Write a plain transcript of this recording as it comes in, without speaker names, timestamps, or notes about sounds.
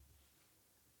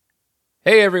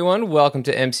Hey everyone, welcome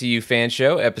to MCU Fan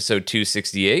Show, episode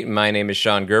 268. My name is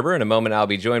Sean Gerber. In a moment, I'll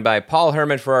be joined by Paul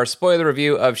Herman for our spoiler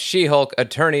review of She-Hulk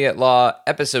Attorney at Law,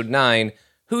 episode 9.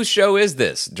 Whose show is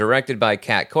this? Directed by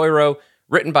Kat Coiro,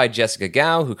 written by Jessica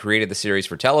Gao, who created the series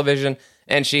for television,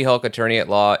 and She-Hulk Attorney at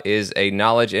Law is a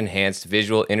knowledge-enhanced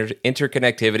visual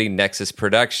interconnectivity Nexus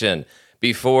production.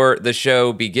 Before the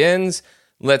show begins,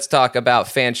 let's talk about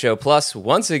Fan Show Plus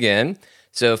once again.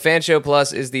 So Fan Show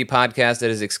Plus is the podcast that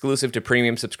is exclusive to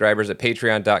premium subscribers at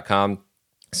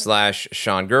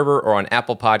patreon.com/Sean Gerber or on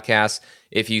Apple Podcasts.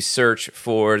 If you search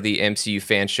for the MCU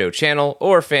Fan Show channel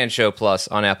or Fan Show Plus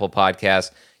on Apple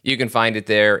Podcasts, you can find it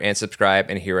there and subscribe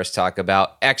and hear us talk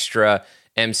about extra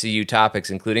MCU topics,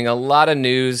 including a lot of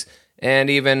news and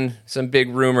even some big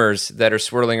rumors that are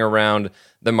swirling around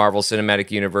the Marvel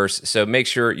Cinematic Universe. So make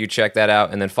sure you check that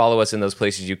out and then follow us in those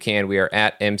places you can. We are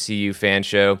at MCU Fan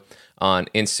Show on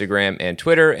Instagram and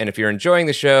Twitter. And if you're enjoying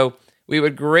the show, we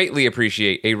would greatly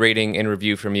appreciate a rating and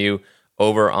review from you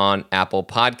over on Apple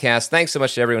Podcasts. Thanks so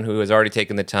much to everyone who has already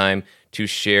taken the time to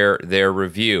share their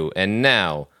review. And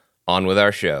now, on with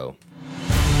our show.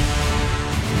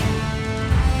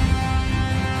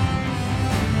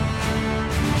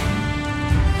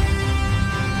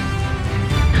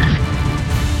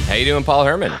 How you doing, Paul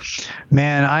Herman?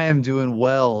 Man, I am doing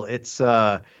well. It's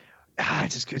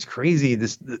crazy.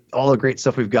 All the great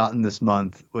stuff we've gotten this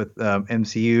month with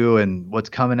MCU and what's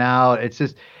coming out. It's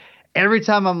just every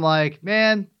time I'm like,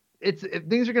 man,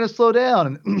 things are gonna slow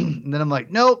down, and then I'm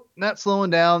like, nope, not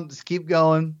slowing down. Just keep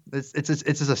going. It's just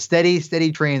a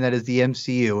steady train that is the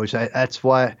MCU, which that's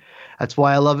why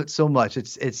I love it so much.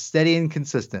 It's steady and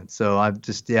consistent. So I'm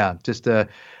just a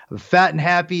fat and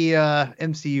happy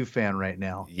MCU fan right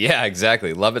now. Yeah,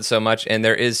 exactly. Love it so much. And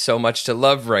there is so much to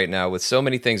love right now with so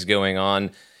many things going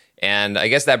on. And I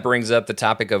guess that brings up the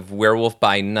topic of Werewolf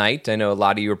by Night. I know a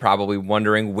lot of you are probably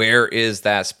wondering, where is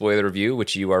that spoiler review,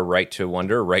 which you are right to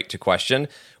wonder, right to question.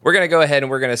 We're going to go ahead and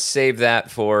we're going to save that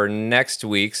for next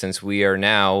week, since we are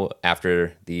now,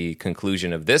 after the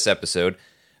conclusion of this episode,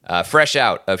 fresh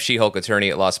out of She-Hulk Attorney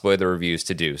at Law spoiler reviews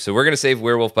to do. So we're going to save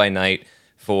Werewolf by Night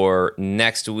for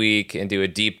next week and do a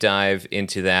deep dive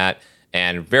into that,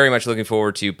 and very much looking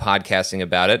forward to podcasting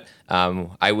about it.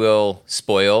 I will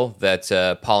spoil that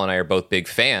Paul and I are both big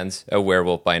fans of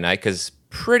Werewolf by Night, because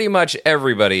pretty much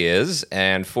everybody is,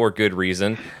 and for good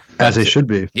reason. As they should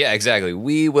be. Yeah, exactly.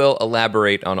 We will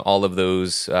elaborate on all of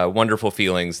those wonderful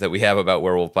feelings that we have about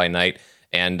Werewolf by Night,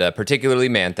 and particularly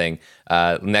Man-Thing,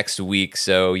 next week.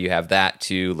 So you have that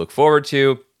to look forward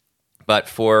to. But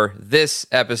for this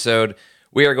episode,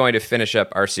 we are going to finish up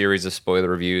our series of spoiler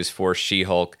reviews for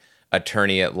She-Hulk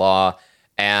Attorney at Law.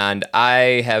 And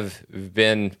I have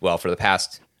been, for the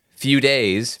past few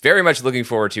days, very much looking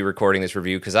forward to recording this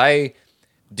review, because I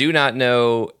do not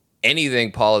know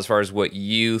anything, Paul, as far as what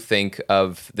you think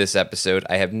of this episode.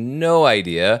 I have no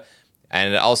idea.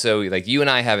 And also, you and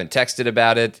I haven't texted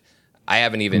about it. I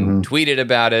haven't even tweeted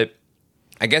about it.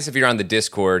 I guess if you're on the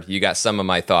Discord, you got some of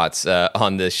my thoughts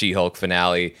on the She-Hulk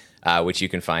finale, which you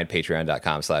can find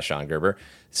patreon.com/Sean Gerber.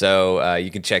 So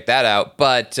you can check that out.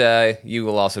 But you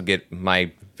will also get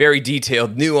my very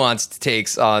detailed, nuanced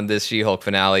takes on this She-Hulk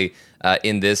finale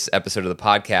in this episode of the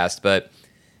podcast. But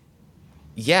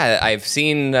yeah, I've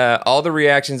seen all the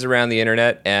reactions around the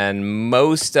internet, and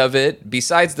most of it,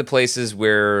 besides the places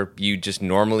where you just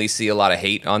normally see a lot of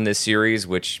hate on this series,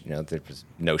 which, there's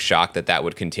no shock that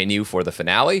would continue for the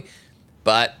finale.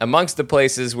 But amongst the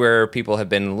places where people have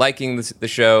been liking the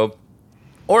show,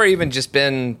 or even just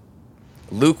been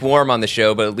lukewarm on the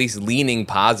show, but at least leaning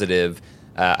positive,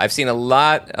 I've seen a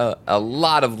lot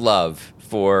of love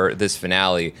for this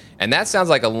finale. And that sounds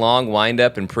like a long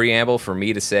wind-up and preamble for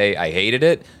me to say I hated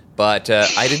it, but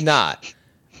I did not.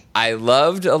 I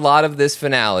loved a lot of this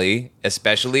finale,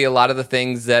 especially a lot of the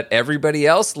things that everybody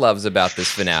else loves about this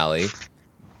finale.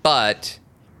 But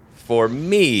for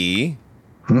me,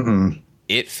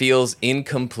 it feels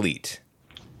incomplete.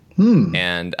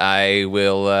 And I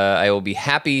will be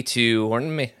happy to, or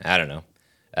I don't know.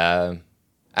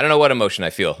 I don't know what emotion I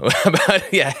feel about.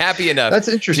 Happy enough. That's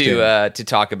interesting. To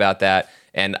talk about that,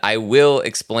 and I will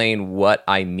explain what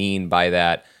I mean by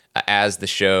that as the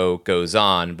show goes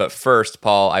on. But first,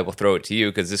 Paul, I will throw it to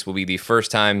you, because this will be the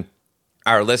first time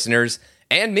our listeners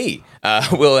and me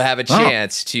will have a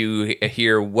chance to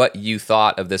hear what you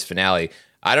thought of this finale.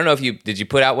 I don't know if did you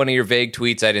put out one of your vague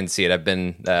tweets? I didn't see it. I've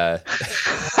been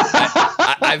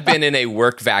I've been in a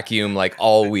work vacuum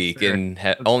all week, and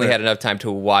only had enough time to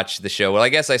watch the show. Well, I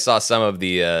guess I saw some of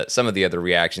the other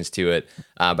reactions to it,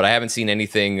 but I haven't seen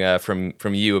anything from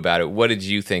you about it. What did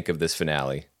you think of this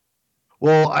finale?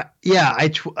 Well, usually I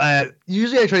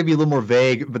try to be a little more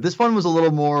vague, but this one was a little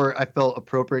more, I felt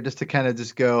appropriate just to kind of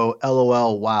just go,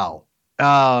 LOL, wow.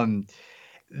 Um,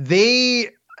 they,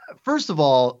 first of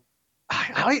all,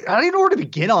 I don't even know where to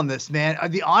begin on this, man. I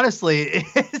mean, honestly,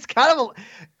 it's kind of,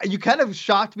 you kind of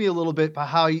shocked me a little bit by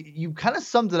how you kind of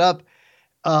summed it up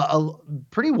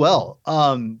pretty well,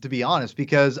 to be honest,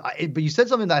 because but you said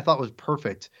something that I thought was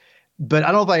perfect. But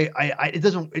I don't know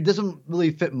if it doesn't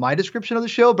really fit my description of the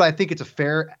show, but I think it's a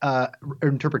fair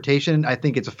interpretation. I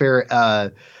think it's a fair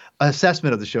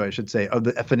assessment of the show, I should say, of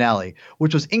the finale,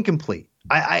 which was incomplete.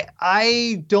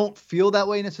 I don't feel that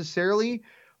way necessarily,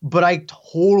 but I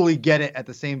totally get it at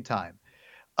the same time.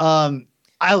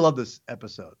 I love this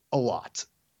episode a lot.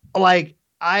 Like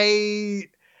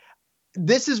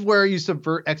this is where you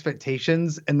subvert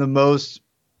expectations in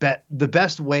the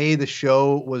best way the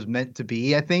show was meant to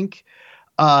be, I think.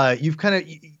 I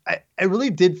really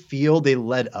did feel they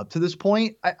led up to this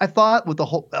point. I thought with a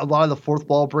lot of the fourth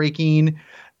wall breaking,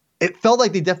 it felt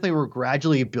like they definitely were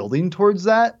gradually building towards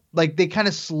that. Like they kind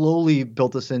of slowly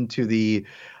built us into the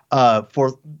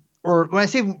fourth, or when I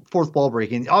say fourth wall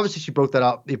breaking, obviously she broke that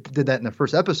out. They did that in the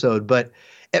first episode, but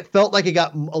it felt like it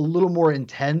got a little more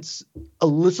intense, a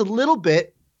little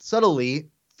bit subtly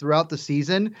throughout the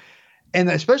season. And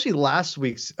especially last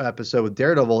week's episode with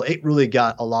Daredevil, it really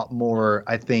got a lot more,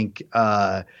 I think,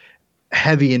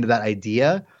 heavy into that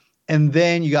idea. And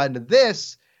then you got into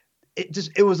this,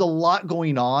 it was a lot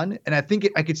going on. And I think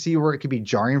I could see where it could be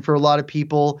jarring for a lot of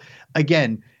people.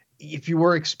 Again, if you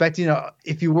were expecting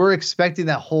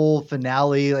that whole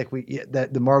finale, like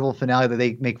the Marvel finale that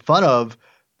they make fun of,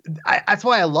 that's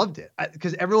why I loved it,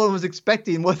 because everyone was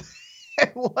expecting what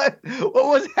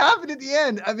was happening at the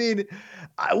end. I mean,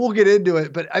 I will get into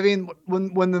it, but I mean,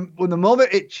 when the moment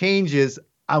it changes,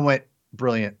 I went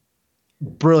brilliant,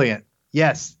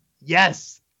 yes,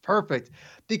 perfect,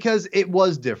 because it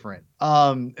was different.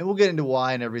 And we'll get into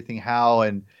why and everything, how,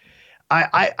 and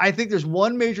I think there's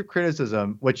one major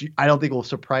criticism which I don't think will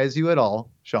surprise you at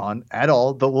all, Sean, at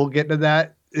all, but we'll get into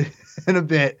that in a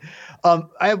bit.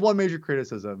 I have one major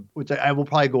criticism, which I will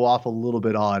probably go off a little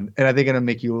bit on, and I think I'm gonna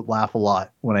make you laugh a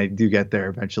lot when I do get there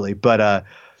eventually. But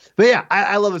yeah,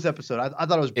 I love this episode. I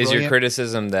thought it was brilliant. Is your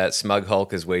criticism that Smug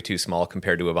Hulk is way too small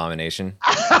compared to Abomination?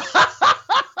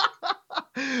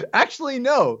 Actually,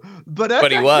 no.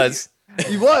 But he was.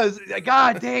 He was.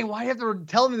 God dang, why do you have to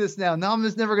tell me this now? Now I'm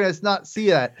just never gonna not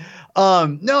see that.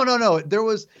 No.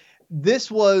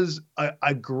 This was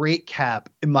a great cap,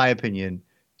 in my opinion,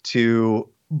 to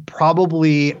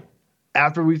probably,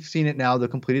 after we've seen it now, the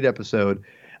completed episode,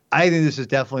 I think this is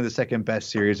definitely the second best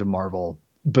series of Marvel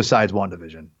besides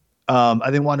WandaVision.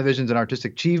 I think WandaVision's an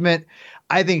artistic achievement.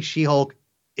 I think She-Hulk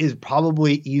is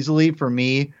probably easily, for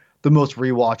me, the most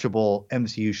rewatchable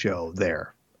MCU show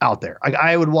out there.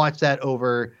 I would watch that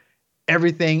over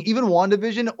everything, even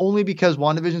WandaVision, only because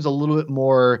WandaVision's a little bit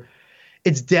more,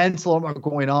 it's dense, a lot more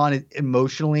going on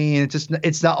emotionally, and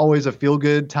it's not always a feel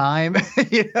good time,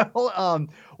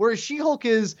 whereas She-Hulk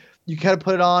is, you kind of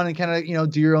put it on and kind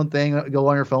of, do your own thing, go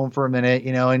on your phone for a minute,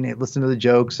 and listen to the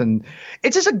jokes, and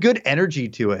it's just a good energy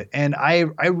to it. And I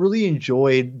really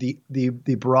enjoyed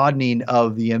the broadening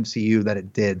of the MCU that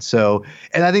it did. So,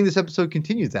 and I think this episode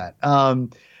continues that.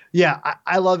 Yeah,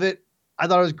 I love it. I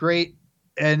thought it was great.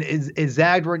 And it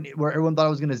zagged where everyone thought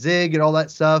it was going to zig and all that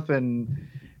stuff. And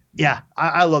yeah,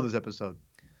 I love this episode.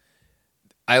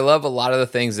 I love a lot of the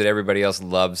things that everybody else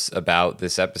loves about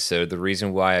this episode. The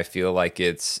reason why I feel like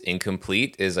it's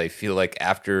incomplete is I feel like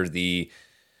after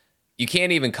you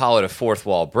can't even call it a fourth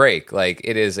wall break. Like,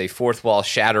 it is a fourth wall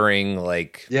shattering,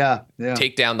 like,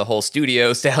 take down the whole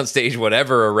studio, soundstage,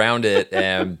 whatever around it,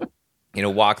 and,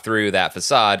 walk through that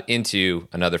facade into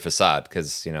another facade.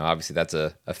 Because, obviously that's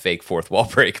a fake fourth wall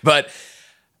break. But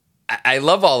I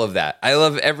love all of that. I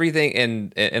love everything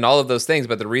and all of those things.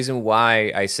 But the reason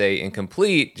why I say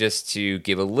incomplete, just to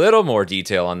give a little more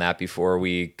detail on that before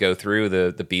we go through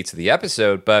the beats of the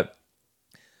episode, but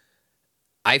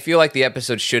I feel like the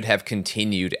episode should have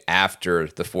continued after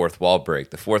the fourth wall break.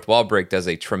 The fourth wall break does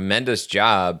a tremendous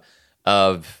job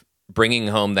of bringing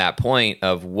home that point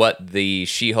of what the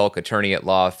She-Hulk Attorney at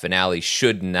Law finale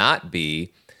should not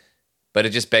be. But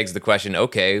it just begs the question,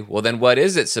 okay, well then what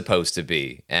is it supposed to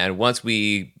be? And once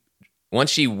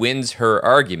she wins her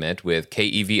argument with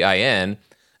Kevin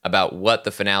about what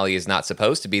the finale is not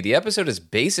supposed to be, the episode is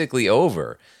basically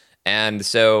over. And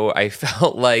so I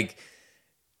felt like,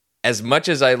 as much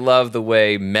as I love the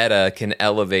way meta can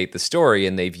elevate the story,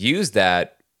 and they've used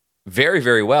that very,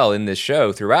 very well in this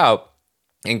show throughout,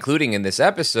 including in this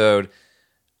episode,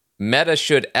 meta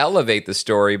should elevate the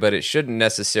story, but it shouldn't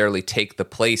necessarily take the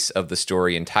place of the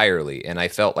story entirely. And I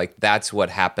felt like that's what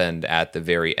happened at the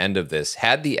very end of this.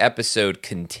 Had the episode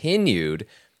continued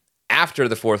after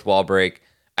the fourth wall break,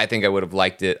 I think I would have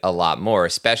liked it a lot more,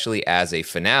 especially as a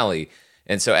finale.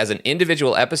 And so as an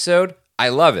individual episode, I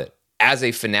love it. As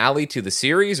a finale to the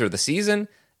series or the season,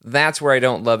 that's where I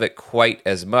don't love it quite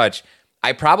as much.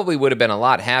 I probably would have been a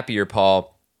lot happier,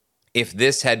 Paul, if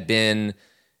this had been,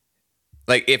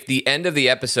 like, if the end of the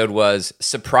episode was,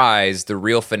 surprise, the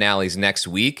real finale's next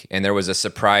week, and there was a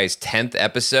surprise 10th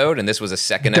episode, and this was a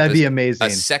second That'd be amazing.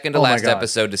 A second to last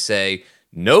episode to say,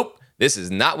 nope, this is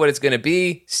not what it's going to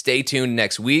be. Stay tuned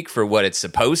next week for what it's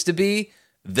supposed to be.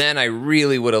 Then I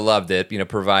really would have loved it,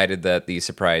 provided that the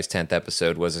surprise 10th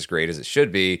episode was as great as it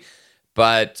should be.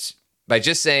 But by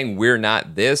just saying we're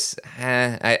not this,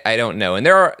 I don't know. And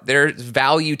there's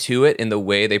value to it in the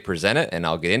way they present it, and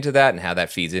I'll get into that and how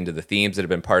that feeds into the themes that have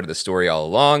been part of the story all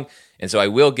along. And so I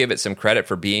will give it some credit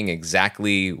for being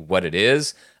exactly what it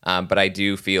is, but I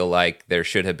do feel like there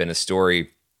should have been a story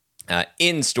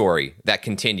that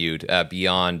continued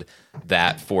beyond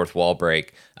that fourth wall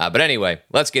break. But anyway,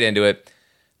 let's get into it.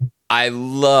 I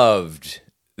loved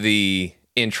the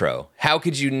intro. How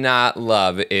could you not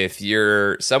love, if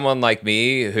you're someone like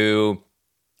me who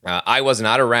I was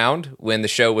not around when the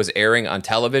show was airing on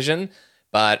television,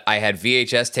 but I had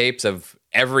VHS tapes of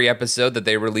every episode that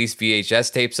they released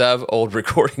VHS tapes of, old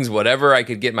recordings, whatever I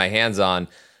could get my hands on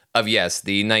of, yes,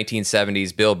 the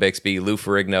 1970s Bill Bixby, Lou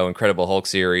Ferrigno Incredible Hulk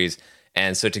series.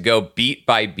 And so to go beat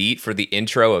by beat for the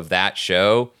intro of that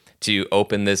show to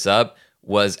open this up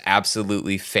was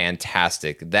absolutely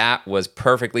fantastic. That was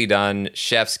perfectly done.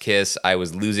 Chef's kiss. I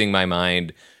was losing my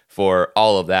mind for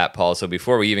all of that, Paul. So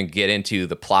before we even get into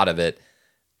the plot of it,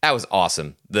 that was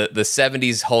awesome. The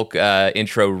 70s Hulk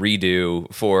intro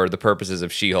redo for the purposes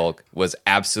of She-Hulk was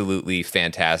absolutely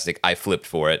fantastic. I flipped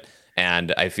for it.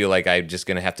 And I feel like I'm just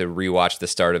going to have to rewatch the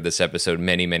start of this episode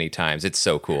many, many times. It's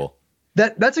so cool.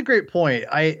 That's a great point.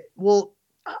 I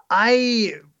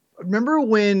remember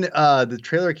when the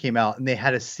trailer came out and they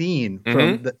had a scene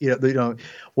from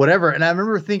whatever, and I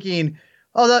remember thinking,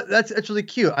 oh, that's really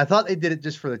cute. I thought they did it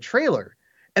just for the trailer,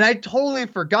 and I totally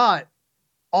forgot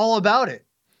all about it.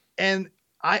 And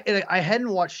I hadn't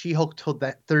watched She-Hulk till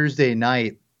that Thursday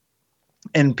night,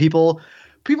 and people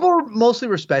are mostly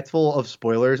respectful of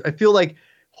spoilers. I feel like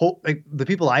the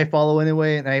people I follow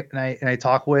anyway, and I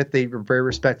talk with, they were very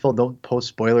respectful. Don't post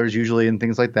spoilers usually and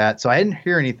things like that. So I didn't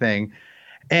hear anything.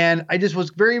 And I just was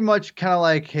very much kind of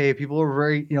like, hey, people are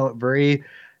very,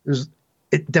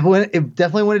 it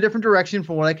definitely went a different direction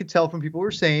from what I could tell from people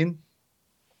were saying.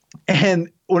 And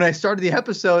when I started the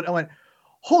episode, I went,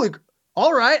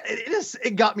 all right.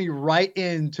 It got me right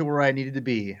into where I needed to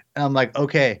be. And I'm like,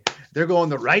 okay, they're going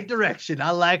the right direction.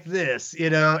 I like this,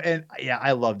 and yeah,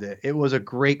 I loved it. It was a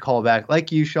great callback.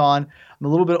 Like you, Sean, I'm a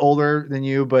little bit older than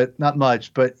you, but not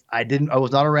much, but I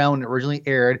was not around when it originally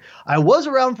aired. I was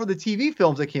around for the TV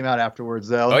films that came out afterwards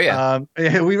though. Oh yeah.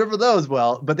 We remember those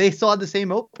well, but they still had the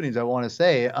same openings, I want to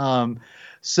say.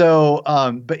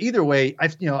 But either way,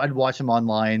 I'd watch them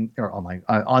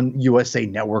on USA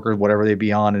Network or whatever they'd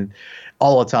be on, and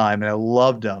all the time, and I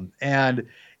loved them. And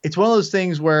it's one of those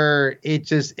things where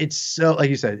it's so,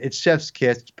 like you said, it's chef's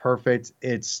kiss. It's perfect.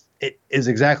 It is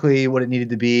exactly what it needed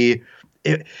to be.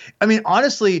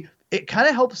 Honestly, it kind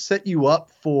of helps set you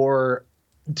up to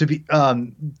be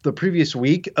the previous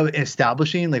week of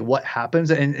establishing like what happens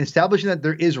and establishing that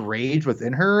there is rage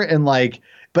within her, and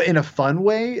but in a fun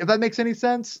way, if that makes any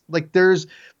sense. Like it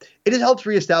just helps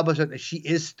reestablish that she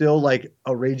is still like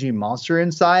a raging monster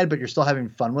inside, but you're still having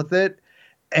fun with it.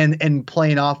 And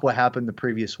playing off what happened the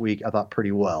previous week, I thought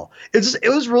pretty well. It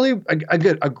was really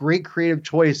a great creative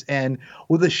choice. And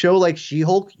with a show like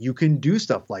She-Hulk, you can do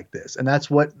stuff like this, and that's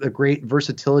what the great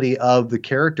versatility of the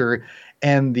character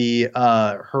and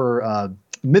her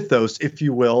mythos, if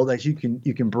you will, that you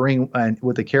can bring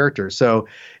with the character. So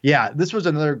yeah, this was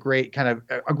another great kind of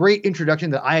a great introduction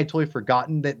that I had totally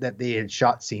forgotten that they had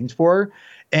shot scenes for,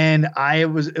 and it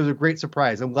was a great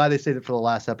surprise. I'm glad they saved it for the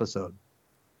last episode.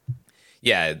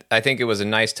 Yeah, I think it was a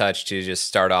nice touch to just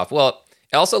start off. Well,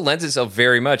 it also lends itself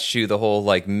very much to the whole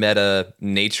like meta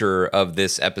nature of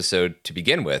this episode to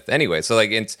begin with. Anyway, so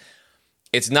like it's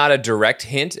not a direct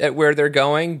hint at where they're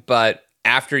going, but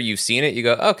after you've seen it, you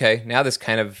go, okay, now this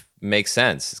kind of makes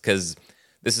sense, because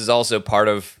this is also part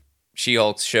of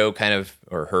She-Hulk's show, kind of,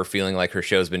 or her feeling like her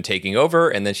show's been taking over,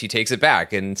 and then she takes it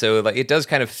back, and so like it does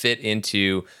kind of fit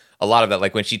into a lot of that,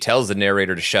 like when she tells the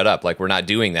narrator to shut up, like we're not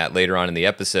doing that later on in the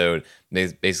episode,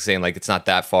 basically saying like it's not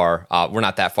that far, we're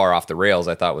not that far off the rails.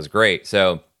 I thought was great.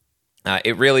 So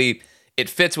it it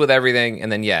fits with everything.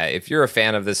 And then, yeah, if you're a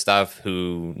fan of this stuff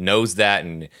who knows that,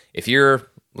 and if you're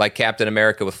like Captain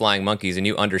America with flying monkeys and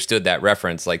you understood that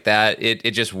reference like that,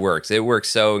 it just works. It works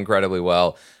so incredibly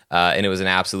well. And it was an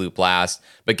absolute blast.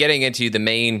 But getting into the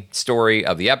main story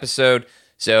of the episode.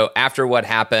 So after what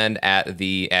happened at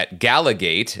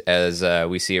Galagate, as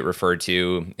we see it referred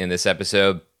to in this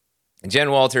episode,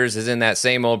 Jen Walters is in that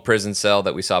same old prison cell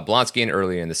that we saw Blonsky in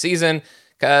earlier in the season,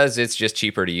 because it's just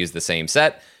cheaper to use the same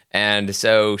set. And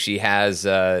so she has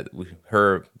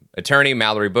her attorney,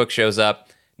 Mallory Book, shows up.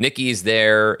 Nikki's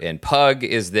there, and Pug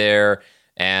is there.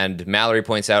 And Mallory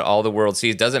points out all the world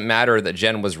sees. Doesn't matter that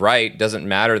Jen was right. Doesn't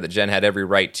matter that Jen had every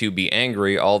right to be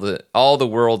angry. All the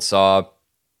world saw,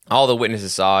 all the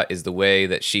witnesses saw, is the way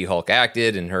that She-Hulk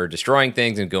acted and her destroying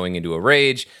things and going into a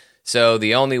rage. So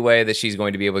the only way that she's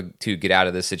going to be able to get out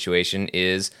of this situation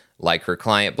is, like her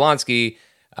client Blonsky,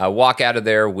 walk out of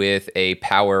there with a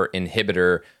power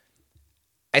inhibitor.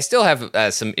 I still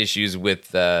have some issues with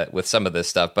some of this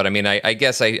stuff, but I mean, I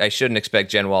guess I shouldn't expect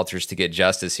Jen Walters to get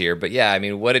justice here. But yeah, I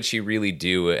mean, what did she really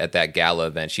do at that gala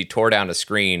event? She tore down a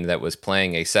screen that was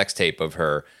playing a sex tape of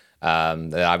her.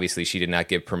 That obviously she did not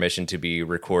give permission to be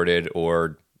recorded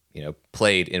or,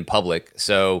 played in public.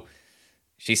 So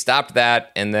she stopped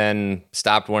that, and then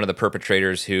stopped one of the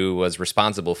perpetrators who was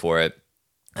responsible for it.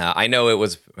 I know it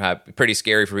was pretty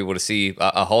scary for people to see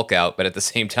a Hulk out, but at the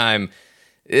same time,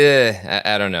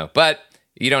 I don't know. But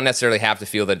you don't necessarily have to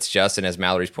feel that it's just, and as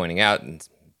Mallory's pointing out,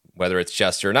 whether it's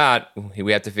just or not,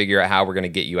 we have to figure out how we're going to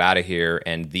get you out of here,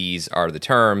 and these are the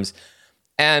terms.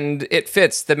 And it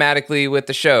fits thematically with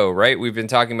the show, right? We've been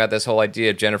talking about this whole idea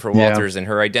of Jennifer Walters and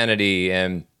her identity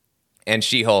and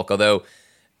She-Hulk, although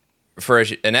for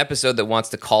an episode that wants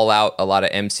to call out a lot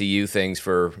of MCU things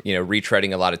for,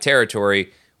 retreading a lot of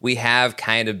territory, we have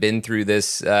kind of been through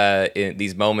this in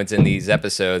these moments in these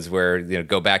episodes where,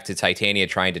 go back to Titania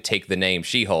trying to take the name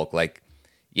She-Hulk. Like,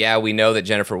 yeah, we know that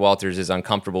Jennifer Walters is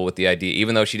uncomfortable with the idea,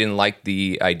 even though she didn't like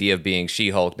the idea of being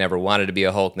She-Hulk, never wanted to be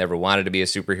a Hulk, never wanted to be a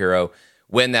superhero.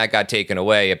 When that got taken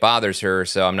away, it bothers her.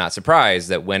 So I'm not surprised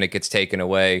that when it gets taken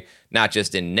away, not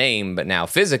just in name, but now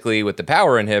physically with the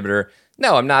power inhibitor,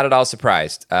 no, I'm not at all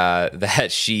surprised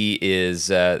that she is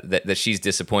that she's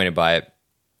disappointed by it.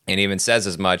 And even says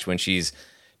as much when she's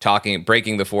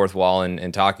breaking the fourth wall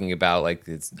and talking about, like,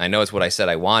 I know it's what I said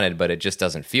I wanted, but it just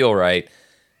doesn't feel right.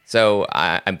 So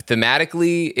I'm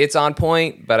thematically, it's on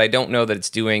point, but I don't know that it's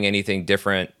doing anything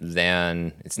different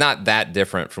it's not that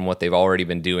different from what they've already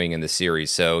been doing in the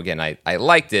series. So again, I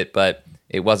liked it, but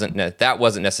that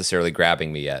wasn't necessarily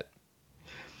grabbing me yet.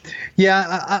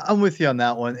 Yeah, I'm with you on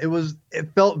that one.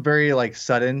 It felt very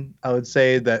sudden, I would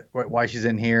say, that why she's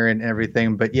in here and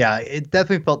everything. But yeah, it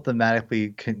definitely felt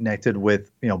thematically connected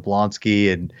with,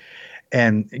 Blonsky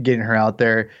and getting her out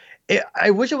there. I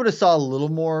wish I would have saw a little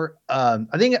more. I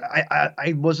think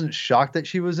I wasn't shocked that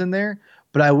she was in there,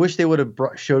 but I wish they would have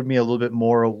showed me a little bit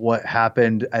more of what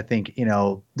happened. I think,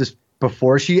 just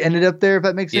before she ended up there, if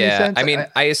that makes any sense. I mean,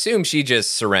 I assume she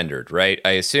just surrendered, right?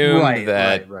 I assume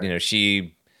that,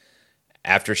 she,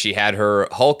 after she had her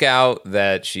Hulk out,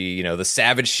 that she, the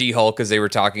savage She-Hulk, as they were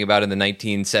talking about in the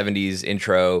 1970s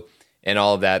intro and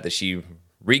all of that she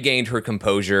regained her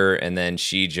composure, and then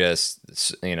she just,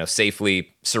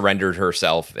 safely surrendered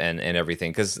herself and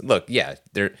everything. Because, look, yeah,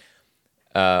 they're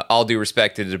all due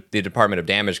respect to the Department of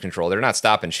Damage Control, they're not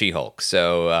stopping She-Hulk.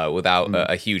 So without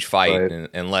a huge fight,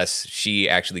 unless she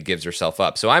actually gives herself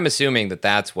up. So I'm assuming that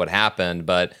that's what happened,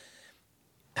 but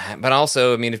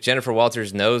also, I mean, if Jennifer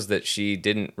Walters knows that she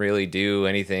didn't really do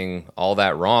anything all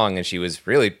that wrong, and she was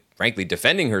really, frankly,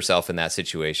 defending herself in that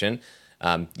situation,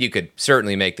 you could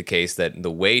certainly make the case that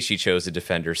the way she chose to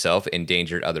defend herself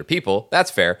endangered other people. That's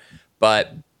fair.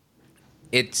 But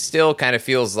it still kind of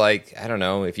feels like, I don't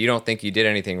know, if you don't think you did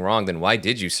anything wrong, then why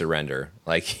did you surrender?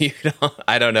 Like,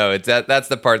 I don't know. That's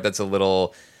the part that's a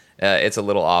little... it's a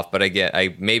little off, but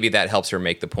maybe that helps her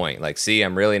make the point. Like, see,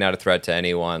 I'm really not a threat to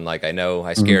anyone. Like, I know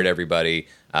I scared everybody.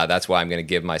 That's why I'm going to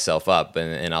give myself up,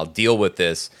 and I'll deal with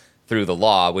this through the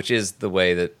law, which is the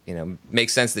way that,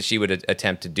 makes sense that she would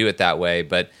attempt to do it that way.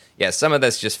 But yeah, some of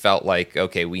this just felt like,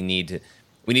 okay, we need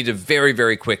to very,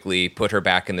 very quickly put her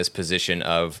back in this position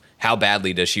of how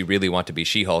badly does she really want to be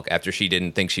She-Hulk after she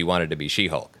didn't think she wanted to be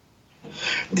She-Hulk.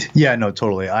 Yeah, no,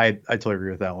 totally. I totally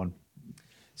agree with that one.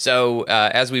 So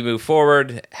as we move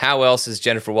forward, how else is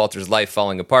Jennifer Walters' life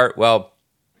falling apart? Well,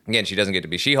 again, she doesn't get to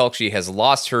be She-Hulk. She has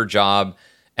lost her job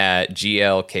at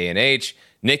GLK&H.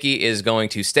 Nikki is going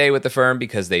to stay with the firm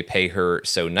because they pay her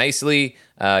so nicely.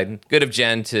 Good of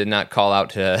Jen to not call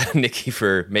out to Nikki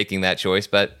for making that choice,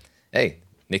 but hey,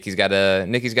 Nikki's got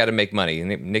to make money.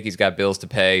 Nikki's got bills to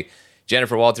pay.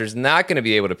 Jennifer Walters not going to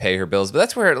be able to pay her bills. But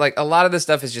that's where like a lot of this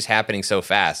stuff is just happening so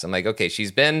fast. I'm like, okay,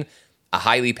 she's been a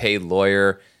highly paid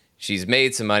lawyer. She's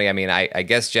made some money. I mean, I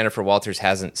guess Jennifer Walters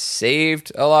hasn't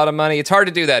saved a lot of money. It's hard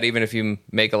to do that even if you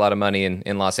make a lot of money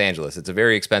in Los Angeles. It's a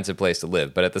very expensive place to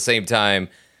live. But at the same time,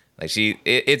 like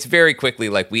it's very quickly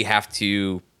like we have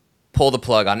to pull the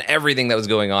plug on everything that was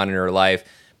going on in her life.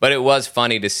 But it was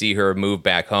funny to see her move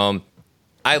back home.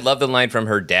 I love the line from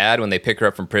her dad when they pick her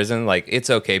up from prison. Like, it's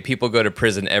okay. People go to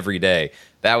prison every day.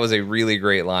 That was a really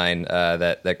great line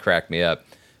that cracked me up.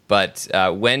 But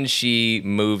when she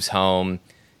moves home,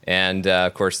 and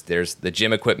of course, there's the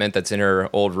gym equipment that's in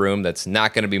her old room that's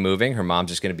not going to be moving. Her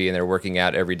mom's just going to be in there working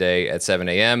out every day at 7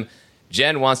 a.m.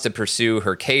 Jen wants to pursue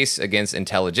her case against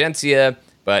Intelligentsia,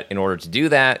 but in order to do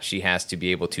that, she has to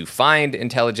be able to find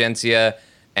Intelligentsia.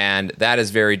 And that is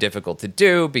very difficult to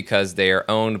do because they are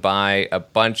owned by a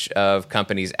bunch of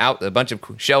companies a bunch of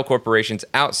shell corporations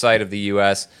outside of the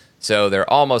U.S., so they're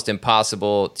almost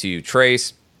impossible to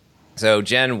trace. So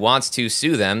Jen wants to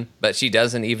sue them, but she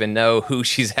doesn't even know who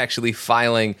she's actually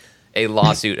filing a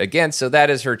lawsuit against, so that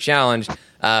is her challenge.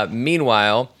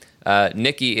 Meanwhile,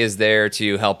 Nikki is there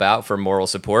to help out for moral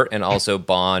support and also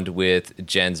bond with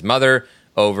Jen's mother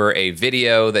over a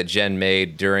video that Jen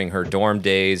made during her dorm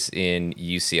days in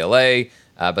UCLA,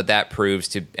 but that proves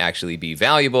to actually be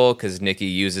valuable because Nikki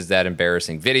uses that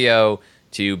embarrassing video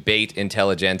to bait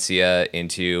Intelligentsia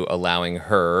into allowing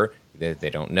her, they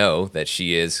don't know that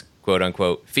she is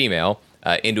quote-unquote female,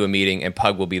 into a meeting, and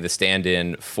Pug will be the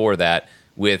stand-in for that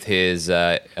with his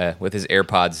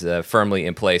AirPods firmly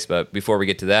in place. But before we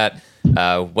get to that,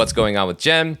 what's going on with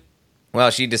Jen? Well,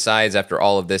 she decides after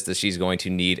all of this that she's going to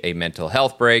need a mental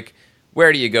health break.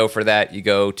 Where do you go for that? You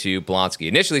go to Blonsky.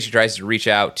 Initially, she tries to reach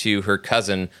out to her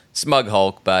cousin, Smug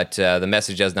Hulk, but the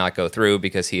message does not go through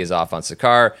because he is off on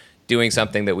Sakaar, doing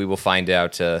something that we will find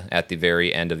out at the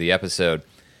very end of the episode.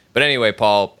 But anyway,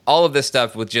 Paul, all of this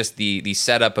stuff with just the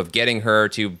setup of getting her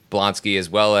to Blonsky as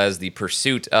well as the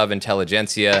pursuit of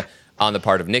Intelligentsia on the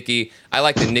part of Nikki. I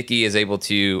like that Nikki is able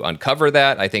to uncover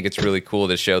that. I think it's really cool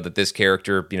to show that this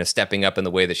character, stepping up in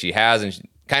the way that she has, and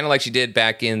kind of like she did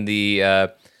back in the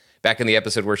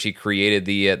episode where she created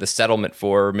the settlement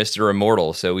for Mr.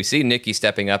 Immortal. So we see Nikki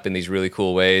stepping up in these really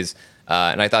cool ways,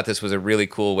 and I thought this was a really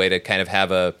cool way to kind of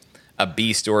have a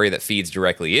B story that feeds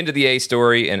directly into the A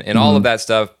story, and all of that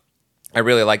stuff. I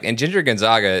really like, and Ginger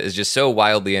Gonzaga is just so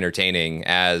wildly entertaining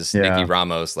as Nikki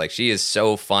Ramos. Like, she is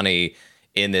so funny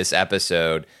in this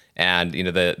episode, and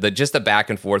the just the back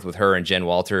and forth with her and Jen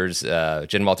Walters'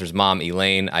 mom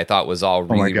Elaine, I thought was all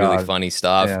really really funny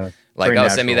stuff. Yeah,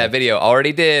 like, send me that video.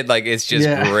 Already did. Like, it's just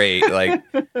great. Like,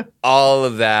 all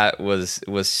of that was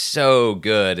so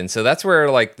good, and so that's where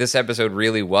like this episode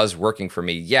really was working for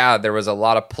me. Yeah, there was a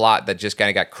lot of plot that just kind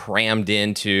of got crammed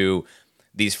into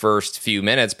these first few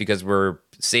minutes because we're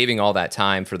saving all that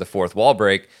time for the fourth wall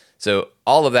break. So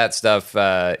all of that stuff,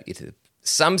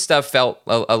 some stuff felt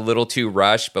a little too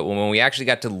rushed, but when we actually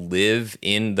got to live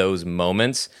in those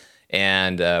moments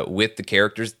and with the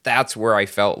characters, that's where I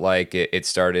felt like it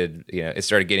started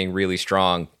getting really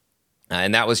strong.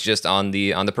 And that was just on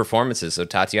the performances. So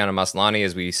Tatiana Maslany,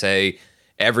 as we say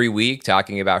every week,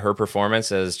 talking about her performance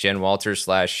as Jen Walters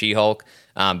 / She-Hulk.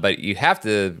 But you have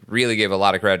to really give a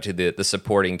lot of credit to the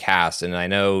supporting cast. And I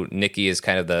know Nikki is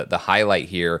kind of the highlight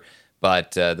here,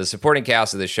 but the supporting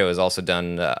cast of this show has also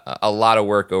done a lot of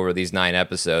work over these 9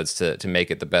 episodes to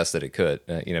make it the best that it could,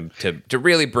 to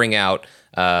really bring out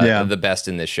the best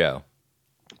in this show.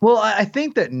 Well, I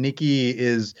think that Nikki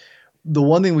is the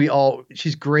one thing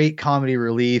she's great comedy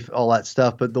relief, all that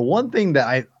stuff. But the one thing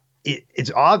that it's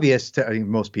obvious to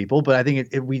most people, but I think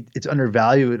it's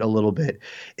undervalued a little bit,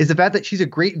 is the fact that she's a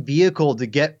great vehicle to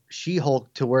get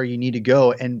She-Hulk to where you need to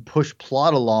go and push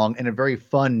plot along in a very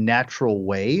fun, natural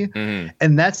way. Mm-hmm.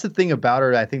 And that's the thing about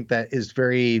her, I think, that is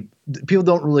people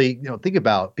don't really think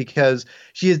about, because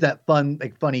she is that fun,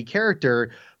 like funny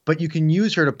character, but you can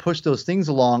use her to push those things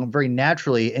along very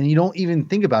naturally, and you don't even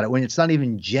think about it when it's not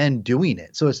even Jen doing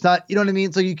it. So it's not, you know what I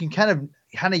mean? So you can kind of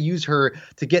use her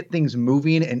to get things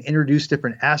moving and introduce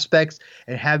different aspects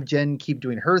and have Jen keep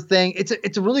doing her thing.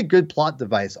 It's a really good plot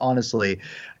device, honestly.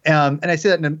 And I say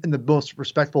that in the most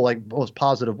respectful, like most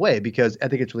positive way, because I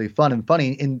think it's really fun and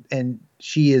funny, and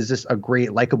she is just a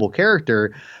great likable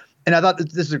character. And I thought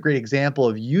this is a great example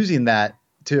of using that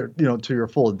to your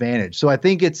full advantage. So I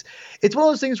think it's one of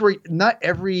those things where not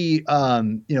every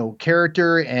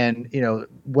character and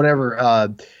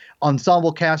whatever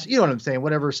ensemble cast. You know what I'm saying?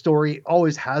 Whatever story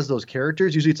always has those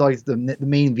characters. Usually it's always the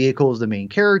main vehicle is the main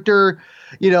character,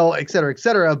 et cetera, et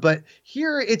cetera. But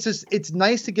here it's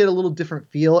nice to get a little different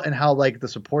feel and how like the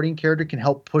supporting character can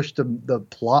help push the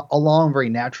plot along very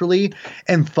naturally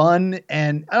and fun.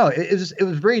 And I don't know, it was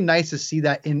very nice to see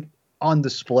that on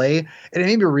display, and it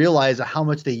made me realize how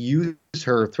much they use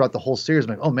her throughout the whole series.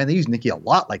 I'm like, oh man, they use Nikki a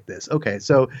lot like this. Okay,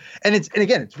 so and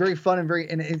again, it's very fun and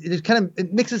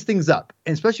it mixes things up,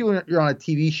 and especially when you're on a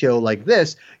TV show like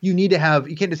this, you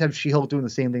can't just have She-Hulk doing the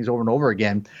same things over and over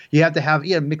again. You have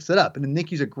to mix it up, and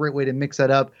Nikki's a great way to mix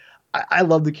that up. I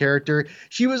love the character.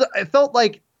 I felt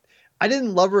like I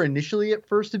didn't love her initially at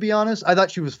first, to be honest. I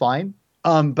thought she was fine.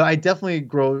 But I definitely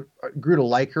grew to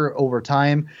like her over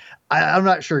time. I'm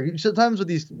not sure. Sometimes with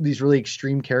these really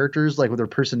extreme characters, like with their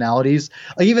personalities,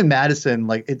 like even Madison,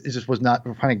 like it just was not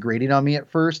kind of grating on me at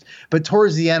first. But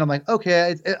towards the end, I'm like,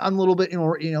 okay, I'm a little bit,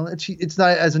 it's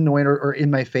not as annoying or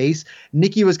in my face.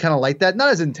 Nikki was kind of like that, not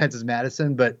as intense as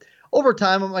Madison, but over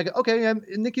time, I'm like, okay, yeah,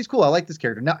 Nikki's cool. I like this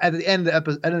character. Now, at the end of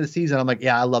the season, I'm like,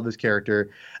 yeah, I love this character,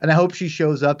 and I hope she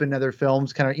shows up in other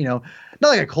films. Kind of, not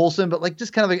like a Coulson, but like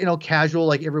just kind of like, casual.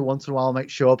 Like every once in a while, might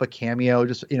show up a cameo,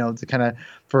 just to kind of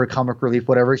for a comic relief,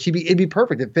 whatever. It'd be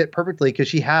perfect. It fit perfectly because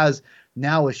she has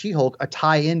now with She-Hulk a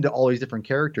tie into all these different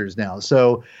characters now.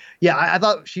 So yeah, I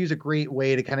thought she was a great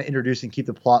way to kind of introduce and keep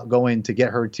the plot going to get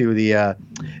her to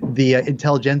the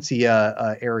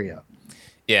intelligentsia area.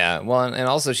 Yeah, well, and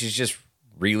also she's just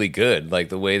really good, like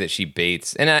the way that she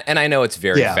baits, and I know it's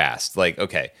very fast. Like,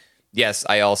 okay, yes,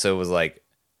 I also was like,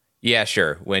 yeah,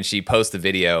 sure. When she posts the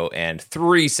video, and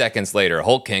 3 seconds later,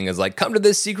 Hulk King is like, "Come to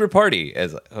this secret party."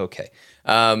 As like, okay,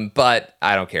 but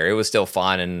I don't care. It was still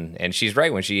fun, and she's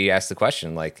right when she asked the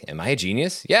question, like, "Am I a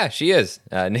genius?" Yeah, she is.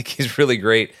 Nikki's really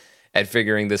great at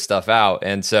figuring this stuff out,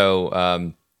 and so,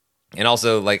 and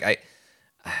also like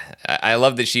I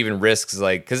love that she even risks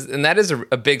and that is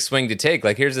a big swing to take.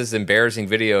 Like, here's this embarrassing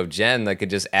video of Jen that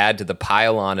could just add to the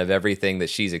pile-on of everything that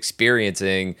she's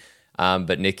experiencing.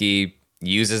 But Nikki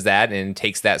uses that and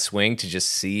takes that swing to just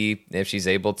see if she's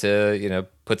able to,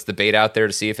 puts the bait out there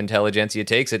to see if intelligentsia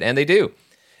takes it, and they do.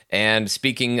 And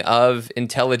speaking of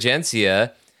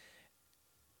intelligentsia,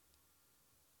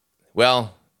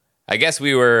 well, I guess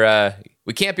we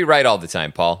can't be right all the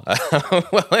time, Paul.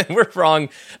 Well, we're wrong.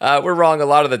 We're wrong a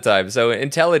lot of the time. So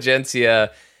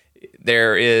intelligentsia,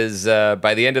 there is,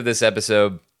 by the end of this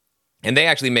episode, and they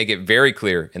actually make it very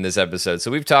clear in this episode.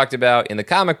 So we've talked about in the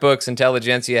comic books,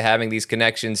 intelligentsia having these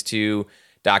connections to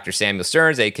Dr. Samuel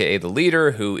Stearns, a.k.a. the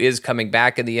leader, who is coming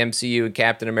back in the MCU in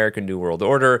Captain America New World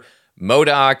Order.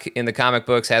 MODOK in the comic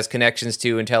books has connections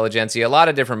to intelligentsia. A lot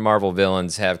of different Marvel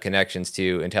villains have connections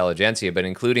to intelligentsia, but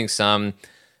including some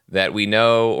that we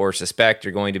know or suspect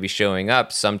are going to be showing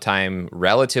up sometime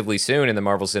relatively soon in the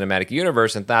Marvel Cinematic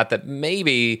Universe, and thought that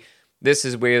maybe this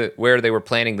is where they were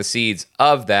planting the seeds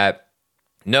of that.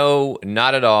 No,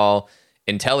 not at all.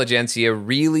 Intelligentsia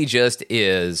really just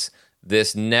is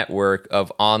this network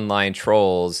of online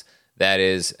trolls that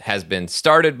has been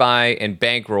started by and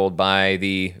bankrolled by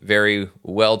the very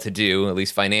well-to-do, at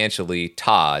least financially,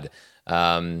 Todd.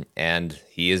 And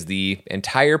he is the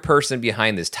entire person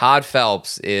behind this. Todd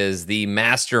Phelps is the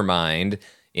mastermind,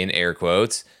 in air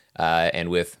quotes, and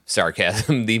with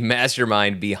sarcasm, the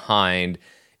mastermind behind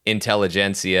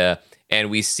intelligentsia.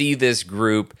 And we see this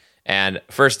group, and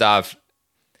first off,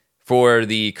 for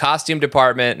the costume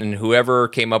department and whoever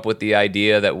came up with the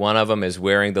idea that one of them is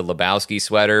wearing the Lebowski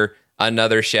sweater,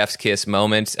 another chef's kiss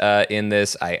moment in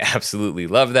this. I absolutely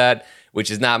love that,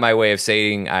 which is not my way of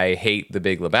saying I hate The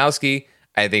Big Lebowski.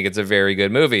 I think it's a very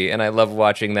good movie, and I love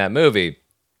watching that movie.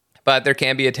 But there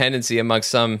can be a tendency amongst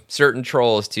some certain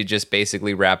trolls to just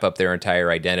basically wrap up their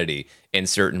entire identity in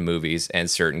certain movies and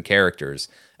certain characters.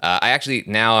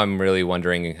 Now I'm really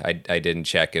wondering, I didn't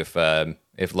check if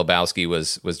Lebowski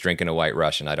was drinking a White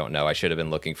Russian. I don't know. I should have been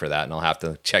looking for that, and I'll have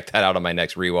to check that out on my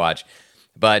next rewatch.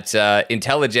 But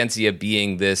intelligentsia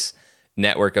being this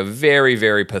network of very,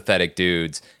 very pathetic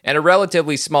dudes, and a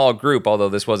relatively small group, although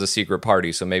this was a secret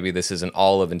party, so maybe this isn't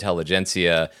all of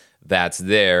intelligentsia that's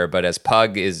there. But as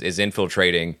Pug is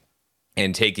infiltrating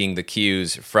and taking the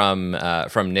cues from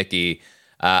Nikki,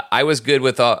 I was good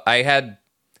with all. I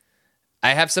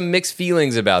have some mixed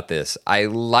feelings about this. I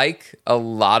like a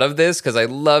lot of this because I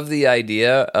love the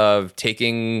idea of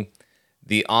taking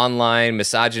the online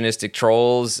misogynistic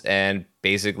trolls and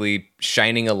basically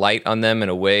shining a light on them in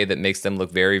a way that makes them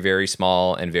look very, very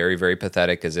small and very, very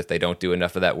pathetic, as if they don't do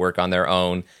enough of that work on their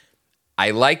own.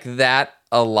 I like that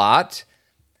a lot.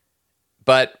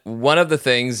 But one of the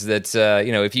things that,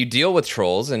 if you deal with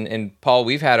trolls, and Paul,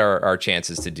 we've had our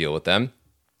chances to deal with them,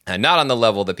 Not on the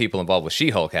level that people involved with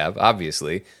She-Hulk have,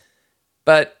 obviously.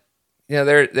 But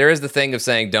there is the thing of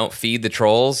saying don't feed the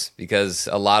trolls, because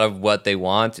a lot of what they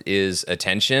want is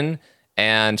attention.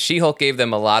 And She-Hulk gave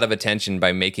them a lot of attention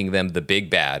by making them the big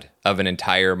bad of an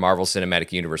entire Marvel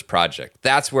Cinematic Universe project.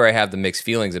 That's where I have the mixed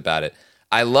feelings about it.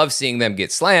 I love seeing them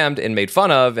get slammed and made fun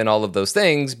of and all of those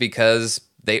things because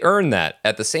they earn that.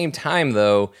 At the same time,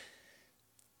 though,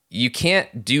 you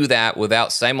can't do that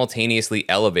without simultaneously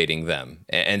elevating them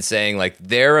and saying, like,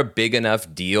 they're a big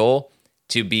enough deal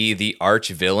to be the arch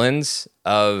villains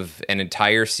of an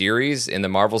entire series in the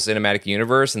Marvel Cinematic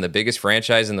Universe and the biggest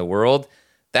franchise in the world.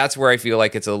 That's where I feel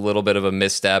like it's a little bit of a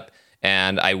misstep,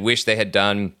 and I wish they had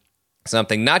done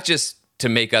something, not just to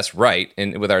make us right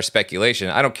with our speculation.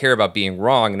 I don't care about being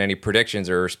wrong in any predictions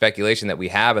or speculation that we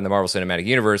have in the Marvel Cinematic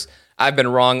Universe. I've been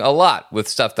wrong a lot with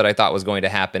stuff that I thought was going to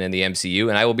happen in the MCU,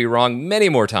 and I will be wrong many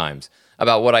more times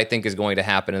about what I think is going to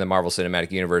happen in the Marvel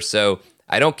Cinematic Universe. So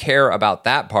I don't care about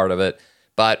that part of it,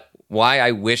 but why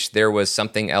I wish there was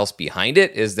something else behind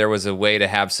it is there was a way to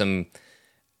have some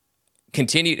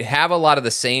continue to have a lot of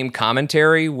the same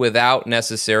commentary without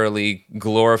necessarily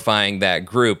glorifying that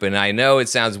group. And I know it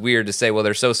sounds weird to say, well,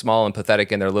 they're so small and pathetic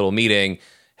in their little meeting.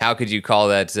 How could you call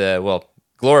that?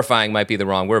 Glorifying might be the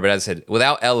wrong word, but as I said,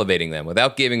 without elevating them,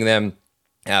 without giving them,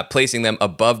 placing them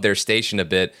above their station a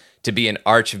bit to be an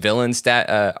arch villain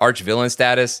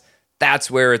status.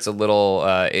 That's where it's a little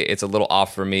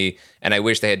off for me. And I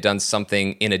wish they had done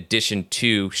something in addition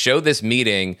to show this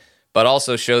meeting, but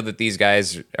also show that these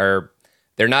guys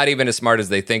they're not even as smart as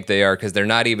they think they are, because they're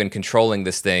not even controlling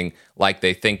this thing like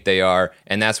they think they are.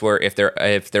 And that's where if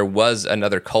there was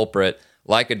another culprit,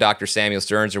 like a Dr. Samuel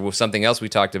Stearns or something else we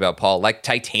talked about, Paul, like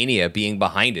Titania being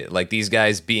behind it, like these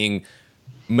guys being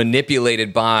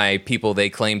manipulated by people they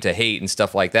claim to hate and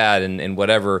stuff like that, and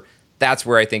whatever. That's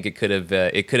where I think it could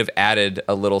have added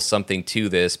a little something to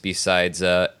this besides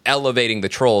elevating the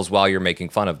trolls while you're making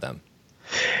fun of them.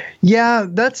 Yeah,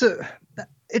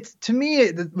 it's to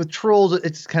me with trolls,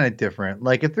 it's kind of different.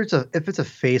 Like if it's a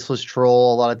faceless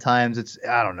troll, a lot of times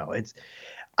I don't know.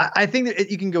 I think that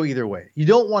you can go either way. You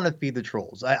don't want to feed the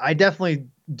trolls. I definitely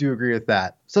do agree with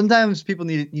that. Sometimes you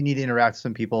need to interact with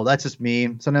some people. That's just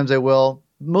me. Sometimes I will.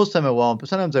 Most of the time I won't, but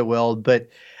sometimes I will. But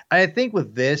I think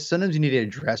with this, sometimes you need to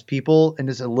address people and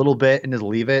just a little bit and just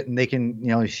leave it, and they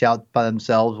can shout by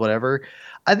themselves, whatever.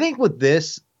 I think with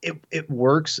this, it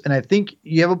works, and I think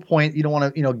you have a point. You don't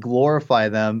want to glorify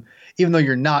them, even though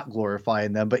you're not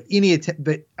glorifying them. But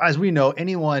but as we know,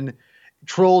 anyone,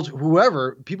 trolls,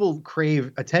 whoever, people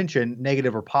crave attention,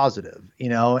 negative or positive,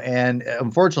 and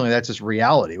unfortunately that's just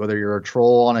reality, whether you're a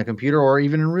troll on a computer or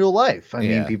even in real life. I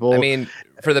mean,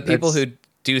 for the people who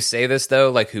do say this,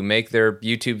 though, like who make their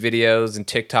YouTube videos and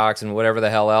TikToks and whatever the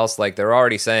hell else, like they're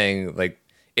already saying, like,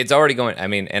 it's already going. I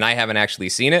mean, and I haven't actually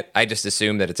seen it. I just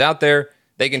assume that it's out there.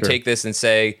 They can take this and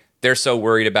say they're so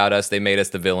worried about us, they made us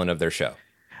the villain of their show.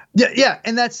 Yeah,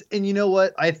 and you know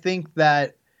what? I think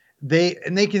that they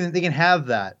can have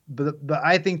that, but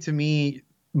I think, to me,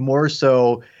 more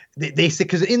so they say,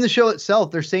 because in the show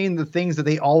itself they're saying the things that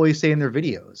they always say in their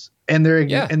videos, and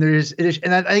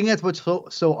I think that's what's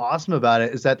so awesome about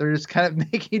it, is that they're just kind of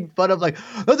making fun of, like,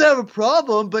 doesn't have a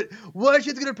problem, but why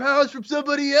should get her powers from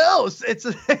somebody else? It's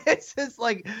just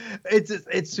like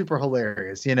it's super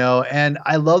hilarious, and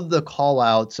I love the call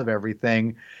outs of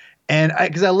everything, and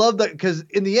because I love that, because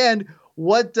in the end,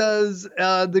 what does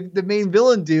the main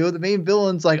villain do? The main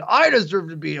villain's like, I deserve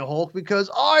to be a Hulk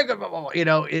because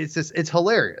it's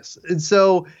hilarious. And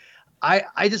so I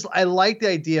like the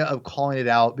idea of calling it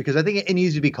out, because I think it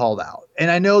needs to be called out.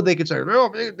 And I know they could say,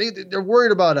 oh, they're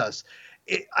worried about us.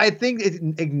 I think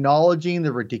acknowledging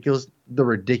the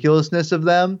ridiculousness of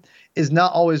them is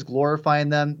not always glorifying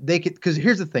them. Because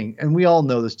here's the thing, and we all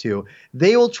know this too,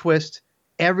 they will twist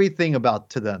everything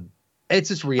to them. It's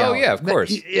just reality. Oh yeah, of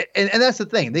course. And that's the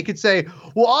thing. They could say,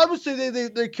 well, obviously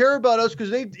they care about us because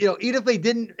they, even if they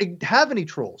didn't have any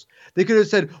trolls, they could have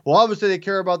said, well, obviously they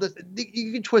care about this.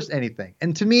 You can twist anything.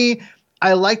 And to me,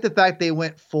 I like the fact they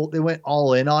went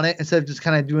all in on it instead of just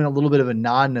kind of doing a little bit of a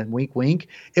nod and wink, wink.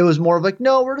 It was more of like,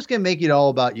 no, we're just going to make it all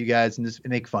about you guys and just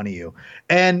make fun of you.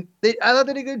 And I thought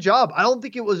they did a good job. I don't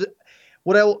think it was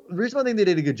the reason I think they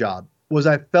did a good job was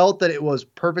I felt that it was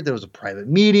perfect. It was a private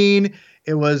meeting.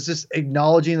 It was just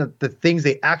acknowledging the things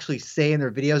they actually say in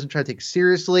their videos and try to take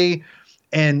seriously.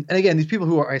 And again, these people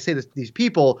these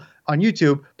people on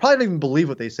YouTube probably don't even believe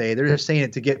what they say. They're just saying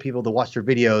it to get people to watch their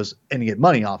videos and get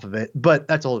money off of it. But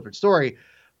that's a whole different story.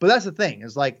 But that's the thing,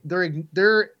 is like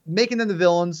they're making them the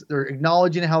villains. They're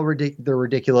acknowledging how they're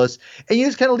ridiculous. And you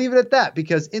just kind of leave it at that,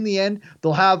 because in the end,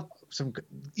 they'll have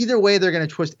either way, they're going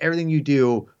to twist everything you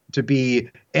do to be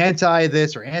anti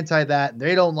this or anti that, and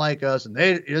they don't like us, and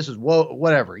this is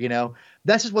whatever,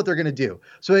 That's just what they're gonna do.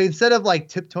 So instead of like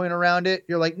tiptoeing around it,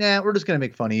 you're like, nah, we're just gonna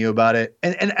make fun of you about it.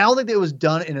 And I don't think that it was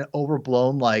done in an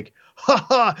overblown like,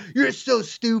 haha, you're so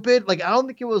stupid. Like, I don't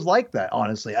think it was like that,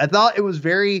 honestly. I thought it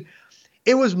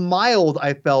was mild,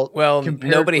 I felt. Well,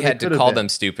 nobody had to call them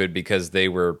stupid because they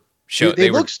were they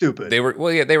look stupid. They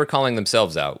were calling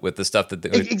themselves out with the stuff that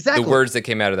exactly the words that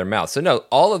came out of their mouth. So no,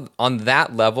 on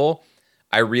that level,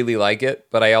 I really like it,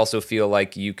 but I also feel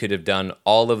like you could have done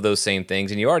all of those same things,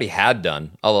 and you already had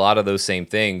done a lot of those same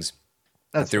things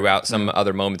throughout some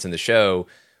other moments in the show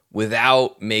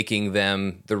without making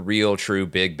them the real, true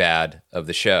big bad of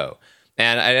the show.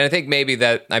 And I think maybe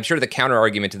that, I'm sure the counter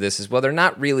argument to this is, well, they're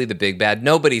not really the big bad.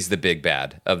 Nobody's the big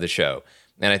bad of the show.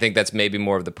 And I think that's maybe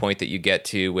more of the point that you get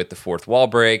to with the fourth wall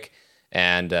break.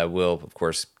 And we'll, of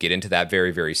course, get into that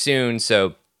very, very soon.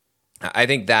 So I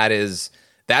think that's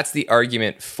the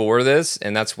argument for this.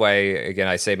 And that's why, again,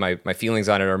 I say my feelings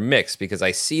on it are mixed, because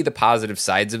I see the positive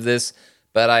sides of this,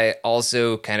 but I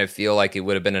also kind of feel like it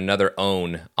would have been another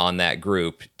own on that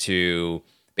group to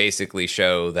basically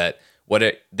show that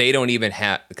they don't even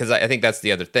have, because I think that's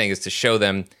the other thing, is to show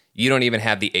them you don't even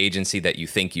have the agency that you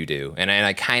think you do. And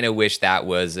I kind of wish that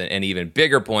was an even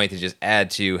bigger point to just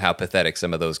add to how pathetic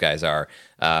some of those guys are.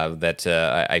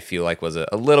 I feel like was a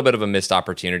little bit of a missed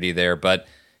opportunity there, but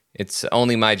it's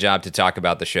only my job to talk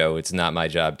about the show. It's not my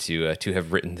job to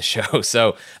have written the show.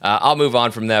 So I'll move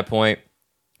on from that point.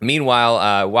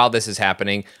 Meanwhile, while this is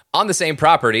happening on the same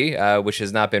property, which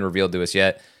has not been revealed to us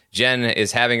yet, Jen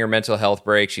is having her mental health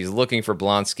break. She's looking for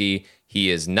Blonsky. He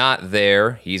is not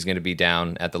there. He's going to be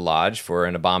down at the lodge for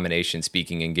an Abomination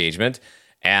speaking engagement.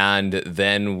 And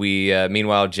then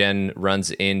meanwhile, Jen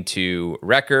runs into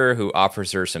Wrecker, who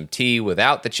offers her some tea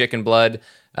without the chicken blood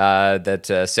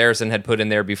that Saracen had put in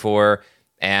there before.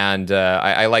 And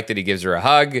I like that he gives her a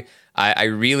hug. I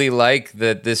really like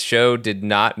that this show did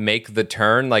not make the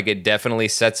turn. Like, it definitely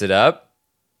sets it up.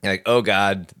 Like, oh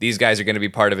God, these guys are going to be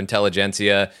part of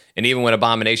Intelligentsia. And even when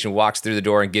Abomination walks through the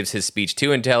door and gives his speech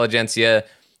to Intelligentsia,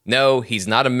 no, he's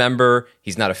not a member.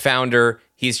 He's not a founder.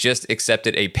 He's just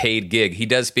accepted a paid gig. He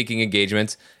does speaking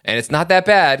engagements, and it's not that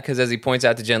bad because, as he points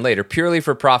out to Jen later, purely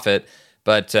for profit.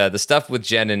 But the stuff with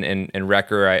Jen and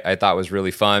Wrecker I thought was really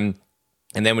fun.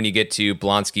 And then when you get to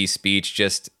Blonsky's speech,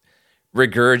 just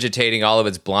regurgitating all of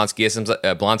its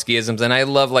Blonskyisms. And I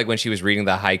love, like, when she was reading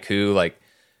the haiku, like,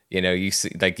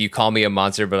 you call me a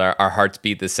monster, but our hearts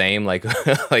beat the same. Like,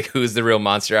 like, who's the real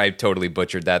monster? I totally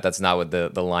butchered that. That's not what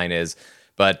the line is.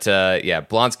 But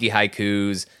Blonsky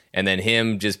haikus, and then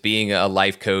him just being a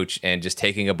life coach and just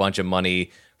taking a bunch of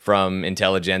money from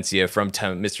Intelligentsia, from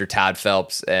Mr. Todd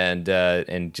Phelps,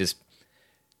 and just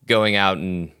going out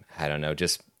and, I don't know,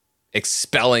 just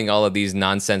expelling all of these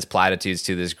nonsense platitudes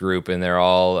to this group, and they're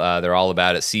all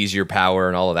about it. Seize your power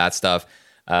and all of that stuff.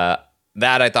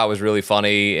 That I thought was really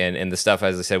funny, and the stuff,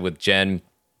 as I said, with Jen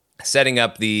setting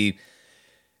up the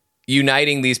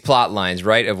uniting these plot lines,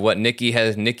 right, of what Nikki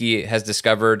has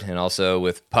discovered, and also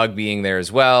with Pug being there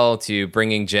as well, to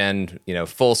bringing Jen,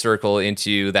 full circle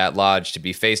into that lodge to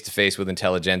be face to face with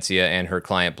Intelligentsia and her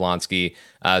client Blonsky.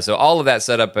 So all of that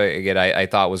setup, again, I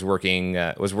thought was working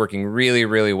really,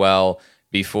 really well.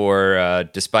 Before,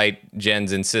 despite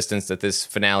Jen's insistence that this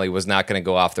finale was not going to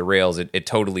go off the rails, it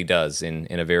totally does in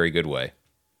a very good way.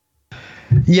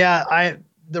 Yeah,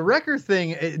 the Wrecker thing,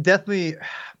 it definitely.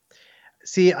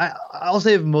 See, I'll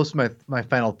save most of my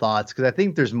final thoughts because I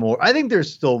think there's more. I think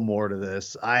there's still more to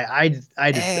this. I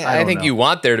think know. You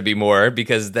want there to be more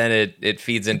because then it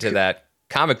feeds into that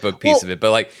comic book piece of it.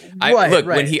 But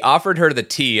when he offered her the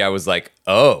tea, I was like,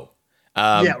 oh.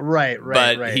 Right.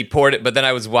 But he poured it. But then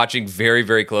I was watching very,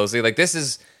 very closely. Like, this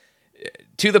is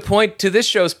to this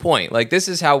show's point. Like, this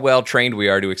is how well trained we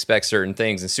are to expect certain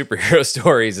things in superhero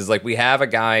stories. Is like, we have a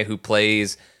guy who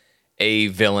plays a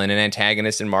villain, an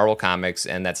antagonist in Marvel Comics,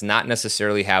 and that's not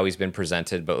necessarily how he's been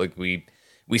presented. But like, we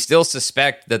still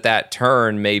suspect that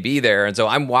turn may be there. And so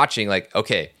I'm watching. Like,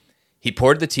 okay, he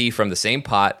poured the tea from the same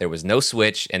pot. There was no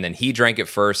switch, and then he drank it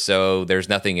first, so there's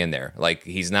nothing in there. Like,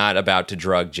 he's not about to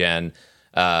drug Jen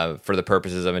for the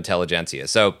purposes of Intelligentsia.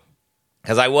 So,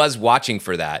 because I was watching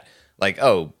for that, like,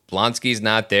 oh, Blonsky's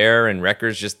not there, and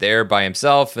Wrecker's just there by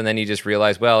himself, and then you just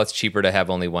realize, well, it's cheaper to have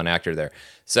only one actor there.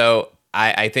 So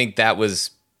I think that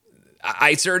was...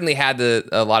 I certainly had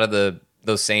a lot of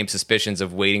those same suspicions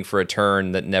of waiting for a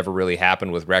turn that never really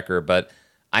happened with Wrecker, but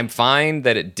I'm fine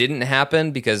that it didn't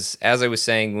happen because, as I was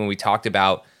saying when we talked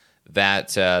about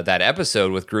that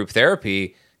episode with group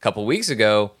therapy a couple weeks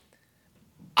ago,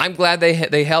 I'm glad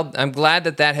they held. I'm glad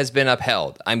that has been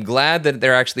upheld. I'm glad that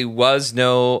there actually was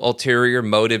no ulterior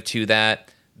motive to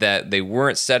that. That they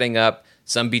weren't setting up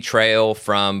some betrayal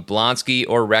from Blonsky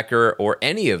or Wrecker or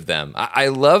any of them. I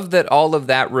love that all of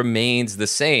that remains the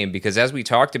same, because as we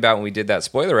talked about when we did that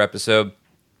spoiler episode,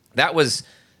 that was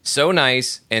so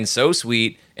nice and so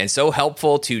sweet and so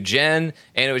helpful to Jen,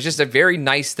 and it was just a very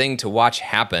nice thing to watch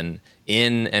happen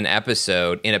in an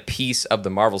episode, in a piece of the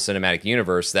Marvel Cinematic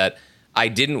Universe that I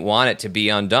didn't want it to be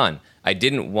undone. I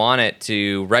didn't want it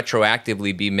to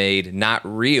retroactively be made not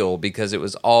real, because it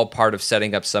was all part of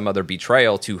setting up some other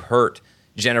betrayal to hurt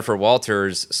Jennifer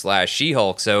Walters /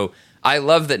 She-Hulk. So I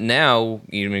love that now,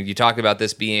 you talk about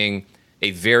this being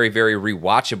a very, very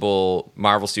rewatchable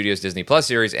Marvel Studios Disney Plus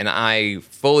series, and I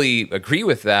fully agree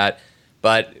with that.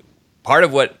 But part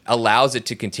of what allows it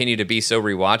to continue to be so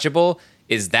rewatchable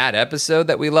is that episode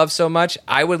that we love so much.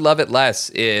 I would love it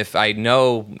less if I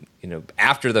know,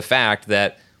 after the fact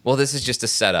that, well, this is just a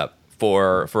setup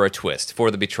for a twist, for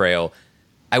the betrayal.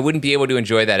 I wouldn't be able to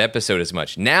enjoy that episode as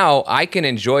much. Now I can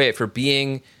enjoy it for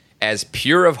being as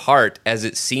pure of heart as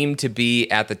it seemed to be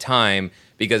at the time,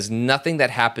 because nothing that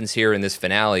happens here in this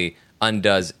finale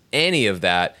undoes any of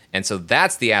that. And so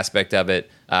that's the aspect of it,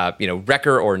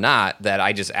 Wrecker or not, that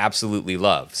I just absolutely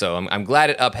love. So I'm glad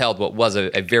it upheld what was a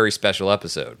very special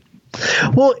episode.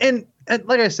 Well, and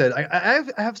like I said, I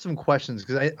have some questions,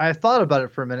 because I thought about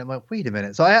it for a minute. I'm like, wait a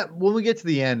minute. So when we get to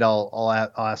the end,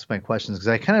 I'll ask my questions, because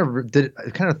I kind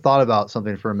of thought about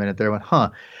something for a minute there. I went,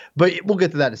 huh? But we'll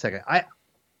get to that in a second.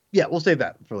 We'll save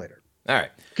that for later. All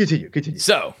right, continue.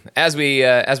 So as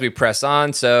we press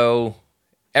on, so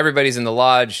everybody's in the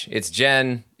lodge. It's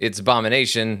Jen, it's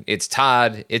Abomination, it's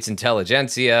Todd, it's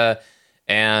Intelligentsia.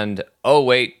 And oh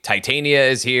wait, Titania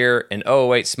is here, and oh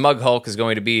wait, Smug Hulk is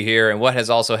going to be here. And what has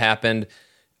also happened?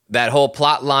 That whole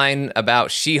plot line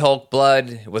about She-Hulk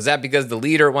blood, was that because the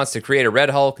leader wants to create a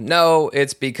Red Hulk? No,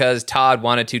 it's because Todd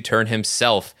wanted to turn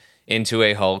himself into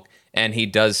a Hulk, and he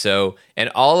does so. And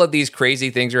all of these crazy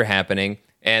things are happening,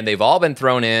 and they've all been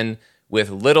thrown in with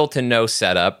little to no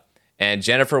setup. And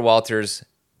Jennifer Walters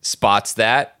spots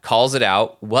that, calls it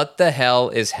out. What the hell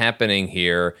is happening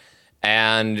here?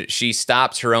 And she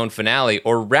stops her own finale,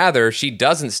 or rather, she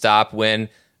doesn't stop when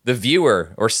the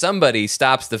viewer or somebody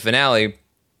stops the finale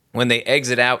when they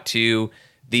exit out to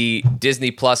the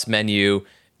Disney Plus menu,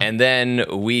 and then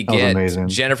we get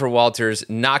Jennifer Walters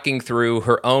knocking through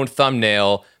her own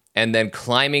thumbnail and then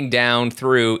climbing down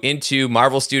through into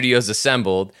Marvel Studios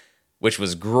Assembled, which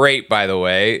was great, by the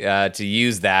way, to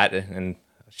use that. And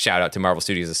shout out to Marvel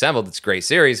Studios Assembled. It's a great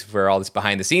series for all this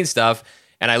behind-the-scenes stuff.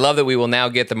 And I love that we will now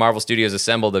get the Marvel Studios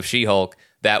Assembled of She-Hulk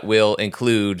that will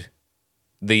include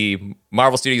the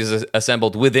Marvel Studios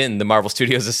Assembled within the Marvel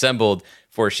Studios Assembled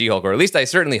for She-Hulk, or at least I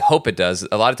certainly hope it does.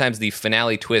 A lot of times the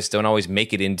finale twists don't always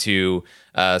make it into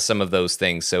some of those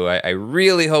things. So I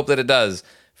really hope that it does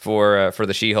for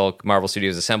the She-Hulk Marvel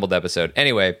Studios Assembled episode.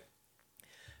 Anyway,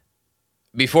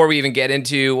 before we even get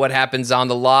into what happens on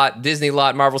the lot, Disney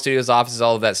lot, Marvel Studios offices,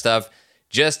 all of that stuff,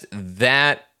 just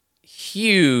that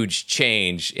huge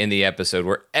change in the episode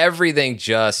where everything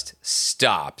just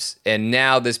stops, and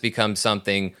now this becomes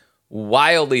something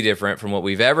wildly different from what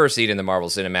we've ever seen in the Marvel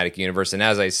Cinematic Universe. And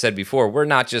as I said before, we're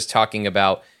not just talking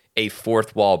about a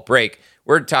fourth wall break.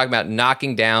 We're talking about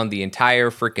knocking down the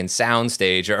entire freaking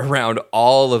soundstage around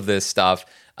all of this stuff.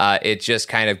 It just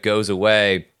kind of goes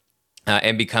away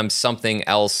and becomes something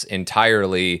else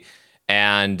entirely.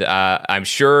 And I'm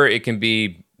sure it can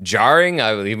be jarring.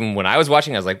 Even when I was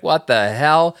watching, I was like, what the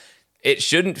hell? It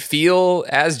shouldn't feel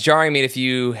as jarring. I mean, if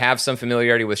you have some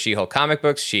familiarity with She-Hulk comic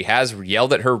books, she has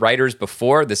yelled at her writers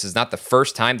before. This is not the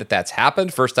first time that's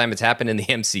happened. First time it's happened in the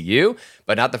MCU,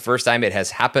 but not the first time it has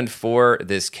happened for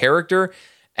this character.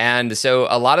 And so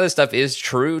a lot of this stuff is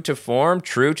true to form,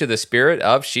 true to the spirit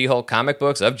of She-Hulk comic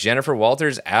books, of Jennifer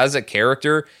Walters as a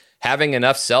character, having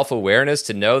enough self-awareness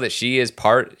to know that she's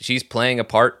playing a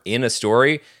part in a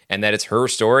story, and that it's her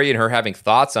story, and her having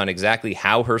thoughts on exactly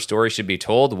how her story should be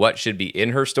told, what should be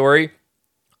in her story.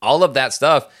 All of that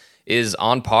stuff is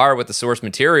on par with the source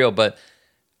material, but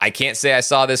I can't say I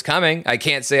saw this coming. I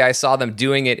can't say I saw them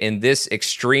doing it in this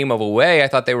extreme of a way. I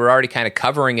thought they were already kind of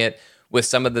covering it with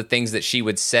some of the things that she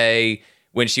would say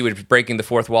when she was breaking the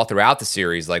fourth wall throughout the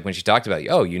series, like when she talked about,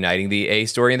 uniting the A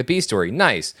story and the B story,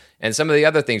 nice. And some of the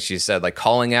other things she said, like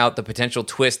calling out the potential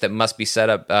twist that must be set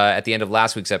up at the end of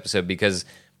last week's episode, because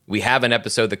we have an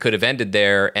episode that could have ended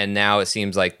there, and now it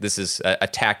seems like this is a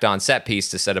tacked-on set piece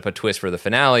to set up a twist for the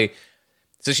finale.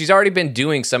 So she's already been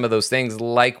doing some of those things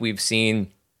like we've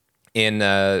seen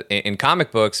in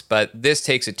comic books, but this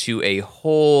takes it to a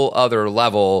whole other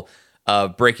level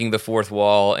of breaking the fourth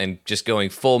wall and just going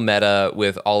full meta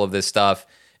with all of this stuff.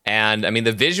 And I mean,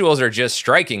 the visuals are just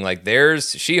striking. Like,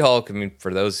 there's She-Hulk. I mean,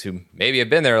 for those who maybe have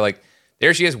been there, like,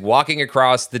 there she is walking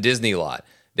across the Disney lot.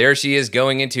 There she is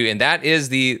going into, and that's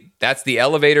the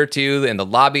elevator to and the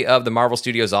lobby of the Marvel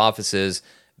Studios offices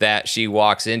that she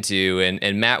walks into.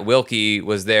 And Matt Wilkie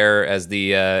was there as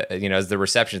the as the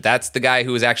receptionist. That's the guy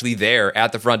who was actually there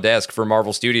at the front desk for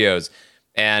Marvel Studios.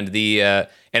 And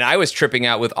and I was tripping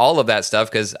out with all of that stuff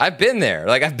because I've been there.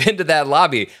 Like, I've been to that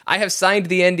lobby. I have signed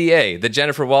the NDA that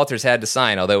Jennifer Walters had to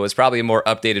sign, although it was probably a more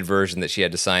updated version that she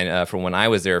had to sign from when I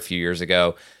was there a few years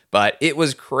ago. But it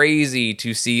was crazy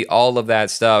to see all of that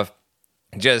stuff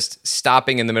just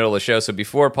stopping in the middle of the show. So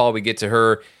before, Paul, we get to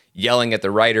her yelling at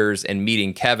the writers and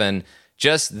meeting Kevin,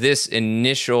 just this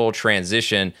initial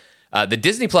transition. The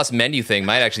Disney Plus menu thing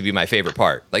might actually be my favorite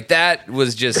part. Like, that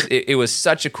was just, it was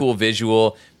such a cool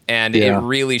visual, and it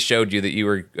really showed you that you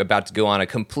were about to go on a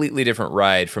completely different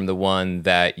ride from the one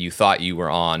that you thought you were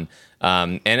on.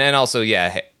 And then also,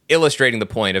 illustrating the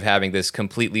point of having this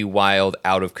completely wild,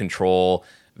 out of control,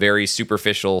 very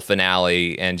superficial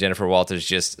finale, and Jennifer Walters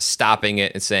just stopping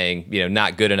it and saying,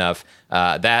 not good enough.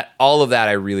 All of that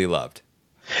I really loved.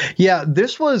 Yeah,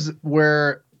 this was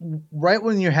where right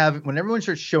when everyone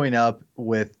starts showing up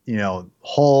with,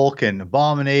 Hulk and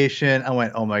Abomination, I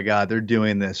went, oh my God, they're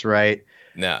doing this, right?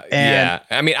 No,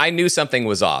 I mean, I knew something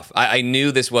was off. I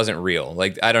knew this wasn't real.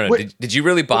 Like, I don't know. Did you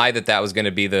really buy that was going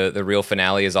to be the real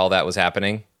finale as all that was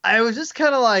happening? I was just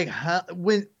kind of like,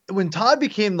 when Todd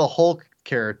became the Hulk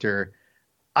character,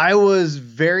 I was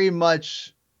very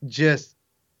much just,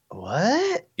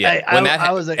 what? Yeah,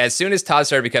 I was like, as soon as Todd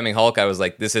started becoming Hulk, I was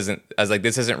like, this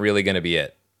isn't really going to be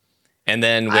it. And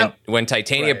then when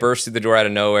Titania burst through the door out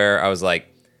of nowhere, I was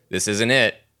like, this isn't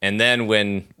it. And then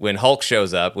when Hulk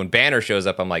shows up, when Banner shows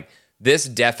up, I'm like, this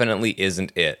definitely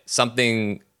isn't it.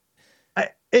 Something. I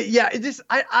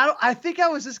think I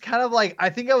was just kind of like,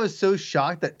 I think I was so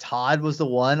shocked that Todd was the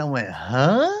one. I went,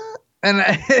 huh?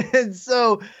 And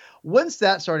so once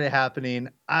that started happening,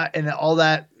 and all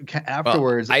that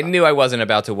afterwards, I knew I wasn't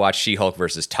about to watch She-Hulk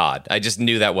versus Todd. I just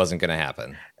knew that wasn't going to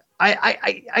happen.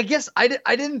 I guess I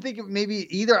didn't think it maybe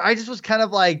either. I just was kind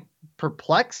of like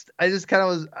perplexed. I just kind of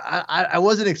was, I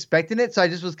wasn't expecting it. So I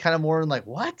just was kind of more like,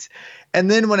 what? And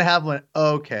then when it happened, I went,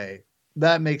 okay,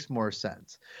 that makes more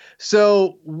sense.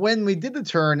 So when we did the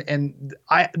turn, and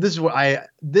this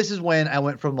is when I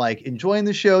went from like enjoying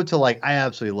the show to like, I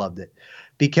absolutely loved it,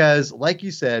 because like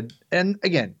you said, and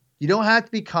again, you don't have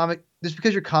to be comic. Just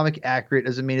because you're comic accurate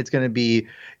doesn't mean it's going to be,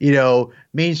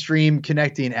 mainstream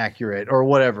connecting accurate or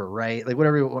whatever, right? Like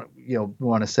whatever you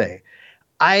want to say.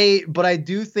 But I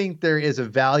do think there is a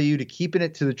value to keeping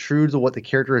it to the truths of what the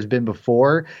character has been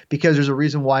before, because there's a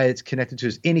reason why it's connected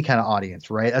to any kind of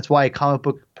audience, right? That's why comic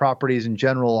book properties in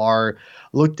general are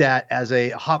looked at as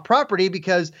a hot property,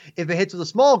 because if it hits with a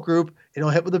small group, it'll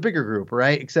hit with a bigger group,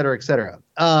 right? Et cetera, et cetera.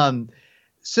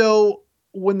 So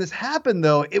when this happened,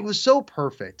 though, it was so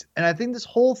perfect. And I think this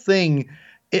whole thing,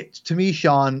 to me,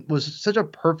 Sean, was such a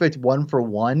perfect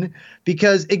 1-for-1,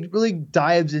 because it really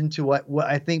dives into what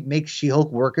I think makes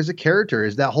She-Hulk work as a character,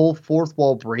 is that whole fourth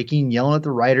wall breaking, yelling at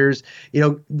the writers,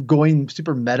 going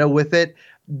super meta with it.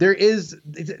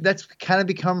 That's kind of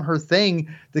become her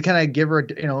thing to kind of give her,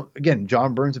 again,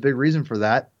 John Byrne's a big reason for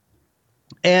that.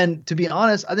 And to be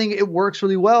honest, I think it works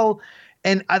really well.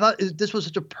 And I thought this was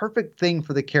such a perfect thing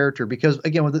for the character, because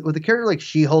again, with a character like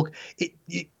She-Hulk,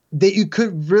 that you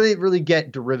could really, really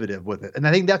get derivative with it. And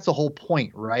I think that's the whole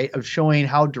point, right, of showing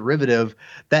how derivative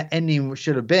that ending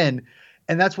should have been.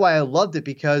 And that's why I loved it,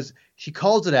 because she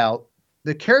calls it out,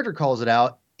 the character calls it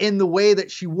out in the way that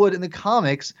she would in the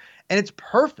comics, and it's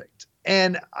perfect.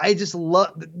 And I just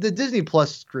love the Disney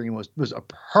Plus screen was a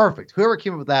perfect. Whoever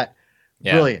came up with that,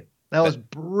 brilliant. That was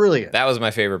brilliant. That was my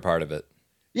favorite part of it.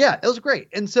 Yeah, it was great.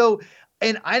 And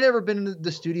I never been in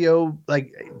the studio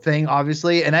thing,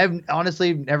 obviously, and I've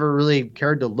honestly never really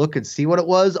cared to look and see what it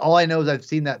was. All I know is I've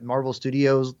seen that Marvel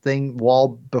Studios thing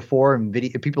wall before and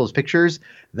people's pictures.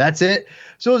 That's it.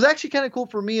 So it was actually kind of cool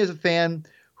for me as a fan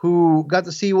who got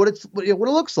to see what it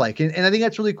looks like, and I think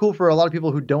that's really cool for a lot of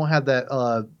people who don't have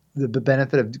that the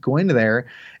benefit of going to there.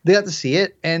 They got to see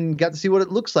it and got to see what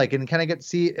it looks like, and kind of get to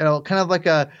see kind of like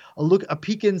a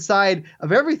peek inside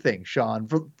of everything, Sean,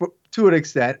 for to an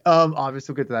extent.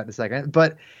 Obviously we'll get to that in a second,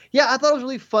 but yeah, I thought it was a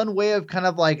really fun way of kind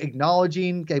of like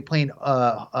acknowledging, playing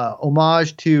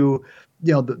homage to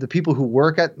the people who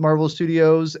work at Marvel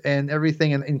Studios and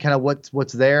everything, and kind of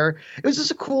what's there. It was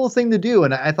just a cool thing to do,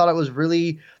 and I thought it was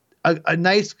really a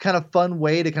nice kind of fun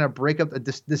way to kind of break up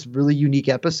this really unique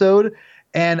episode.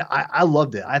 And I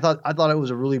loved it. I thought it was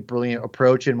a really brilliant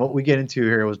approach, and what we get into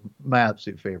here was my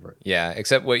absolute favorite. Yeah,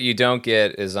 except what you don't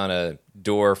get is on a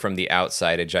door from the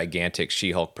outside a gigantic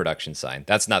She-Hulk production sign.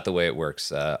 That's not the way it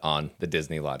works on the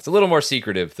Disney lot. It's a little more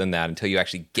secretive than that until you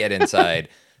actually get inside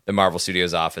the Marvel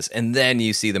Studios office, and then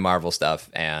you see the Marvel stuff,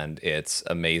 and it's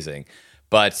amazing.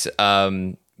 But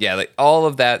yeah, like all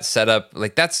of that setup,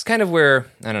 like that's kind of where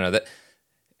I don't know that.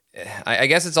 I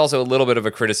guess it's also a little bit of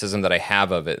a criticism that I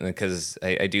have of it, because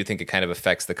I do think it kind of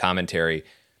affects the commentary.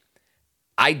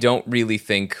 I don't really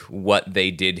think what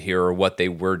they did here or what they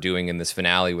were doing in this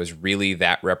finale was really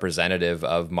that representative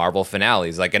of Marvel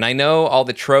finales. Like, and I know all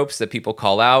the tropes that people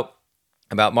call out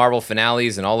about Marvel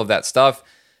finales and all of that stuff,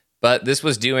 but this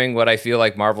was doing what I feel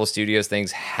like Marvel Studios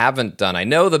things haven't done. I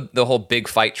know the whole big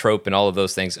fight trope and all of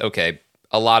those things. Okay,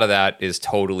 a lot of that is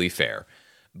totally fair,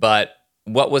 but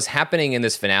what was happening in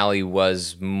this finale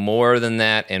was more than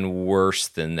that and worse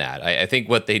than that. I think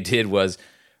what they did was,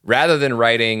 rather than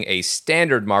writing a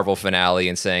standard Marvel finale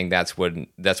and saying that's what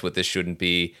this shouldn't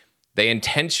be, they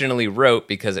intentionally wrote,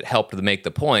 because it helped to make the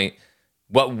point,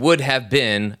 what would have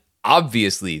been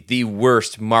obviously the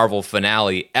worst Marvel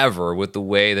finale ever with the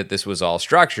way that this was all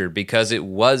structured, because it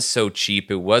was so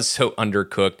cheap, it was so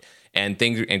undercooked, and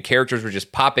things and characters were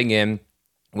just popping in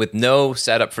with no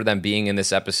setup for them being in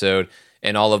this episode.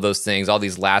 And all of those things, all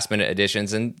these last-minute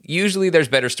additions. And usually there's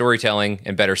better storytelling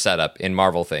and better setup in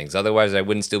Marvel things. Otherwise, I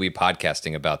wouldn't still be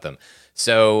podcasting about them.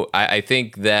 So I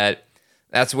think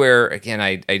that's where, again,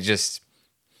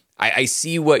 I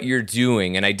see what you're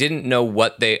doing. And I didn't know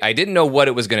what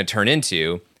it was going to turn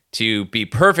into, to be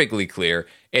perfectly clear.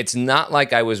 It's not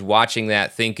like I was watching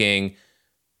that thinking,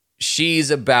 she's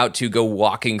about to go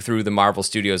walking through the Marvel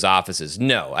Studios offices.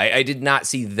 No, I did not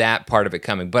see that part of it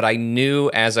coming. But I knew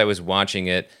as I was watching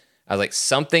it, I was like,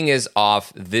 something is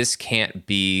off. This can't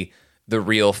be the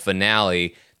real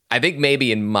finale. I think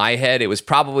maybe in my head, it was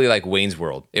probably like Wayne's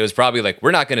World. It was probably like, we're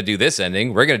not going to do this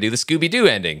ending. We're going to do the Scooby-Doo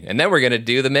ending. And then we're going to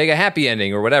do the mega happy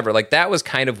ending or whatever. Like, that was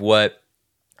kind of what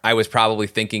I was probably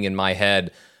thinking in my head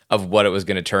of what it was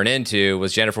going to turn into,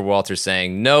 was Jennifer Walters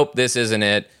saying, nope, this isn't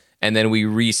it. And then we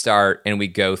restart and we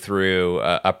go through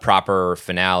a proper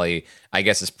finale, I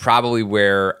guess is probably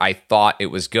where I thought it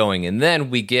was going. And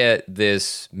then we get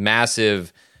this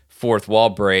massive fourth wall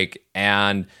break.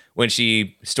 And when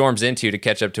she storms into to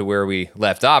catch up to where we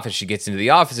left off, and she gets into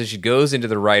the office and she goes into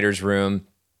the writer's room,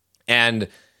 and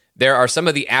there are some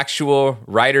of the actual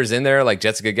writers in there, like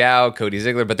Jessica Gao, Cody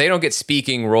Ziegler, but they don't get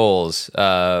speaking roles,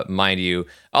 mind you.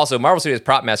 Also, Marvel Studios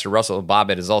prop master Russell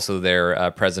Bobbitt is also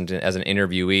there, present as an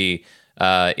interviewee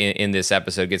in this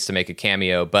episode, gets to make a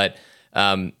cameo. But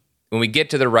when we get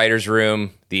to the writer's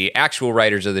room, the actual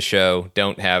writers of the show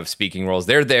don't have speaking roles.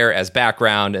 They're there as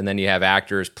background, and then you have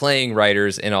actors playing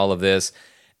writers in all of this.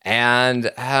 And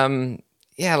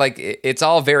yeah, like it's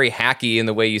all very hacky in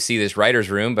the way you see this writer's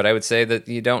room, but I would say that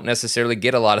you don't necessarily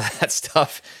get a lot of that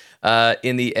stuff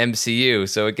in the MCU.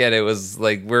 So again, it was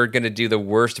like, we're going to do the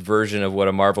worst version of what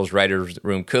a Marvel's writer's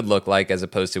room could look like, as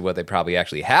opposed to what they probably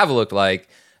actually have looked like,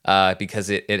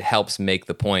 because it helps make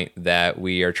the point that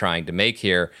we are trying to make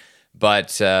here.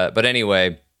 But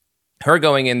anyway, her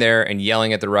going in there and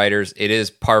yelling at the writers, it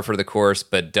is par for the course,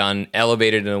 but done,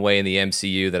 elevated in a way in the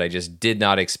MCU that I just did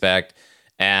not expect.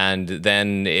 And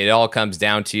then it all comes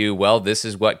down to, well, this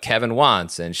is what Kevin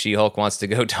wants, and She-Hulk wants to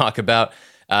go talk about.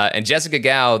 And Jessica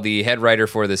Gao, the head writer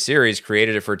for the series,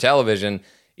 created it for television,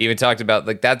 even talked about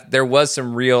like that. There was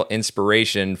some real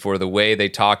inspiration for the way they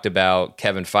talked about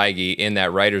Kevin Feige in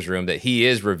that writer's room, that he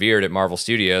is revered at Marvel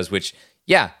Studios, which,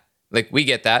 yeah, like we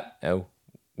get that.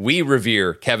 We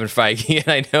revere Kevin Feige,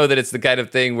 and I know that it's the kind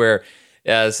of thing where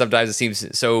sometimes it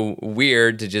seems so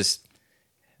weird to just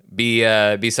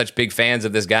be such big fans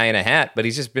of this guy in a hat, but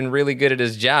he's just been really good at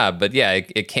his job. But yeah,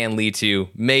 it can lead to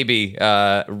maybe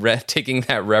taking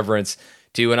that reverence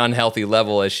to an unhealthy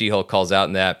level, as She-Hulk calls out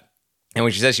in that. And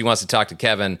when she says she wants to talk to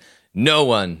Kevin, no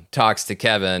one talks to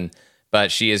Kevin,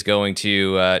 but she is going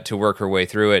to work her way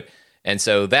through it. And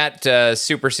so that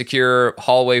super secure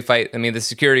hallway fight, I mean, the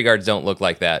security guards don't look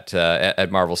like that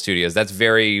at Marvel Studios. That's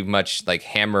very much like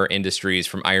Hammer Industries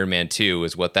from Iron Man 2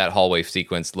 is what that hallway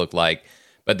sequence looked like.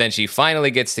 But then she finally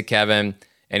gets to Kevin,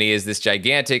 and he is this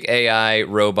gigantic AI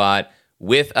robot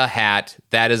with a hat.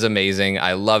 That is amazing.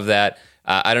 I love that.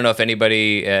 I don't know if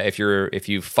anybody, if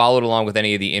you followed along with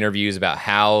any of the interviews about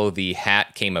how the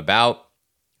hat came about.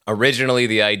 Originally,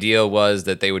 the idea was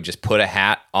that they would just put a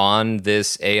hat on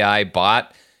this AI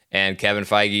bot, and Kevin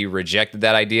Feige rejected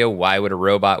that idea. Why would a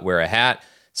robot wear a hat?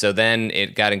 So then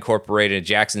it got incorporated.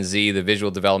 Jackson Z, the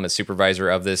visual development supervisor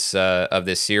of this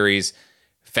series,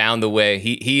 found the way.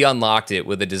 He unlocked it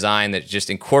with a design that just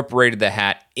incorporated the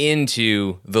hat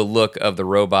into the look of the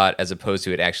robot, as opposed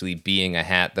to it actually being a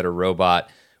hat that a robot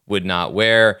would not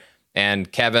wear.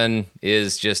 And Kevin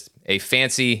is just a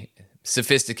fancy,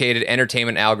 sophisticated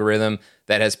entertainment algorithm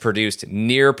that has produced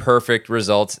near perfect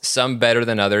results, some better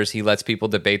than others. He lets people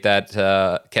debate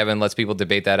that. Kevin lets people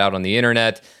debate that out on the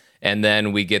internet. And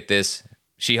then we get this,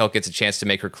 She-Hulk gets a chance to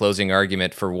make her closing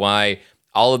argument for why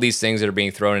all of these things that are being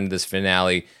thrown into this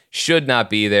finale should not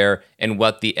be there, and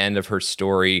what the end of her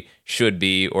story should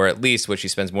be, or at least what she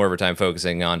spends more of her time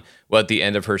focusing on, what the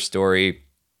end of her story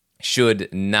should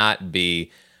not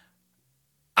be.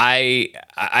 I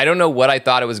don't know what I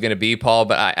thought it was going to be, Paul,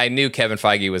 but I knew Kevin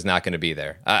Feige was not going to be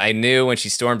there. I knew when she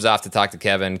storms off to talk to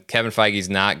Kevin Feige's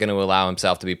not going to allow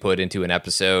himself to be put into an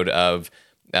episode of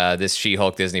this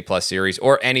She-Hulk Disney Plus series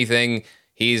or anything.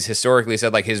 He's historically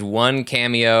said like his one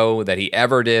cameo that he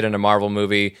ever did in a Marvel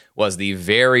movie was the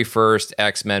very first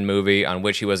X-Men movie on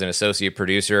which he was an associate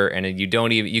producer, and you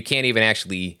can't even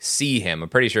actually see him. I'm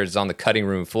pretty sure it's on the cutting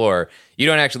room floor. You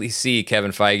don't actually see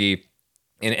Kevin Feige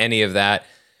in any of that.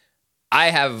 I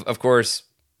have, of course,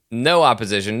 no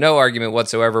opposition, no argument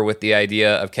whatsoever with the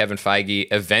idea of Kevin Feige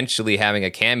eventually having a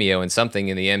cameo in something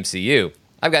in the MCU.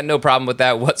 I've got no problem with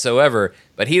that whatsoever,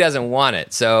 but he doesn't want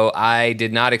it. So I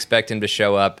did not expect him to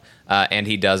show up, and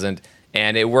he doesn't.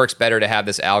 And it works better to have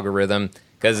this algorithm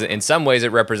because in some ways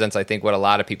it represents, I think, what a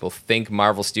lot of people think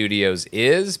Marvel Studios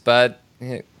is, but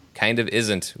it kind of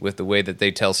isn't with the way that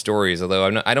they tell stories.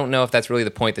 Although I don't know if that's really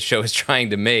the point the show is trying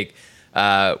to make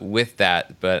with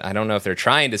that. But I don't know if they're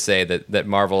trying to say that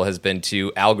Marvel has been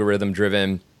too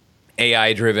algorithm-driven,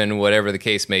 AI-driven, whatever the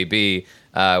case may be,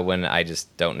 when I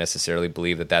just don't necessarily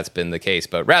believe that that's been the case.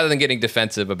 But rather than getting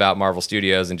defensive about Marvel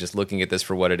Studios and just looking at this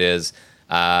for what it is,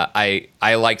 I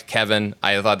liked Kevin.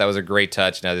 I thought that was a great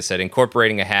touch. And as I said,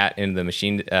 incorporating a hat into the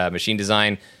machine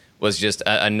design was just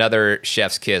another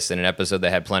chef's kiss in an episode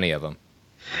that had plenty of them.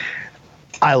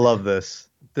 I love this.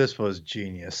 This was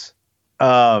genius.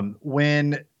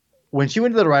 When she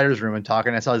went to the writer's room and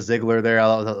talking, I saw Ziggler there.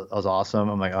 That was awesome.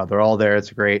 I'm like, oh, they're all there.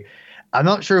 It's great. I'm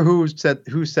not sure who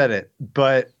said it,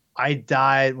 but I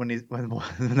died when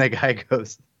that guy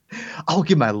goes, "I'll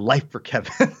give my life for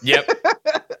Kevin." Yep.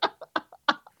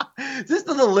 Just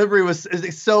the delivery was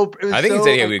so. I think he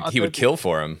said he would kill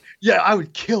for him. Yeah, I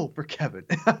would kill for Kevin.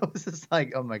 I was just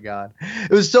like, oh my god,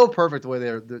 it was so perfect the way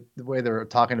they were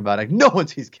talking about it. Like, no one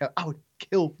sees Kevin. I would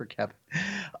kill for Kevin.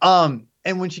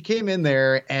 And when she came in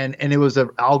there and it was an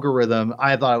algorithm,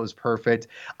 I thought it was perfect.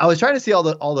 I was trying to see all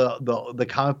the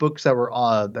comic books that were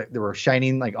that were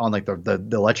shining like on like the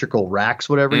electrical racks,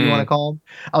 whatever you want to call them.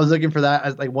 I was looking for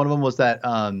that. Like one of them was that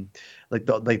like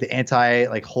the anti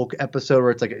like Hulk episode where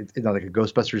it's like like a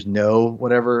Ghostbusters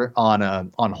whatever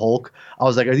on Hulk. I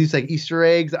was like, are these like Easter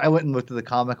eggs? I went and looked at the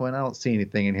comic. I went, I don't see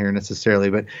anything in here necessarily,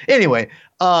 but anyway,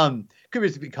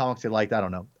 could be comics they liked. I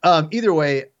don't know. Either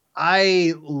way,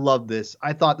 I love this.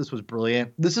 I thought this was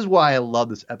brilliant. This is why I love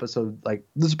this episode. Like,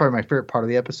 this is probably my favorite part of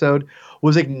the episode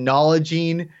was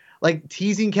acknowledging, like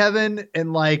teasing Kevin,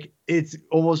 and like it's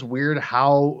almost weird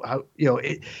how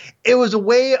it was a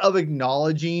way of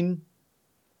acknowledging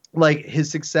like his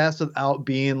success without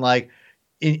being like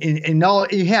in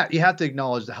knowledge. You have to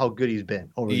acknowledge how good he's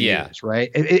been over the years, right?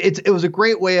 It was a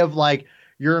great way of like,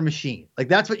 you're a machine. Like,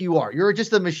 that's what you are. You're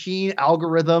just a machine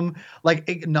algorithm, like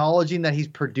acknowledging that he's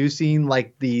producing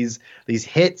like these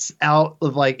hits out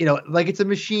of like, like it's a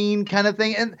machine kind of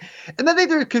thing. And I think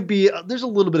there could be, there's a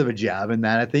little bit of a jab in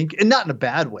that, I think, and not in a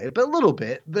bad way, but a little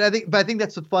bit. But I think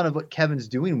that's the fun of what Kevin's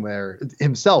doing there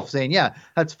himself, saying, yeah,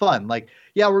 that's fun. Like,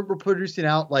 yeah, we're producing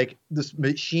out like this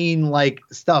machine like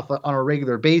stuff on a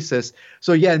regular basis.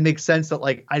 So yeah, it makes sense that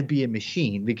like I'd be a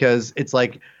machine because it's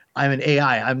like, I'm an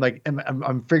AI. I'm like,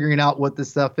 I'm figuring out what this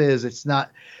stuff is. It's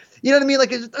not, you know what I mean?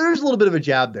 Like, there's a little bit of a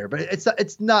jab there, but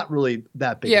it's not really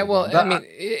that big. Yeah, well, I mean,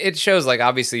 it shows like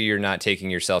obviously you're not taking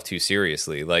yourself too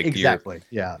seriously. Like, exactly.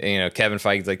 Yeah. Kevin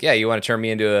Feige's like, yeah, you want to turn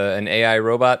me into an AI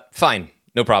robot? Fine,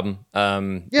 no problem.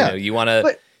 Yeah. You want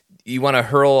to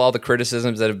hurl all the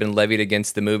criticisms that have been levied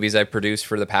against the movies I've produced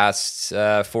for the past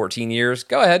 14 years?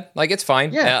 Go ahead. Like, it's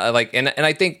fine. Yeah. And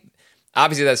I think.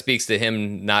 Obviously, that speaks to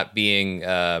him not being,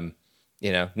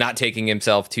 not taking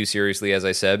himself too seriously, as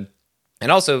I said.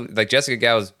 And also, like, Jessica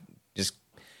Gao is just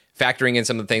factoring in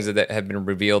some of the things that have been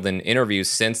revealed in interviews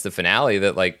since the finale,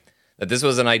 that this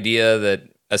was an idea that,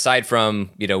 aside from,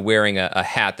 wearing a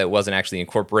hat that wasn't actually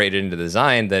incorporated into the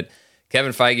design, that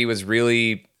Kevin Feige was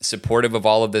really supportive of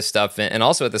all of this stuff. And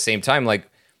also, at the same time, like,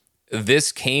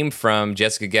 this came from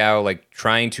Jessica Gao, like,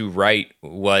 trying to write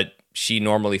what she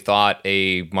normally thought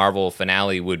a Marvel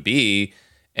finale would be,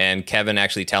 and Kevin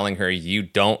actually telling her, you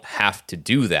don't have to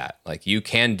do that. Like, you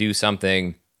can do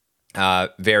something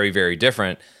very, very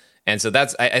different. And so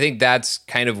I think that's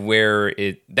kind of where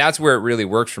that's where it really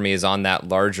works for me, is on that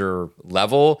larger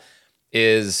level,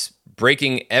 is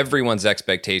breaking everyone's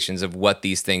expectations of what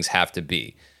these things have to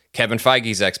be. Kevin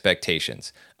Feige's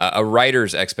expectations, a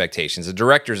writer's expectations, a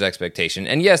director's expectation,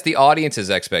 and yes, the audience's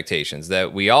expectations,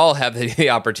 that we all have the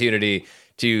opportunity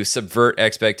to subvert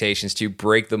expectations, to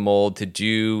break the mold, to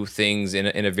do things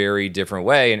in a very different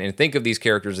way, and think of these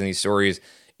characters and these stories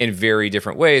in very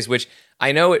different ways, which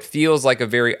I know it feels like a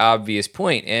very obvious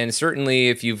point. And certainly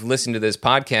if you've listened to this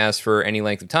podcast for any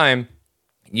length of time,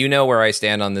 you know where I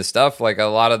stand on this stuff. Like, a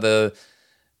lot of the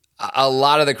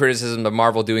criticism of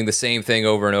Marvel doing the same thing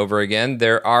over and over again.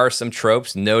 There are some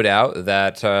tropes, no doubt,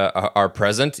 that are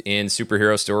present in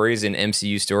superhero stories, in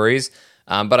MCU stories.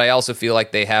 But I also feel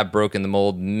like they have broken the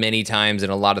mold many times in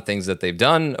a lot of things that they've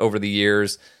done over the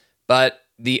years. But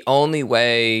the only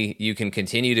way you can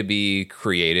continue to be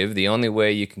creative, the only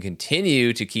way you can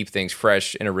continue to keep things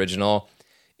fresh and original,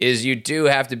 is you do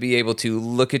have to be able to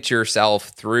look at yourself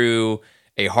through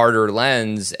a harder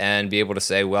lens and be able to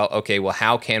say, well, okay, well,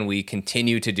 how can we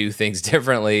continue to do things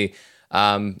differently?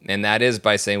 And that is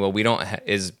by saying, well,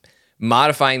 is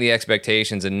modifying the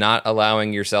expectations and not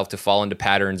allowing yourself to fall into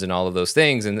patterns and all of those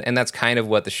things. And that's kind of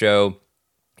what the show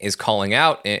is calling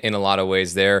out in a lot of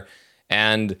ways there.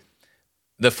 And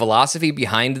the philosophy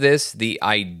behind this, the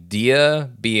idea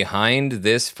behind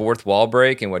this fourth wall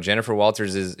break, and what Jennifer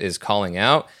Walters is calling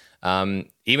out,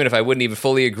 even if I wouldn't even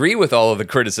fully agree with all of the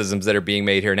criticisms that are being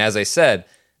made here. And as I said,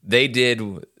 they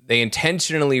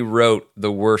intentionally wrote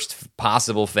the worst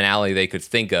possible finale they could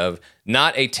think of.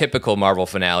 Not a typical Marvel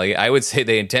finale. I would say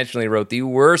they intentionally wrote the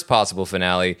worst possible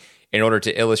finale in order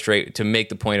to illustrate, to make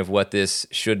the point of what this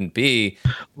shouldn't be.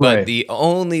 But Right. the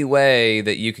only way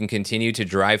that you can continue to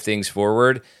drive things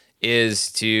forward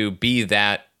is to be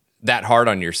that hard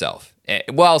on yourself,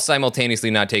 while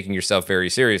simultaneously not taking yourself very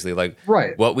seriously. Like,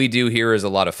 Right. what we do here is a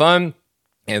lot of fun,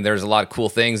 and there's a lot of cool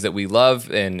things that we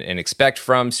love and expect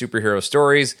from superhero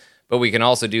stories, but we can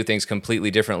also do things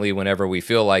completely differently whenever we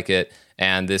feel like it.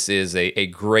 And this is a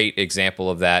great example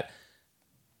of that,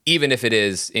 even if it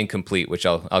is incomplete, which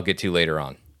I'll get to later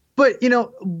on. But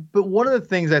one of the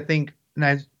things I think, and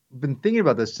I've been thinking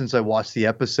about this since I watched the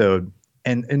episode,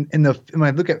 and when I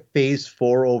look at Phase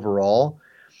 4 overall,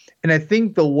 and I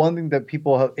think the one thing that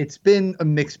people have, it's been a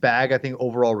mixed bag. I think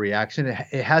overall reaction,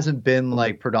 it hasn't been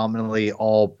like predominantly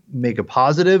all mega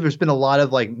positive. There's been a lot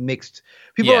of like mixed.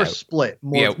 People are split.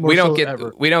 More we don't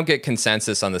so get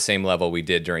consensus on the same level we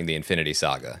did during the Infinity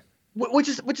Saga. Which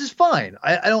is fine.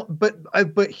 I don't.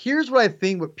 But here's what I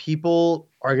think. What people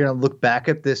are going to look back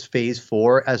at this Phase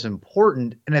 4 as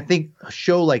important, and I think a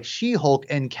show like She-Hulk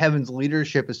and Kevin's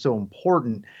leadership is so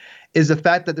important, is the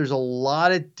fact that there's a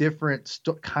lot of different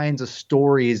kinds of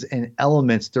stories and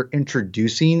elements they're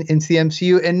introducing into the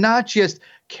MCU, and not just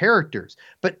characters,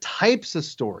 but types of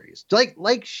stories,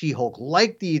 like She-Hulk,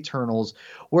 like the Eternals,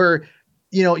 where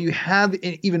you have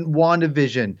even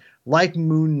WandaVision, like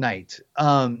Moon Knight,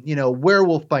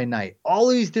 Werewolf by Night, all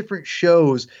these different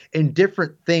shows and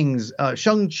different things,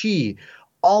 Shang-Chi,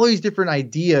 all these different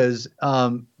ideas.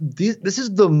 This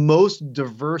is the most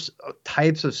diverse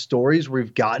types of stories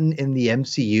we've gotten in the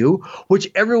MCU,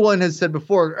 which everyone has said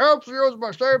before, MCU is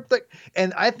my same thing.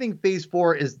 And I think Phase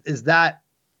 4 is that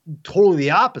totally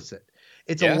the opposite.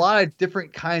 It's a lot of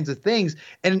different kinds of things.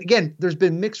 And again, there's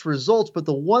been mixed results, but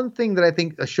the one thing that I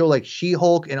think a show like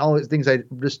She-Hulk and all those things I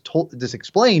just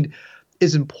explained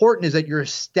is important, is that you're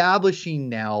establishing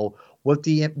now what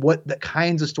the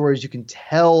kinds of stories you can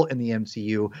tell in the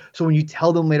MCU. So when you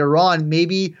tell them later on,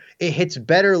 maybe it hits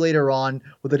better later on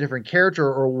with a different character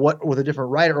or with a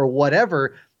different writer or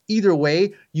whatever. Either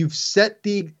way, you've set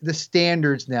the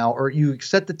standards now, or you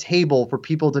set the table for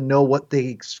people to know what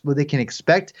they can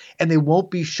expect, and they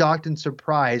won't be shocked and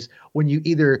surprised when you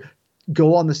either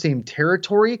go on the same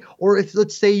territory, or if,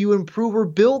 let's say, you improve or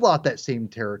build off that same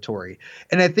territory.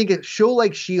 And I think a show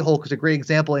like She-Hulk is a great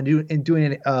example in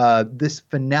doing this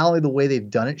finale the way they've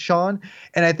done it, Sean.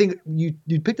 And I think you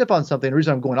picked up on something. The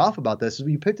reason I'm going off about this is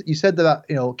you said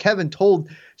that Kevin told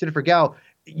Jennifer Gao,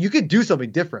 you could do something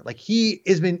different. Like, he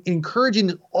has been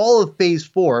encouraging all of Phase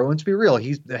 4. Let's be real.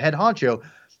 He's the head honcho.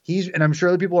 and I'm sure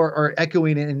other people are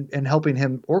echoing and helping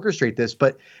him orchestrate this,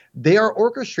 but they are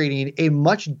orchestrating a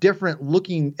much different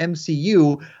looking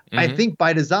MCU, I think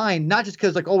by design, not just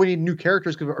because like, oh, we need new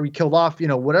characters because we killed off,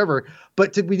 whatever,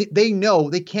 but they know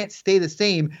they can't stay the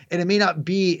same, and it may not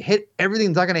be hit.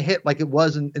 Everything's not going to hit like it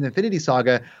was in Infinity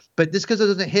Saga, but just because it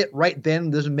doesn't hit right then,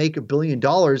 doesn't make $1 billion,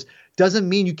 doesn't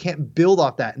mean you can't build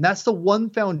off that. And that's the one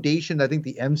foundation that I think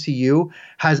the MCU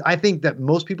has. I think that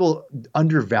most people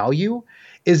undervalue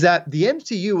is that the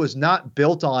MCU was not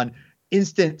built on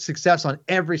instant success on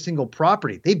every single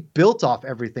property. They built off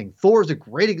everything. Thor is a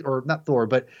great, or not Thor,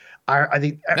 but I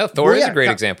think Thor is a great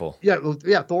example.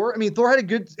 Yeah, Thor. I mean, Thor had a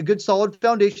good solid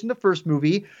foundation the first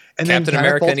movie, and Captain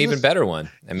America an even better one.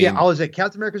 I mean, I was like,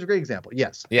 Captain America is a great example.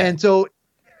 Yes, yeah, and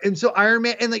so Iron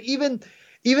Man, and like even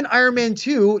Iron Man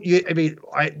 2,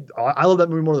 I love that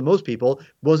movie more than most people.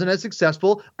 Wasn't as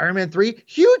successful. Iron Man 3,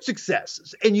 huge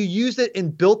success. And you used it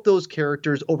and built those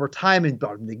characters over time and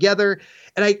brought them together.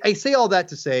 And I say all that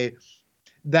to say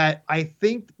that I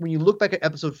think when you look back at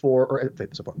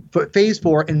Phase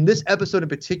 4, and this episode in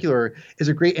particular is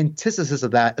a great antithesis of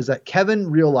that, is that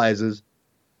Kevin realizes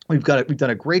we've done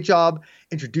a great job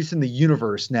introducing the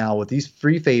universe now with these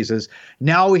 3 phases.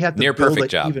 Now we have to build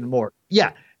it even more.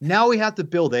 Yeah. Now we have to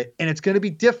build it, and it's going to be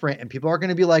different, and people are going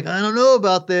to be like, I don't know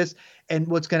about this. And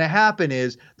what's going to happen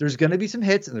is there's going to be some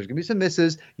hits and there's going to be some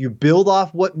misses. You build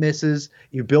off what misses,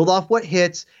 you build off what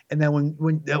hits, and then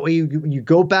when that way when you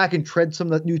go back and tread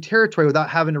some of the new territory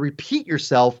without having to repeat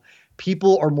yourself,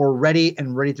 people are more ready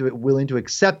to willing to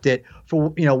accept it for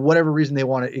whatever reason they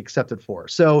want to accept it for.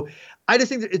 So I just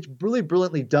think that it's really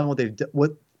brilliantly done what they've done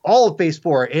with all of Phase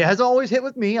 4. It hasn't always hit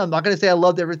with me. I'm not going to say I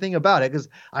loved everything about it because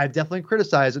I've definitely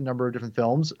criticized a number of different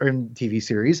films or TV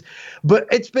series, but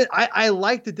it's been, I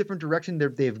like the different direction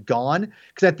they've gone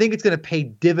because I think it's going to pay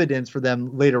dividends for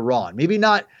them later on. Maybe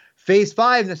not Phase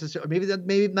 5 necessarily, maybe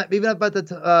not by the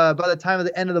time of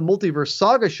the end of the multiverse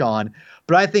saga, Sean,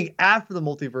 but I think after the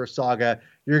multiverse saga,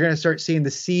 you're going to start seeing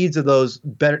the seeds of those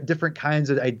different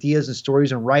kinds of ideas and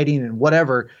stories and writing and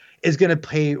whatever is going to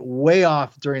pay way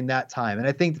off during that time. And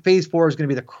I think Phase 4 is going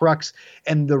to be the crux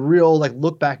and the real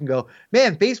look back and go,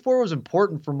 man, Phase 4 was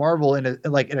important for Marvel in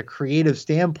a creative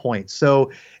standpoint.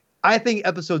 So I think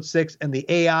Episode 6 and the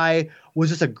AI was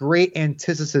just a great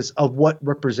antithesis of what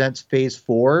represents Phase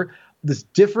 4. This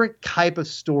different type of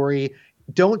story.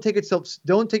 Don't take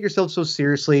yourself so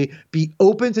seriously. Be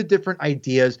open to different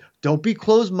ideas. Don't be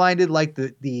closed-minded like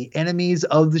the enemies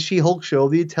of the She-Hulk show,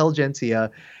 the intelligentsia.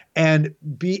 And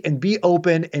be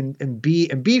open and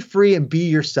be free and be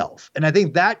yourself. And I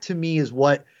think that to me is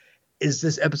what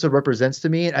this episode represents to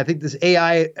me. And I think this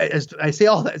AI, as I say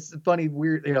all that, it's funny,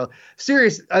 weird,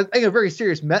 serious. I think a very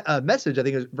serious message. I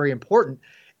think is very important.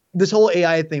 This whole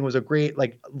AI thing was a great,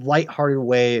 lighthearted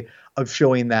way of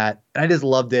showing that. And I just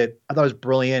loved it. I thought it was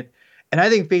brilliant. And I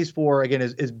think Phase 4 again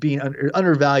is being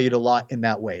undervalued a lot in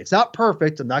that way. It's not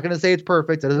perfect. I'm not going to say it's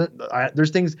perfect.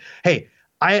 There's things. Hey.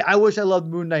 I wish I loved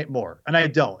Moon Knight more, and I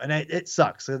don't, and it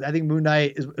sucks. I think Moon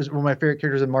Knight is one of my favorite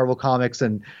characters in Marvel Comics,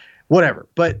 and whatever.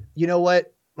 But you know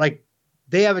what?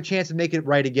 They have a chance to make it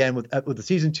right again with the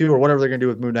season 2 or whatever they're going to do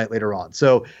with Moon Knight later on.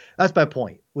 So that's my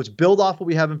point. Let's build off what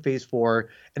we have in Phase 4,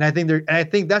 and I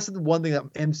think that's the one thing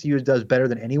that MCU does better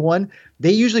than anyone.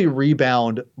 They usually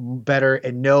rebound better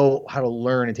and know how to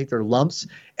learn and take their lumps,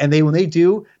 and when they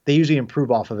do, they usually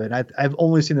improve off of it. And I've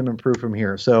only seen them improve from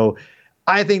here. So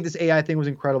I think this AI thing was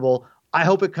incredible. I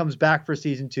hope it comes back for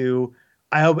season 2.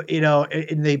 I hope,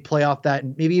 and they play off that,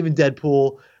 and maybe even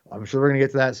Deadpool. I'm sure we're going to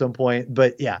get to that at some point,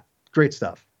 but yeah, great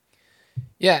stuff.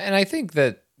 Yeah. And I think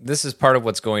that this is part of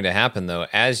what's going to happen though.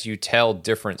 As you tell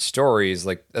different stories,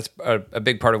 that's a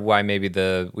big part of why maybe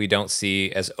we don't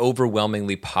see as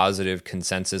overwhelmingly positive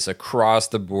consensus across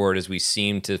the board as we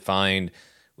seem to find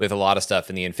with a lot of stuff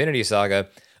in the Infinity Saga.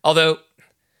 Although,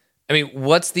 I mean,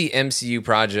 what's the MCU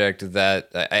project that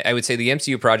I would say the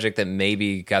MCU project that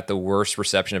maybe got the worst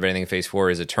reception of anything in Phase 4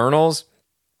 is Eternals.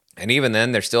 And even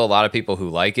then, there's still a lot of people who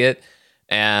like it.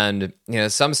 And,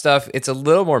 some stuff, it's a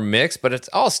little more mixed, but it's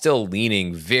all still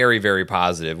leaning very, very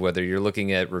positive, whether you're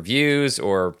looking at reviews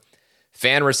or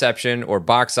fan reception or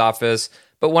box office.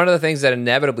 But one of the things that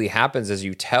inevitably happens as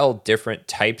you tell different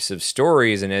types of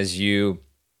stories and as you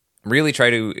really try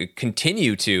to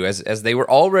continue to, as they were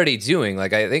already doing.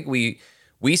 I think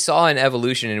we saw an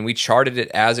evolution and we charted it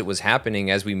as it was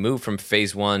happening as we moved from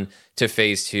Phase 1 to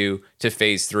Phase 2 to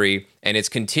Phase 3. And it's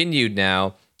continued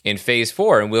now in Phase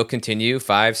 4, and we'll continue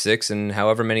 5, 6, and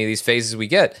however many of these phases we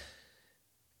get.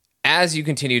 As you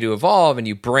continue to evolve and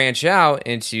you branch out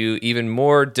into even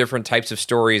more different types of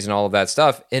stories and all of that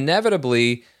stuff,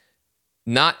 inevitably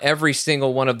not every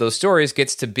single one of those stories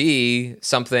gets to be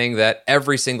something that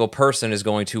every single person is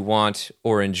going to want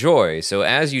or enjoy. So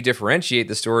as you differentiate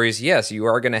the stories, yes, you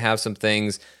are going to have some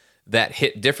things that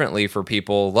hit differently for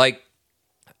people. Like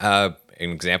an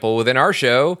example within our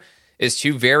show is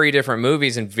two very different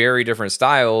movies and very different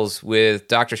styles, with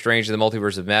Doctor Strange and the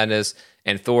Multiverse of Madness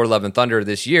and Thor: Love and Thunder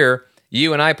this year.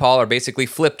 You and I, Paul, are basically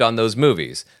flipped on those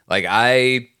movies. Like,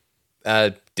 I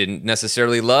didn't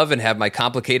necessarily love and have my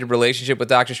complicated relationship with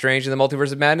Doctor Strange and the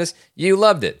Multiverse of Madness. You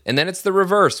loved it. And then it's the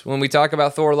reverse when we talk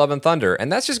about Thor: Love and Thunder.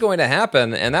 And that's just going to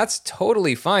happen, and that's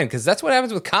totally fine, because that's what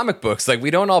happens with comic books. Like, we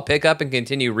don't all pick up and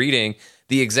continue reading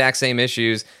the exact same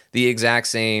issues, the exact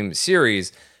same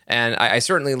series. And I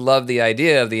certainly love the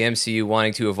idea of the MCU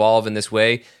wanting to evolve in this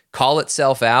way, call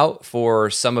itself out for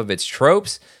some of its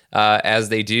tropes, as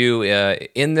they do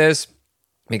in this,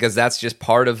 because that's just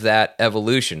part of that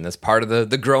evolution. That's part of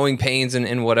the growing pains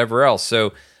and whatever else.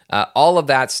 So all of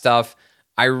that stuff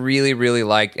I really, really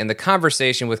liked. And the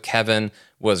conversation with Kevin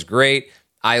was great.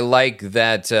 I like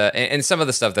that. And some of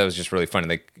the stuff that was just really funny.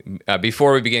 Like,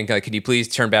 before we begin, can you please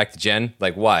turn back to Jen?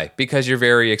 Like, why? Because you're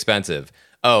very expensive.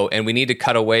 Oh, and we need to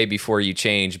cut away before you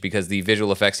change because the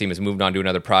visual effects team has moved on to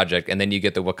another project, and then you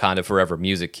get the Wakanda Forever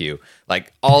music cue.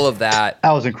 Like, all of that.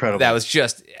 That was incredible. That was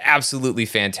just absolutely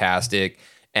fantastic.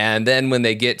 And then when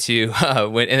they get to,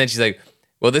 and then she's like,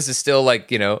 well, this is still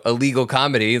like, a legal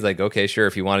comedy. Like, okay, sure,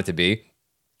 if you want it to be.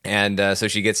 And so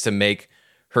she gets to make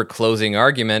her closing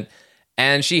argument,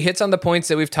 and she hits on the points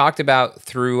that we've talked about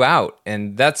throughout.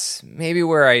 And that's maybe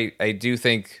where I do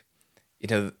think,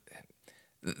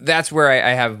 that's where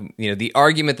I have, the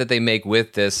argument that they make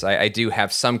with this. I do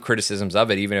have some criticisms of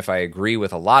it, even if I agree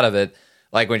with a lot of it.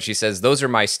 Like when she says, those are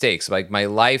my stakes. Like, my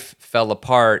life fell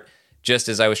apart just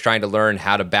as I was trying to learn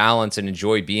how to balance and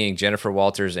enjoy being Jennifer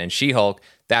Walters and She-Hulk.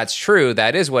 That's true.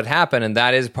 That is what happened, and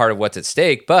that is part of what's at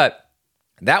stake. But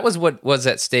that was what was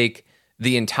at stake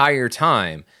the entire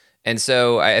time. And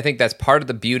so I think that's part of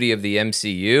the beauty of the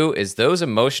MCU, is those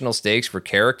emotional stakes for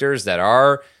characters that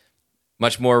are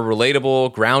much more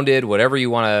relatable, grounded, whatever you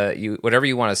want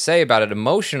to say about it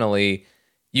emotionally.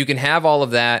 You can have all of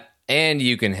that, and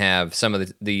you can have some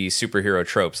of the superhero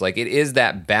tropes. Like, it is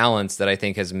that balance that I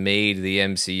think has made the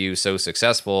MCU so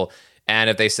successful. And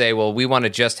if they say, well, we want to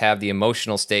just have the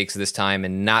emotional stakes this time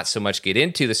and not so much get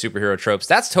into the superhero tropes,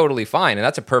 that's totally fine, and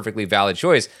that's a perfectly valid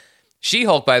choice.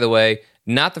 She-Hulk, by the way,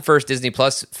 not the first Disney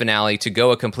Plus finale to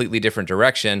go a completely different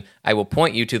direction. I will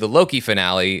point you to the Loki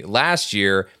finale last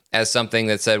year as something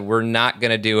that said, we're not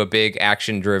going to do a big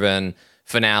action-driven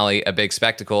finale, a big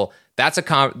spectacle.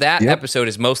 Episode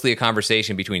is mostly a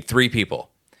conversation between three people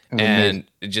and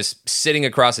just sitting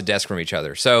across a desk from each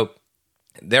other. So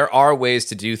there are ways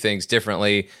to do things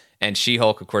differently, and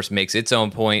She-Hulk, of course, makes its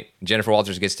own point. Jennifer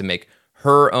Walters gets to make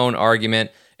her own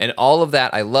argument, and all of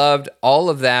that I loved. All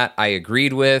of that I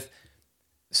agreed with.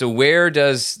 So where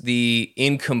does the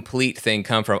incomplete thing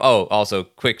come from? Oh, also,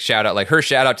 quick shout out, like her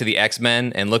shout out to the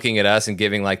X-Men and looking at us and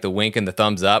giving like the wink and the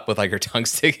thumbs up with like her tongue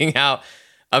sticking out.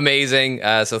 Amazing.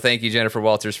 So thank you, Jennifer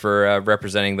Walters, for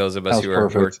representing those of us who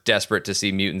are desperate to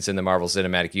see mutants in the Marvel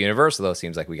Cinematic Universe, although it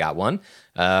seems like we got one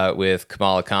with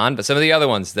Kamala Khan. But some of the other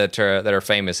ones that are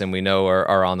famous and we know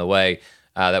are on the way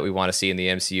that we want to see in the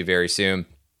MCU very soon.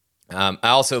 I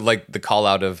also like the call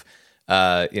out of,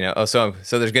 so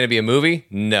there's going to be a movie?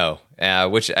 No.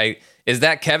 Is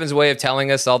that Kevin's way of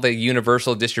telling us all the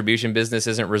Universal distribution business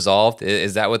isn't resolved?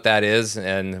 Is that what that is?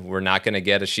 And we're not going to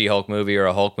get a She-Hulk movie or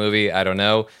a Hulk movie? I don't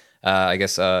know. I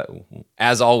guess,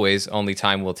 as always, only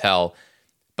time will tell.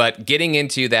 But getting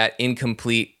into that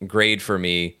incomplete grade for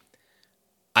me,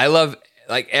 I love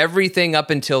like everything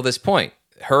up until this point.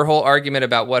 Her whole argument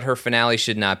about what her finale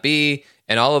should not be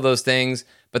and all of those things.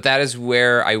 But that is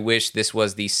where I wish this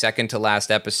was the second to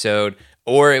last episode,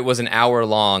 or it was an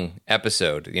hour-long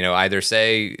episode. Either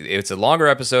say it's a longer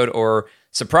episode, or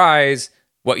surprise,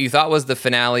 what you thought was the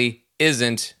finale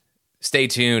isn't. Stay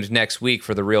tuned next week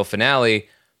for the real finale.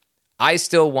 I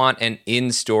still want an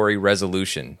in-story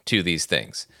resolution to these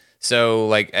things. So,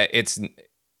 like,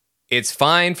 it's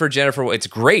fine for Jennifer. It's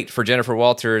great for Jennifer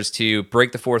Walters to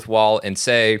break the fourth wall and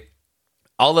say,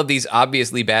 all of these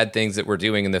obviously bad things that we're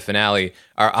doing in the finale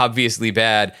are obviously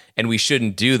bad and we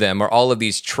shouldn't do them, or all of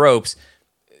these tropes,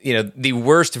 the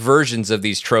worst versions of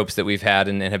these tropes that we've had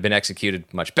and have been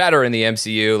executed much better in the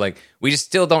MCU. Like, we just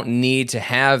still don't need to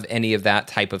have any of that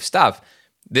type of stuff.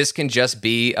 This can just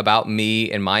be about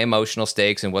me and my emotional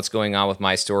stakes and what's going on with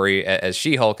my story as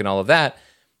She-Hulk and all of that.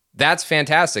 That's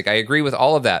fantastic. I agree with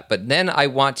all of that. But then I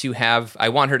want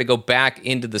her to go back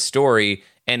into the story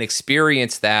and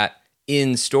experience that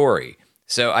in story.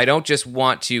 So I don't just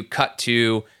want to cut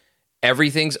to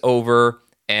everything's over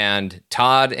and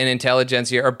Todd and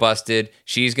Intelligentsia are busted.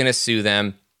 She's going to sue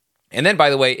them. And then, by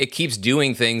the way, it keeps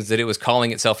doing things that it was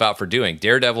calling itself out for doing.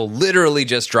 Daredevil literally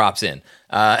just drops in.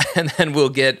 And then we'll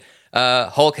get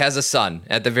Hulk has a son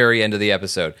at the very end of the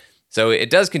episode. So it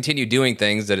does continue doing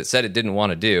things that it said it didn't want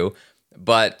to do,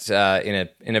 but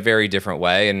in a very different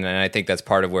way. And I think that's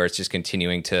part of where it's just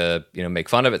continuing to make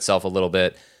fun of itself a little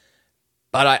bit.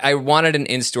 But I wanted an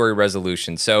in-story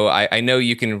resolution. So I know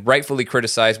you can rightfully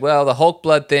criticize, well, the Hulk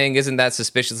blood thing, isn't that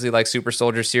suspiciously like super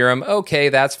soldier serum? Okay,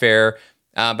 that's fair.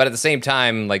 But at the same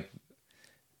time, like,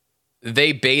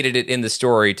 they baited it in the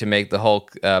story to make the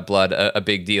Hulk blood a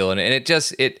big deal. And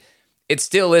it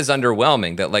still is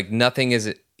underwhelming that, like, nothing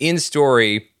is in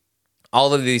story.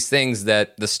 All of these things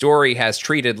that the story has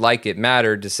treated like it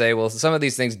mattered, to say, well, some of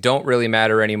these things don't really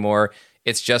matter anymore.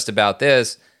 It's just about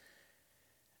this.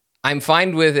 I'm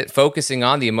fine with it focusing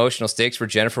on the emotional stakes for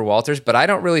Jennifer Walters, but I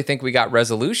don't really think we got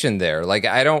resolution there. Like,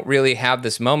 I don't really have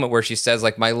this moment where she says,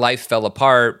 like, my life fell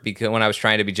apart because when I was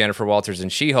trying to be Jennifer Walters in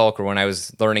She-Hulk, or when I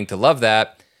was learning to love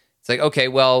that. It's like, okay,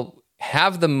 well,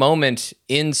 have the moment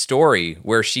in story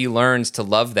where she learns to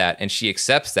love that and she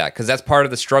accepts that, because that's part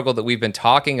of the struggle that we've been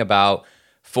talking about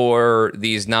for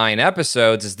these 9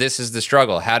 episodes. Is this is the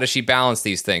struggle. How does she balance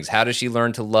these things? How does she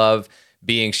learn to love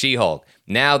being She-Hulk?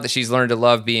 Now that she's learned to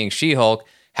love being She-Hulk,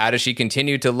 how does she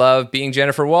continue to love being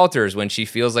Jennifer Walters when she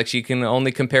feels like she can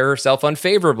only compare herself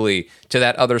unfavorably to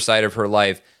that other side of her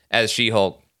life as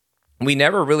She-Hulk? We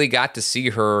never really got to see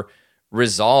her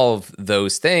resolve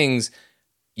those things.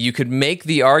 You could make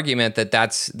the argument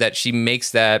that she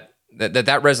makes that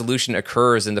resolution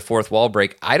occurs in the fourth wall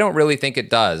break. I don't really think it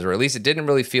does, or at least it didn't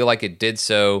really feel like it did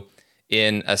so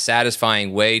in a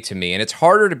satisfying way to me. And it's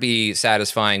harder to be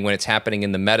satisfying when it's happening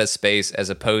in the meta space as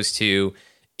opposed to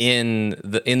in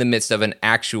the midst of an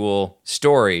actual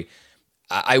story.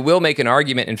 I will make an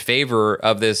argument in favor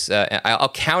of this. I'll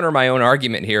counter my own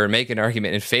argument here and make an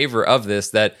argument in favor of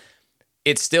this, that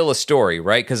it's still a story,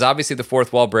 right? Because obviously the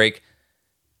fourth wall break,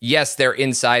 yes, they're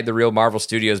inside the real Marvel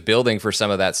Studios building for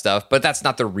some of that stuff, but that's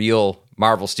not the real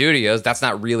Marvel Studios. That's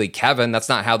not really Kevin. That's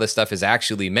not how this stuff is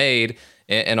actually made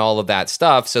and all of that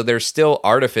stuff. So there's still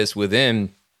artifice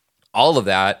within all of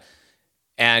that.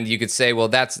 And you could say, well,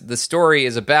 that's the story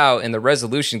is about, and the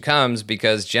resolution comes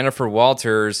because Jennifer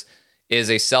Walters is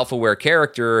a self-aware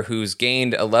character who's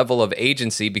gained a level of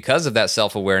agency because of that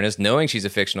self-awareness, knowing she's a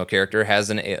fictional character,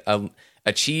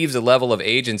 achieves a level of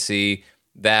agency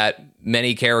that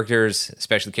many characters,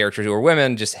 especially characters who are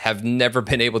women, just have never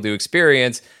been able to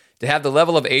experience. To have the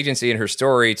level of agency in her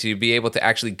story to be able to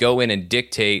actually go in and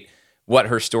dictate what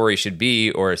her story should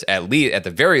be, or at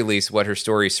the very least, what her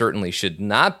story certainly should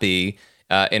not be,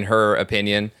 in her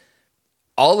opinion.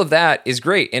 All of that is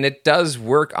great, and it does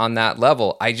work on that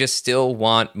level. I just still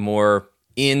want more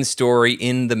in story,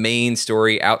 in the main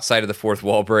story, outside of the fourth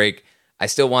wall break. I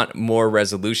still want more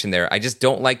resolution there. I just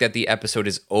don't like that the episode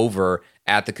is over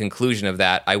at the conclusion of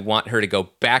that. I want her to go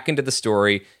back into the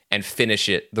story and finish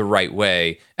it the right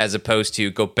way, as opposed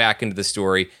to go back into the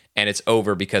story and it's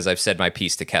over because I've said my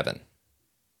piece to Kevin.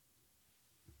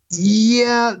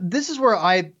 Yeah, this is where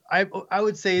I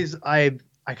would say is I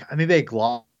maybe I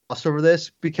glossed over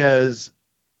this because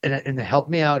and help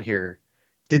me out here.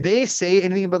 Did they say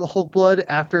anything about the Hulk blood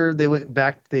after they went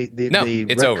back? No,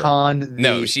 it's over.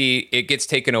 No, it gets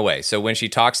taken away. So when she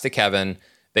talks to Kevin,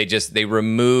 they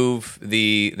remove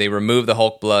the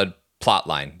Hulk blood plot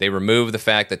line. They remove the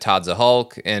fact that Todd's a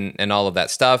Hulk and all of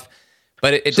that stuff.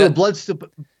 But the blood's still.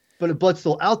 But the blood's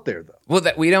still out there, though. Well,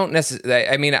 that we don't necessarily.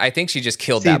 I mean, I think she just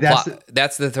killed that plot.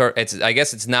 That's the. I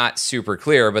guess it's not super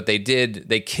clear, but they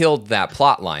killed that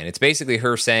plot line. It's basically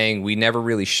her saying we never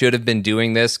really should have been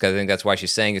doing this, because I think that's why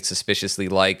she's saying it's suspiciously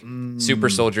like super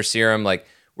soldier serum. Like,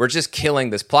 we're just killing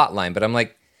this plot line. But I'm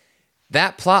like,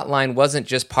 that plot line wasn't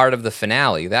just part of the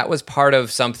finale. That was part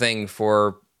of something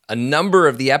for a number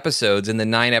of the episodes in the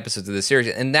 9 episodes of the series,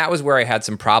 and that was where I had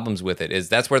some problems with it.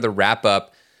 That's where the wrap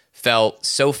up felt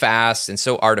so fast and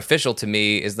so artificial to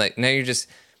me. Is like, now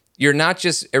you're not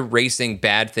just erasing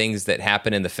bad things that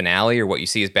happen in the finale, or what you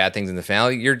see as bad things in the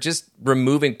finale. You're just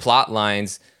removing plot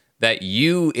lines that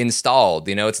you installed.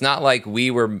 It's not like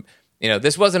we were,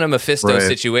 this wasn't a Mephisto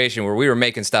situation where we were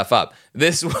making stuff up.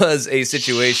 This was a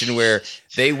situation where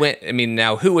they went,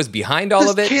 now who was behind all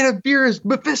of it? This can of beer is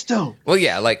Mephisto. Well,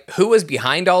 yeah, like, who was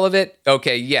behind all of it?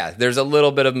 Okay, yeah, there's a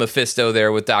little bit of Mephisto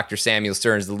there with Dr. Samuel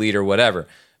Stearns, the leader, whatever.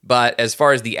 But as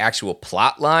far as the actual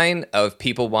plot line of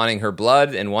people wanting her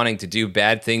blood and wanting to do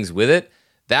bad things with it,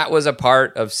 that was a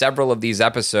part of several of these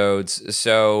episodes.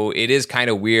 So it is kind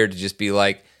of weird to just be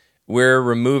like, we're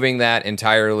removing that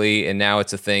entirely, and now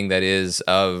it's a thing that is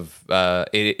of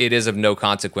it is of no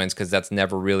consequence because that's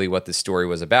never really what the story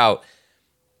was about.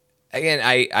 Again,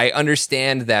 I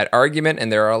understand that argument,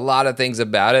 and there are a lot of things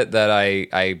about it that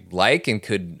I like and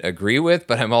could agree with,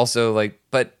 but I'm also like,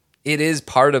 but it is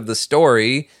part of the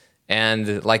story,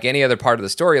 and like any other part of the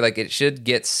story, like it should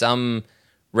get some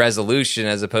resolution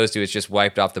as opposed to it's just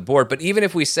wiped off the board. But even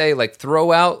if we say like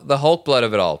throw out the Hulk blood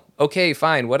of it all, okay,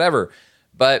 fine, whatever.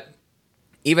 But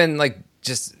even like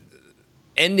just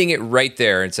ending it right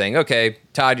there and saying, okay,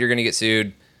 Todd, you're going to get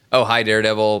sued. Oh, hi,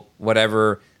 Daredevil,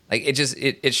 whatever. Like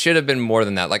it should have been more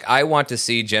than that. Like I want to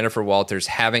see Jennifer Walters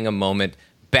having a moment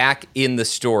back in the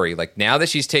story. Like now that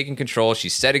she's taken control, she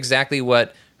said exactly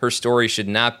what her story should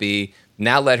not be.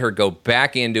 Now let her go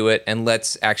back into it and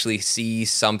let's actually see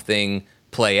something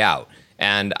play out.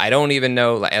 And I don't even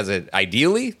know,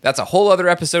 ideally, that's a whole other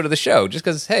episode of the show. Just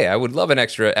because, hey, I would love an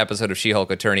extra episode of She-Hulk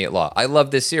Attorney at Law. I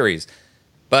love this series.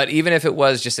 But even if it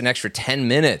was just an extra 10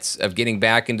 minutes of getting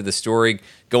back into the story,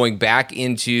 going back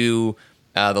into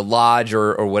the lodge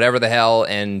or whatever the hell,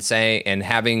 and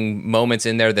having moments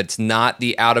in there that's not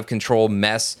the out of control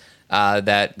mess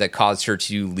that caused her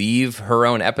to leave her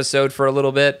own episode for a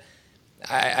little bit.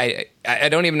 I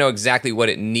don't even know exactly what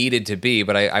it needed to be,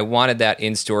 but I wanted that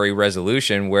in-story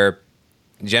resolution where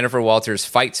Jennifer Walters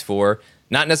fights for,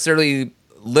 not necessarily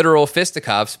literal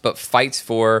fisticuffs, but fights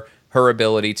for her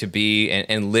ability to be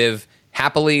and live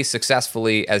happily,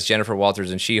 successfully as Jennifer Walters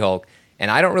and She-Hulk.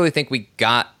 And I don't totally think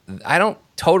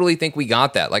we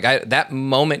got that. Like that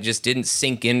moment just didn't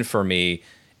sink in for me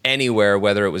anywhere,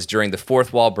 whether it was during the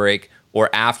fourth wall break or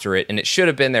after it, and it should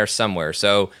have been there somewhere.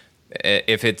 So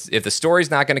if the story's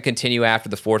not going to continue after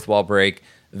the fourth wall break,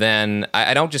 then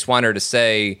I don't just want her to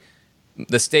say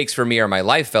the stakes for me are my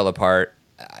life fell apart.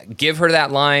 Give her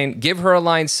that line. Give her a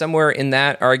line somewhere in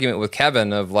that argument with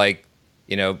Kevin of like,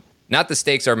 not the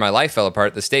stakes are my life fell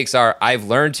apart. The stakes are I've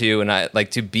learned to, and I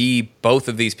like to be both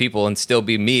of these people and still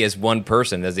be me as one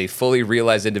person, as a fully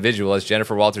realized individual, as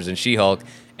Jennifer Walters and She-Hulk,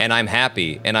 and I'm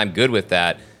happy and I'm good with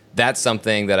that. That's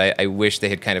something that I wish they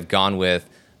had kind of gone with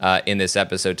in this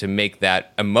episode to make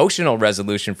that emotional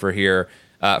resolution for Jen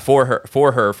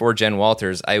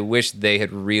Walters. I wish they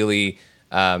had really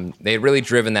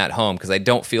driven that home, because I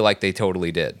don't feel like they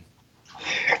totally did.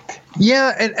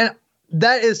 Yeah, and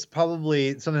that is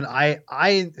probably something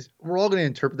we're all going to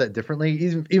interpret that differently,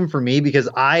 even for me, because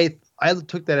I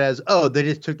took that as, oh, they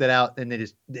just took that out and they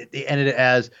ended it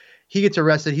as he gets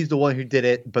arrested, he's the one who did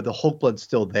it, but the Hulk blood's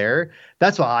still there.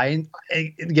 That's why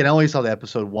I only saw the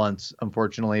episode once,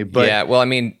 unfortunately. But yeah, well, I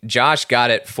mean, Josh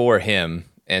got it for him,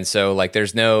 and so like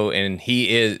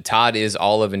Todd is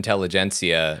all of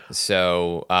intelligentsia.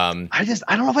 So I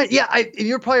don't know if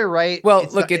you're probably right. Well,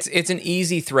 it's an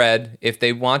easy thread. If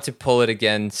they want to pull it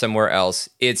again somewhere else,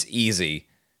 it's easy.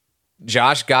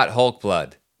 Josh got Hulk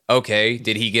blood. Okay,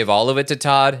 did he give all of it to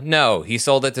Todd? No, he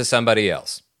sold it to somebody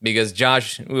else. Because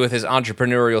Josh, with his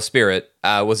entrepreneurial spirit,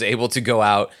 was able to go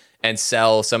out and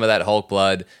sell some of that Hulk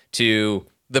blood to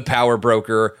the power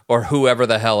broker or whoever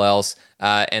the hell else.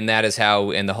 And that is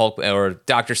how in the Hulk or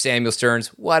Dr. Samuel Stearns,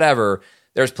 whatever,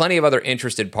 there's plenty of other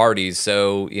interested parties.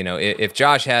 So, if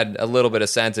Josh had a little bit of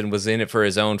sense and was in it for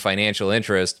his own financial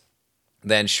interest,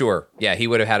 then sure. Yeah, he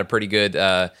would have had a pretty good,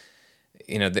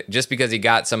 just because he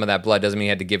got some of that blood doesn't mean he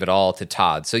had to give it all to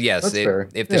Todd. So yes,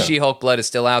 if the She-Hulk blood is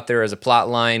still out there as a plot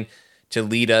line to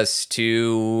lead us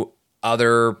to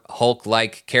other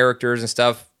Hulk-like characters and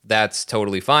stuff, that's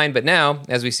totally fine. But now,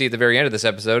 as we see at the very end of this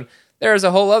episode, there's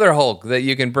a whole other Hulk that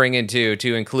you can bring into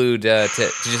to include to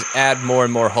just add more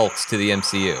and more Hulks to the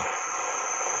MCU.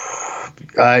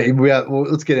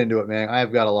 Let's get into it, man.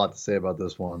 I've got a lot to say about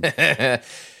this one.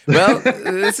 Well,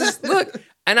 look.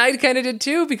 And I kind of did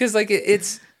too, because like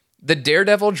it's the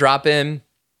Daredevil drop in.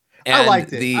 I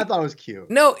liked it. I thought it was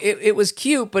cute. No, it was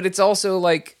cute, but it's also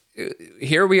like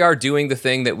here we are doing the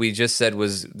thing that we just said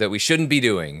was that we shouldn't be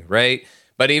doing, right?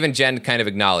 But even Jen kind of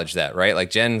acknowledged that, right? Like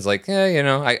Jen's like,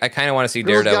 I kind of want to see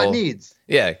Daredevil. Got needs.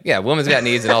 Yeah, woman's got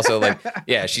needs, and also like,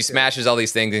 yeah, she smashes all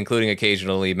these things, including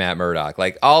occasionally Matt Murdock.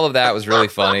 Like all of that was really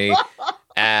funny,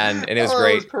 and it was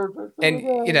great. That was perfect. And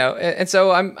and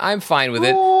so I'm fine with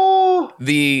it.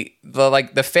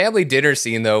 The family dinner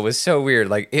scene though was so weird.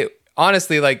 Like it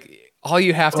honestly, like all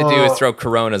you have to do is throw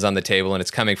Coronas on the table and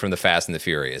it's coming from the Fast and the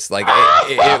Furious. Like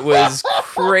it was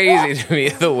crazy to me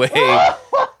the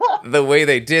way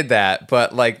they did that.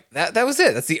 But like that was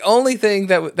it. That's the only thing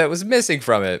that was missing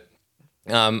from it.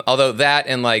 Although that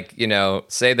and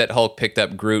say that Hulk picked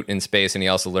up Groot in space and he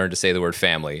also learned to say the word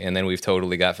family, and then we've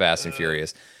totally got Fast and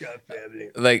Furious. Got family.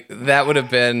 Like that would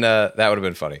have been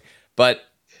funny. But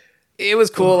it was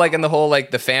cool, like in the whole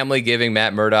like the family giving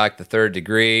Matt Murdock the third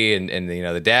degree, and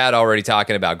the dad already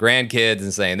talking about grandkids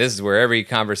and saying this is where every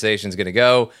conversation is going to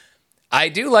go. I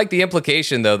do like the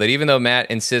implication, though, that even though Matt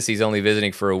insists he's only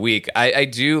visiting for a week, I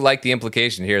do like the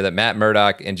implication here that Matt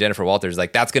Murdock and Jennifer Walters,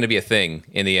 like, that's going to be a thing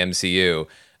in the MCU,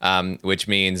 which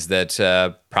means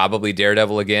that probably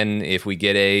Daredevil again if we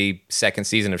get a second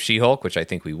season of She-Hulk, which I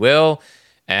think we will,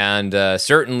 and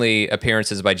certainly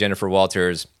appearances by Jennifer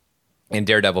Walters in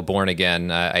Daredevil Born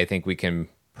Again. I think we can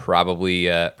probably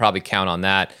count on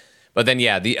that. But then,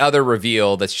 yeah, the other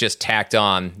reveal that's just tacked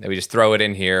on, that we just throw it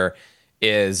in here,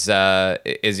 is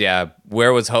what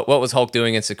was Hulk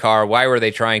doing in Sakaar? Why were they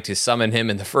trying to summon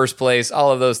him in the first place?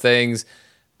 All of those things.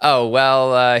 Oh,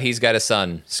 well, he's got a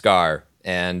son, Scar,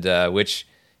 and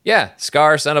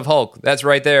Scar, son of Hulk. That's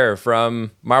right there from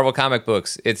Marvel comic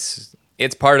books. It's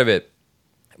part of it,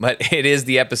 but it is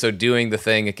the episode doing the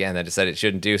thing again that it said it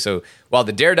shouldn't do. So while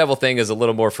the Daredevil thing is a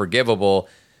little more forgivable,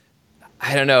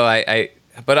 I don't know.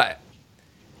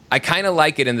 I kind of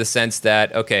like it in the sense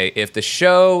that, okay, if the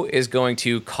show is going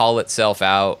to call itself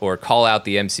out or call out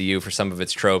the MCU for some of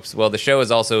its tropes, well, the show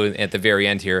is also at the very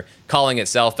end here calling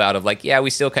itself out of like, yeah, we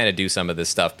still kind of do some of this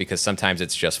stuff because sometimes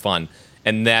it's just fun.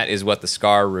 And that is what the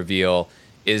Scar reveal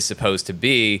is supposed to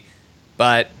be.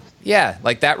 But yeah,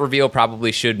 like that reveal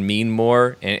probably should mean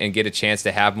more and get a chance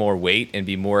to have more weight and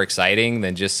be more exciting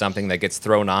than just something that gets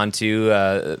thrown onto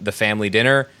the family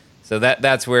dinner. So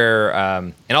that's where,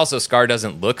 and also Scar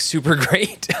doesn't look super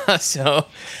great. The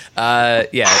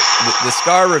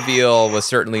Scar reveal was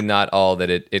certainly not all that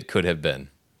it could have been.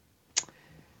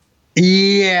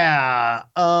 Yeah.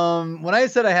 When I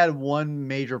said I had one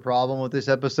major problem with this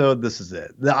episode, this is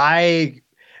it.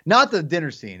 Not the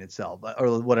dinner scene itself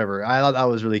or whatever. I thought that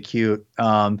was really cute.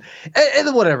 And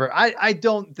whatever. I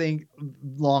don't think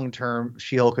long term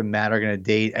She-Hulk and Matt are going to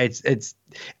date.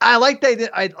 I like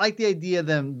the idea of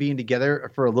them being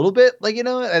together for a little bit. Like,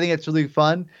 I think it's really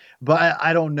fun, but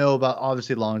I don't know about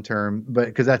obviously long term, but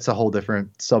because that's a whole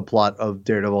different subplot of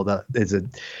Daredevil. But he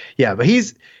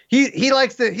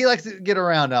likes to get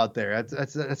around out there.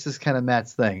 That's just kind of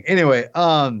Matt's thing. Anyway,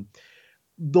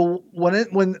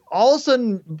 when all of a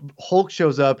sudden Hulk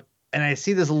shows up and I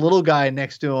see this little guy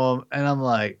next to him and I'm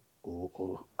like,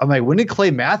 when did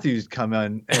Clay Matthews come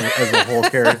in as a whole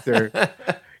character? Because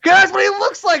that's what he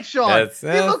looks like, Sean.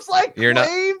 He looks like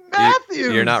Clay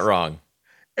Matthews. You're not wrong.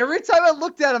 Every time I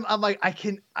looked at him, I'm like,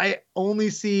 I only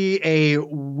see a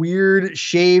weird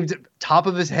shaved top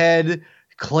of his head,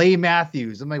 Clay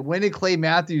Matthews. I'm like, when did Clay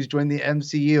Matthews join the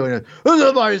MCU? And this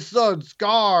is my son,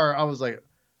 Scar. I was like,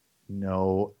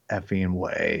 no effing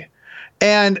way.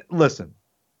 And listen,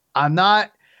 I'm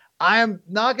not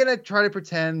going to try to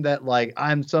pretend that like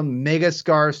I'm some mega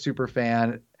Scar super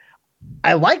fan.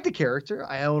 I like the character.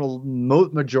 I own a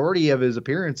majority of his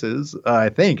appearances. I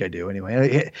think I do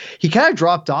anyway. He kind of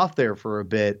dropped off there for a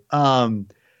bit. I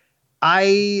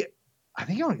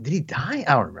think, did he die?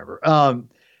 I don't remember.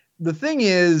 The thing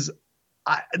is,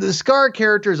 the Scar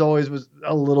character always was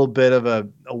a little bit of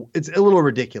it's a little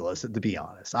ridiculous, to be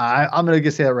honest. I'm going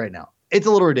to say that right now. It's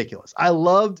a little ridiculous. I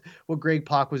loved what Greg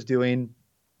Pak was doing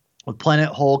with Planet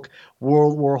Hulk,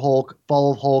 World War Hulk,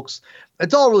 Fall of Hulks.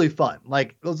 It's all really fun.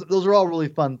 Like those are all really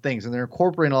fun things, and they're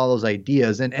incorporating all those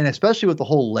ideas, and especially with the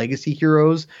whole legacy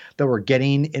heroes that we're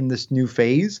getting in this new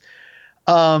phase.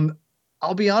 I'll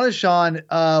be honest, Sean.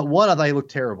 One, I thought he looked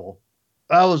terrible.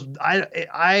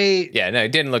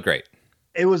 It didn't look great.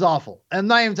 It was awful. I'm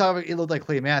not even talking about it looked like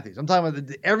Clay Matthews. I'm talking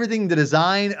about everything. The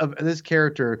design of this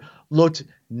character looked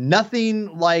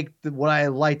nothing like what I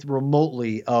liked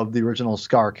remotely of the original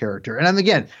Scar character. And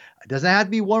again, it doesn't have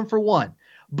to be one for one.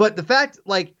 But the fact,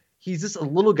 like, he's just a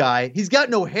little guy. He's got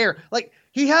no hair. Like,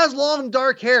 he has long,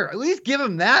 dark hair. At least give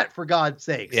him that, for God's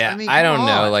sakes. Yeah, I don't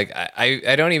know. Like,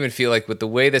 I don't even feel like with the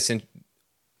way this...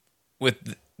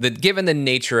 given the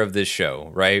nature of this show,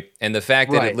 right? And the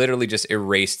fact that it literally just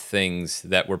erased things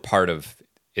that were part of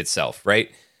itself,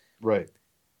 right? Right.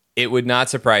 It would not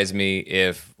surprise me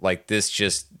if, like, this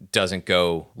just doesn't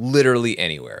go literally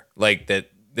anywhere. Like, that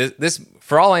this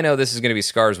for all I know, this is going to be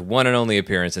Scar's one and only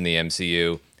appearance in the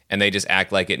MCU, and they just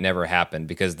act like it never happened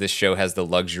because this show has the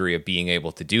luxury of being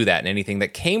able to do that, and anything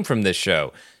that came from this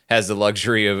show has the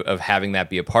luxury of having that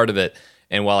be a part of it.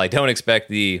 And while I don't expect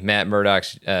the Matt Murdock,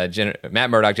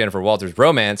 Jennifer Walters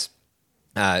romance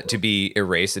to be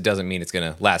erased, it doesn't mean it's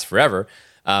going to last forever.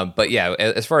 But yeah,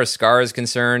 as far as Scar is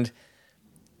concerned,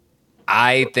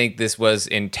 I think this was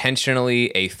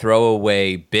intentionally a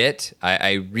throwaway bit.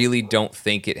 I really don't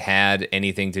think it had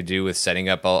anything to do with setting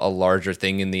up a larger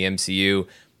thing in the MCU.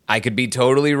 I could be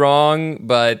totally wrong,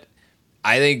 but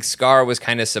I think Scar was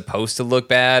kind of supposed to look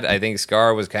bad. I think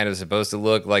Scar was kind of supposed to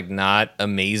look like not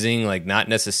amazing, like not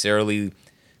necessarily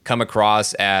come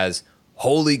across as,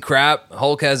 holy crap,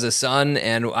 Hulk has a son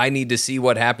and I need to see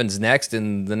what happens next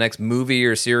in the next movie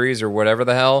or series or whatever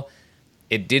the hell.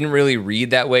 It didn't really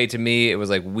read that way to me. It was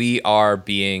like, we are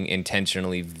being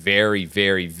intentionally very,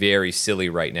 very, very silly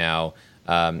right now.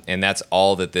 And that's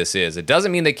all that this is. It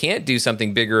doesn't mean they can't do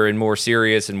something bigger and more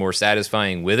serious and more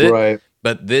satisfying with it. Right.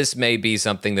 But this may be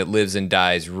something that lives and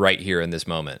dies right here in this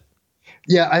moment.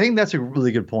 Yeah, I think that's a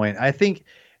really good point. I think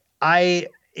it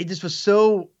just was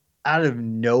so out of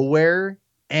nowhere.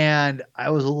 And I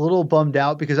was a little bummed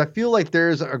out because I feel like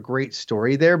there's a great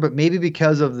story there, but maybe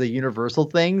because of the Universal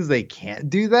things, they can't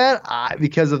do that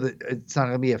because of it's not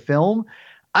going to be a film.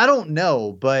 I don't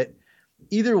know, but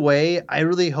either way, I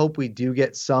really hope we do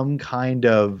get some kind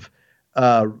of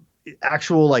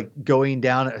actual like going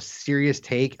down a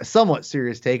somewhat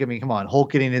serious take. I mean, come on,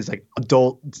 Hulk getting his like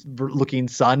adult looking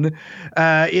son,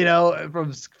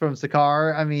 from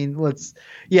Sakaar. I mean,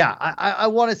 I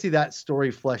want to see that story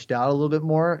fleshed out a little bit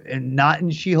more, and not in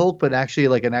She-Hulk, but actually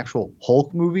like an actual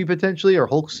Hulk movie potentially, or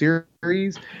Hulk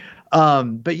series.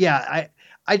 But yeah,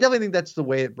 I definitely think that's the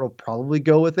way it will probably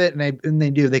go with it. And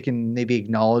they can maybe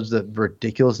acknowledge the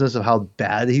ridiculousness of how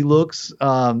bad he looks.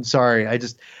 Sorry.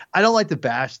 I don't like to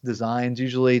bash designs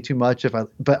usually too much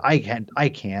but I can't. I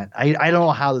don't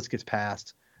know how this gets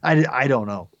passed. I don't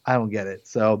know. I don't get it.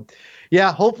 So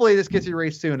yeah, hopefully this gets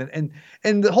erased soon.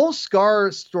 And the whole Scar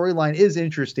storyline is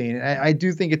interesting. I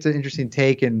do think it's an interesting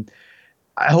take, and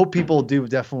I hope people do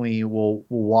definitely will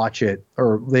watch it,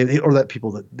 or that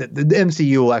people that the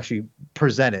MCU will actually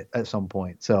present it at some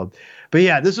point. So, but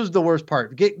yeah, this was the worst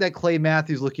part. Get that Clay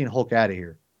Matthews looking Hulk out of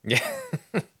here. Yeah.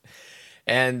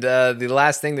 And the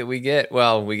last thing that we get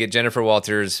Jennifer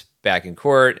Walters back in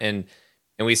court, and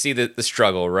we see the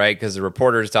struggle, right? Because the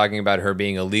reporter is talking about her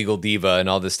being a legal diva and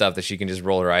all this stuff that she can just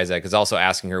roll her eyes at, because also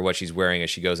asking her what she's wearing as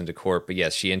she goes into court. But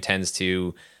yes, she intends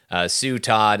to sue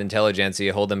Todd,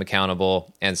 Intelligentsia, hold them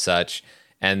accountable and such.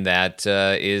 And that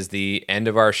is the end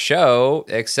of our show,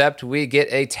 except we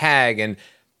get a tag. And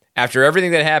after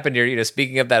everything that happened here,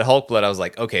 speaking of that Hulk blood, I was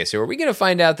like, okay, so are we going to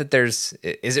find out that is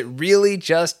it really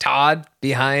just Todd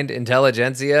behind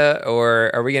Intelligentsia,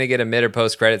 or are we going to get a mid or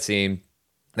post credit scene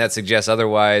that suggests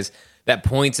otherwise, that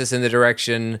points us in the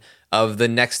direction of the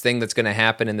next thing that's going to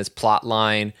happen in this plot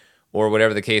line, or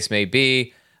whatever the case may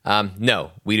be?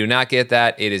 No, we do not get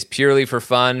that. It is purely for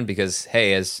fun because,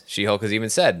 hey, as She-Hulk has even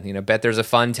said, bet there's a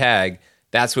fun tag.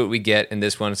 That's what we get in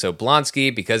this one. So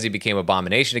Blonsky, because he became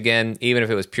Abomination again, even if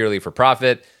it was purely for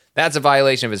profit, that's a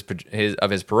violation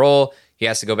of his parole. He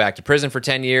has to go back to prison for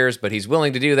 10 years, but he's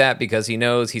willing to do that because he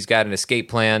knows he's got an escape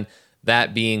plan,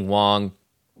 that being Wong,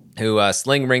 who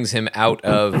sling rings him out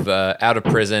of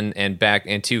prison and back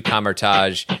into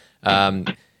Kamar-Taj.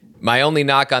 My only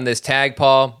knock on this tag,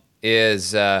 Paul,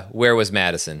 is where was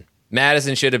Madison?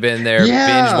 Madison should have been there,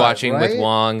 binge watching with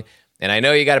Wong. And I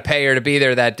know you got to pay her to be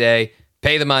there that day.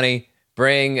 Pay the money.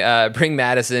 Bring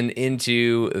Madison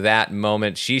into that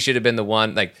moment. She should have been the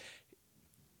one. Like,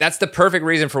 that's the perfect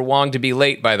reason for Wong to be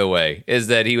late, by the way, is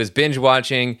that he was binge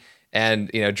watching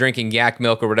and drinking yak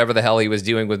milk or whatever the hell he was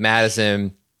doing with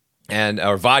Madison,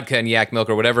 or vodka and yak milk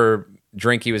or whatever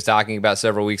drink he was talking about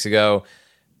several weeks ago.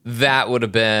 That would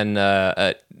have been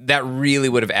that really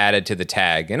would have added to the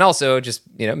tag, and also just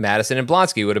Madison and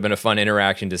Blonsky would have been a fun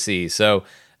interaction to see. So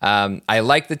I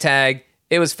like the tag;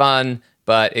 it was fun,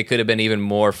 but it could have been even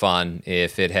more fun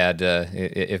if it had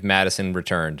if Madison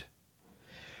returned.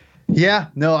 Yeah,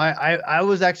 no, I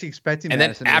was actually expecting. And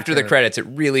Madison then after the credits, it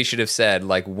really should have said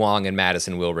like Wong and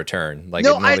Madison will return, like it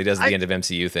normally does at the end of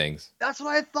MCU things. That's what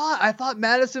I thought. I thought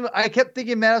Madison. I kept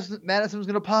thinking Madison was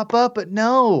going to pop up, but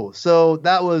no. So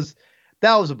that was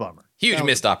a bummer. Huge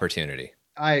missed opportunity.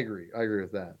 I agree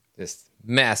with that. Just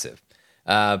massive.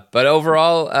 But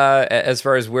overall, as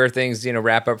far as where things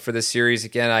wrap up for this series,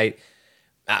 again,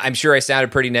 I'm sure I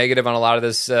sounded pretty negative on a lot of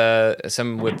this,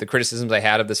 some with the criticisms I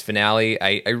had of this finale.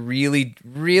 I really,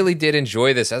 really did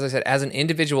enjoy this. As I said, as an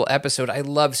individual episode, I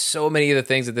love so many of the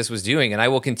things that this was doing, and I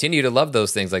will continue to love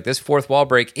those things. Like this fourth wall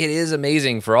break, it is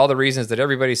amazing for all the reasons that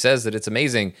everybody says that it's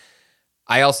amazing.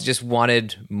 I also just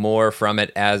wanted more from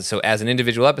it. As an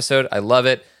individual episode, I love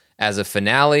it. As a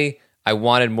finale, I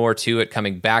wanted more to it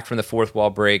coming back from the fourth wall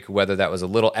break, whether that was a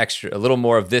little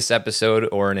more of this episode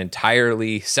or an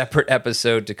entirely separate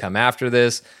episode to come after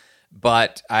this.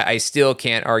 But I still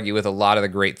can't argue with a lot of the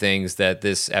great things that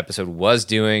this episode was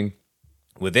doing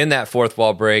within that fourth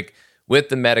wall break, with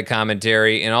the meta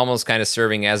commentary and almost kind of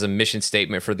serving as a mission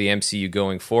statement for the MCU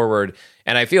going forward.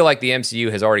 And I feel like the MCU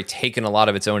has already taken a lot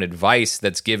of its own advice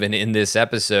that's given in this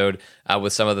episode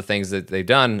with some of the things that they've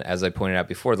done, as I pointed out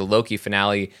before, the Loki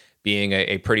finale being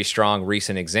a pretty strong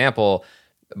recent example.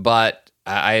 But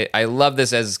I love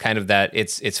this as kind of that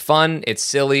it's fun, it's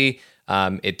silly,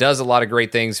 it does a lot of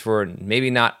great things for maybe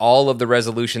not all of the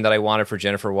resolution that I wanted for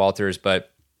Jennifer Walters, but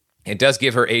it does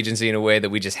give her agency in a way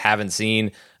that we just haven't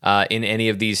seen in any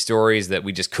of these stories, that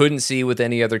we just couldn't see with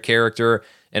any other character.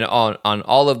 And on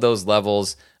all of those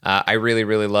levels, I really,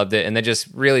 really loved it. And then just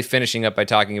really finishing up by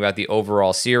talking about the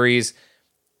overall series.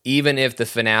 Even if the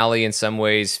finale in some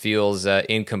ways feels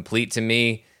incomplete to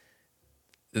me,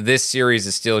 this series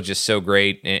is still just so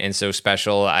great and so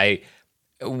special.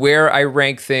 Where I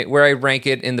rank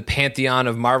it in the pantheon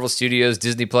of Marvel Studios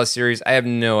Disney Plus series, I have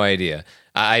no idea.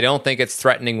 I don't think it's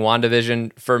threatening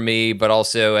WandaVision for me, but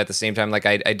also at the same time, like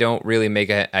I don't really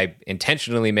I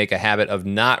intentionally make a habit of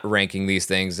not ranking these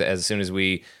things as soon as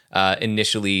we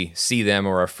initially see them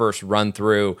or our first run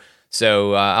through.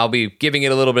 So I'll be giving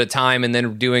it a little bit of time and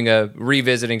then doing a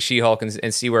revisiting She-Hulk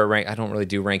and see where it rank. I don't really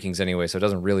do rankings anyway, so it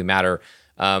doesn't really matter.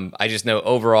 I just know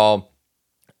overall,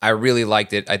 I really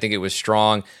liked it. I think it was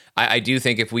strong. I do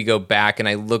think if we go back and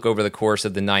I look over the course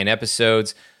of the 9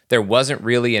 episodes, there wasn't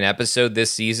really an episode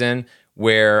this season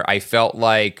where I felt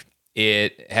like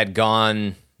it had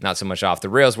gone not so much off the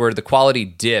rails, where the quality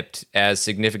dipped as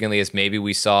significantly as maybe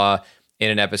we saw in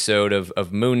an episode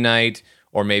of Moon Knight,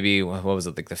 or maybe, what was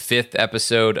it, like the 5th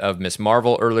episode of Ms.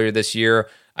 Marvel earlier this year.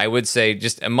 I would say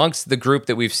just amongst the group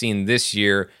that we've seen this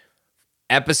year,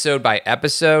 episode by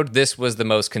episode, this was the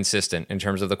most consistent in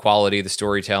terms of the quality, the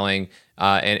storytelling,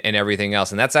 and everything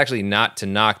else. And that's actually not to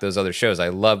knock those other shows. I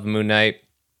love Moon Knight.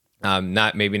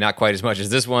 Not quite as much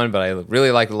as this one, but I really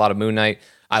liked a lot of Moon Knight.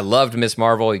 I loved Ms.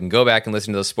 Marvel. You can go back and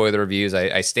listen to those spoiler reviews.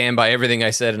 I stand by everything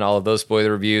I said in all of those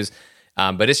spoiler reviews.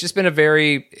 But it's just been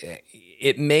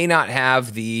it may not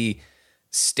have the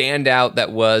standout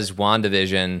that was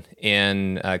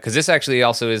WandaVision because this actually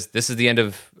also is the end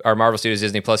of our Marvel Studios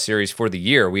Disney Plus series for the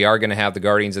year. We are going to have the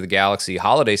Guardians of the Galaxy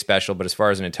holiday special, but as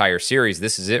far as an entire series,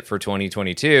 this is it for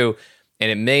 2022. And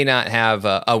it may not have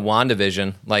a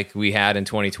WandaVision like we had in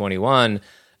 2021,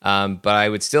 but I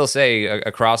would still say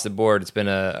across the board, it's been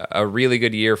a really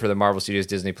good year for the Marvel Studios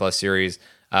Disney Plus series,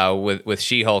 with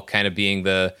She-Hulk kind of being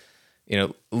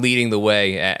leading the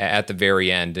way at the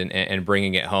very end and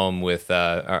bringing it home with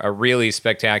a really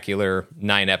spectacular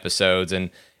 9 episodes and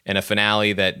a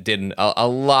finale that did a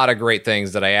lot of great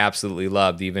things that I absolutely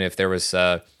loved, even if there was,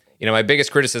 my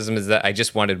biggest criticism is that I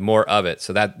just wanted more of it.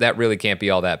 So that really can't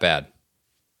be all that bad.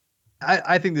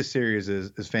 I think this series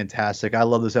is fantastic. I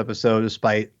love this episode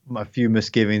despite a few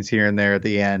misgivings here and there at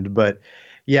the end. But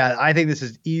yeah, I think this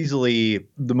is easily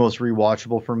the most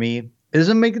rewatchable for me. It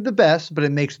doesn't make it the best, but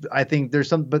I think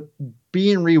there's but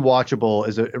being rewatchable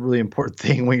is a really important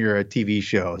thing when you're a TV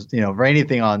show, for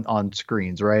anything on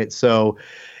screens, right? So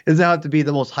it doesn't have to be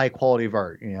the most high quality of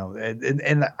art,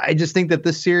 and I just think that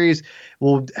this series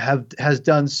has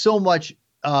done so much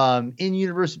in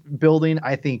universe building,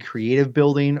 I think creative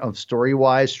building of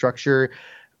story-wise structure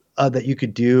that you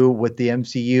could do with the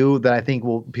MCU that I think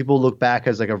people look back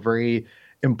as like a very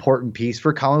important piece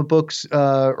for comic books,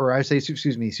 or I say,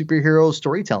 superhero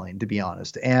storytelling, to be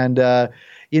honest. And I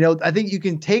think you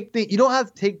can you don't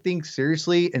have to take things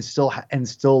seriously and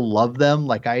still love them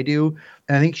like I do.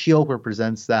 And I think She-Hulk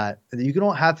represents that. You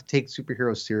don't have to take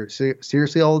superheroes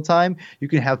seriously all the time. You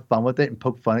can have fun with it and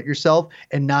poke fun at yourself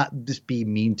and not just be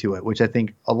mean to it, which I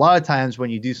think a lot of times when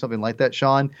you do something like that,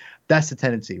 Sean, that's the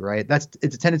tendency, right?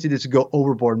 It's a tendency to go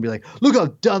overboard and be like, look how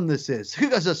dumb this is.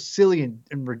 Look how just silly and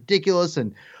ridiculous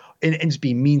and just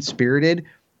be mean-spirited.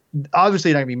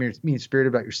 Obviously, you're not going to be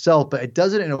mean-spirited about yourself, but it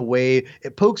does it in a way,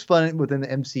 it pokes fun within the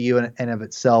MCU and of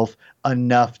itself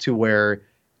enough to where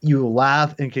you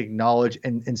laugh and can acknowledge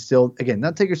and still, again,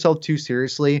 not take yourself too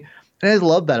seriously. And I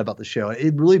love that about the show.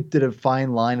 It really did a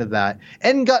fine line of that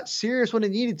and got serious when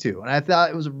it needed to. And I thought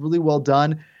it was really well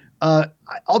done.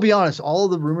 I'll be honest, all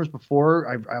of the rumors before,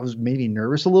 I was maybe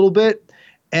nervous a little bit.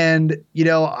 And,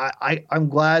 I'm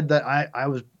glad that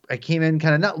I came in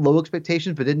kind of not low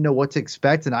expectations, but didn't know what to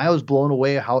expect. And I was blown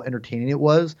away at how entertaining it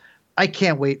was. I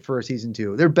can't wait for a season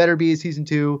 2. There better be a season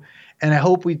 2. And I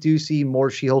hope we do see more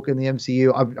She-Hulk in the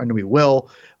MCU. I know we will,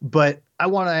 but I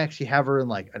want to actually have her in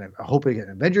and I hope we get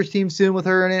an Avengers team soon with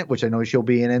her in it, which I know she'll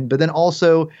be in. But then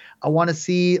also I want to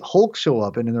see Hulk show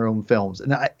up in their own films.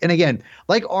 And again,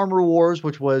 like Armor Wars,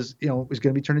 which was, was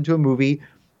going to be turned into a movie.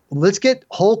 let's get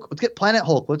Hulk. Let's get Planet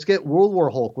Hulk. Let's get World War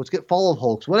Hulk. Let's get Fall of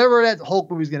Hulks. Whatever that Hulk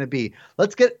movie is going to be.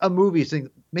 Let's get a movie so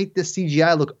make this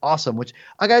CGI look awesome. Which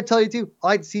I got to tell you too, I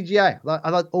like CGI. I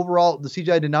thought overall the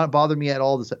CGI did not bother me at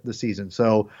all this season.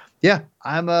 So yeah,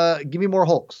 I'm give me more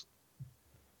Hulks.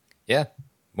 Yeah,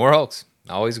 more Hulks.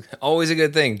 Always a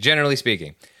good thing, generally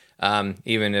speaking.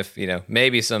 Even if,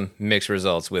 maybe some mixed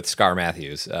results with Scar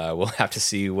Matthews. We'll have to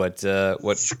see what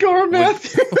Scar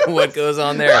Matthews what goes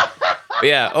on there. But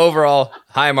yeah, overall,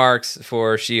 high marks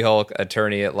for She-Hulk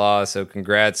Attorney at Law. So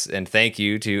congrats and thank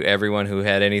you to everyone who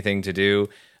had anything to do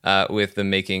with the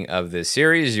making of this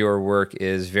series. Your work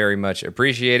is very much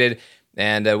appreciated.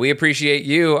 And we appreciate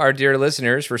you, our dear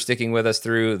listeners, for sticking with us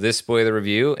through this spoiler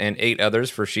review and 8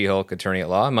 others for She-Hulk Attorney at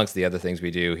Law, amongst the other things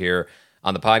we do here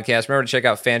on the podcast. Remember to check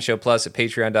out Fanshow Plus at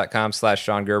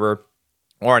patreon.com/Sean Gerber,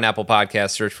 or on Apple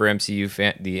Podcasts, search for the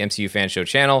MCU Fan Show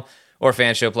channel or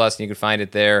Fanshow Plus, and you can find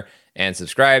it there, and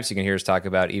subscribe so you can hear us talk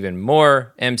about even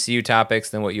more MCU topics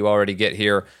than what you already get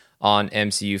here on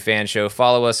MCU Fan Show.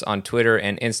 Follow us on Twitter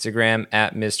and Instagram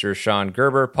at Mr. Sean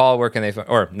Gerber. Paul, where can they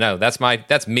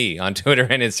that's me on Twitter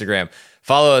and Instagram.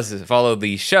 Follow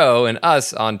the show and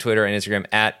us on Twitter and Instagram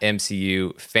at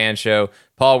MCU Fan Show.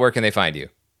 Paul, where can they find you?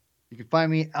 You can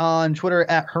find me on Twitter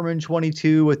at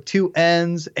Herman22 with 2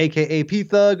 N's, aka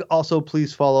P-Thug. Also,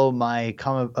 please follow my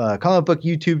comic book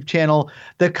YouTube channel,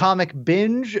 The Comic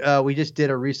Binge. We just did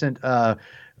a recent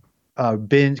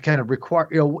binge kind of require,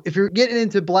 if you're getting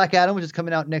into Black Adam, which is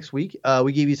coming out next week,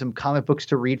 we gave you some comic books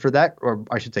to read for that, or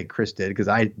I should say Chris did, because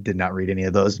I did not read any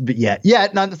of those, but yet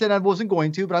not to say I wasn't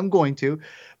going to, but I'm going to.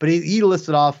 But he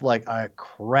listed off like a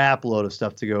crap load of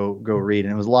stuff to go read,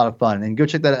 and it was a lot of fun. And go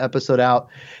check that episode out.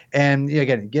 And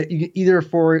again,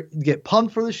 get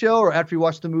pumped for the show, or after you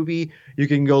watch the movie, you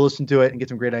can go listen to it and get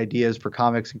some great ideas for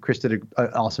comics. And Chris did an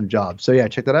awesome job. So yeah,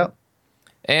 check that out.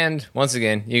 And once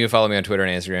again, you can follow me on Twitter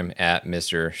and Instagram at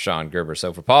Mr. Sean Gerber.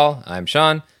 So for Paul, I'm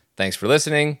Sean. Thanks for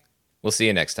listening. We'll see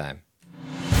you next time.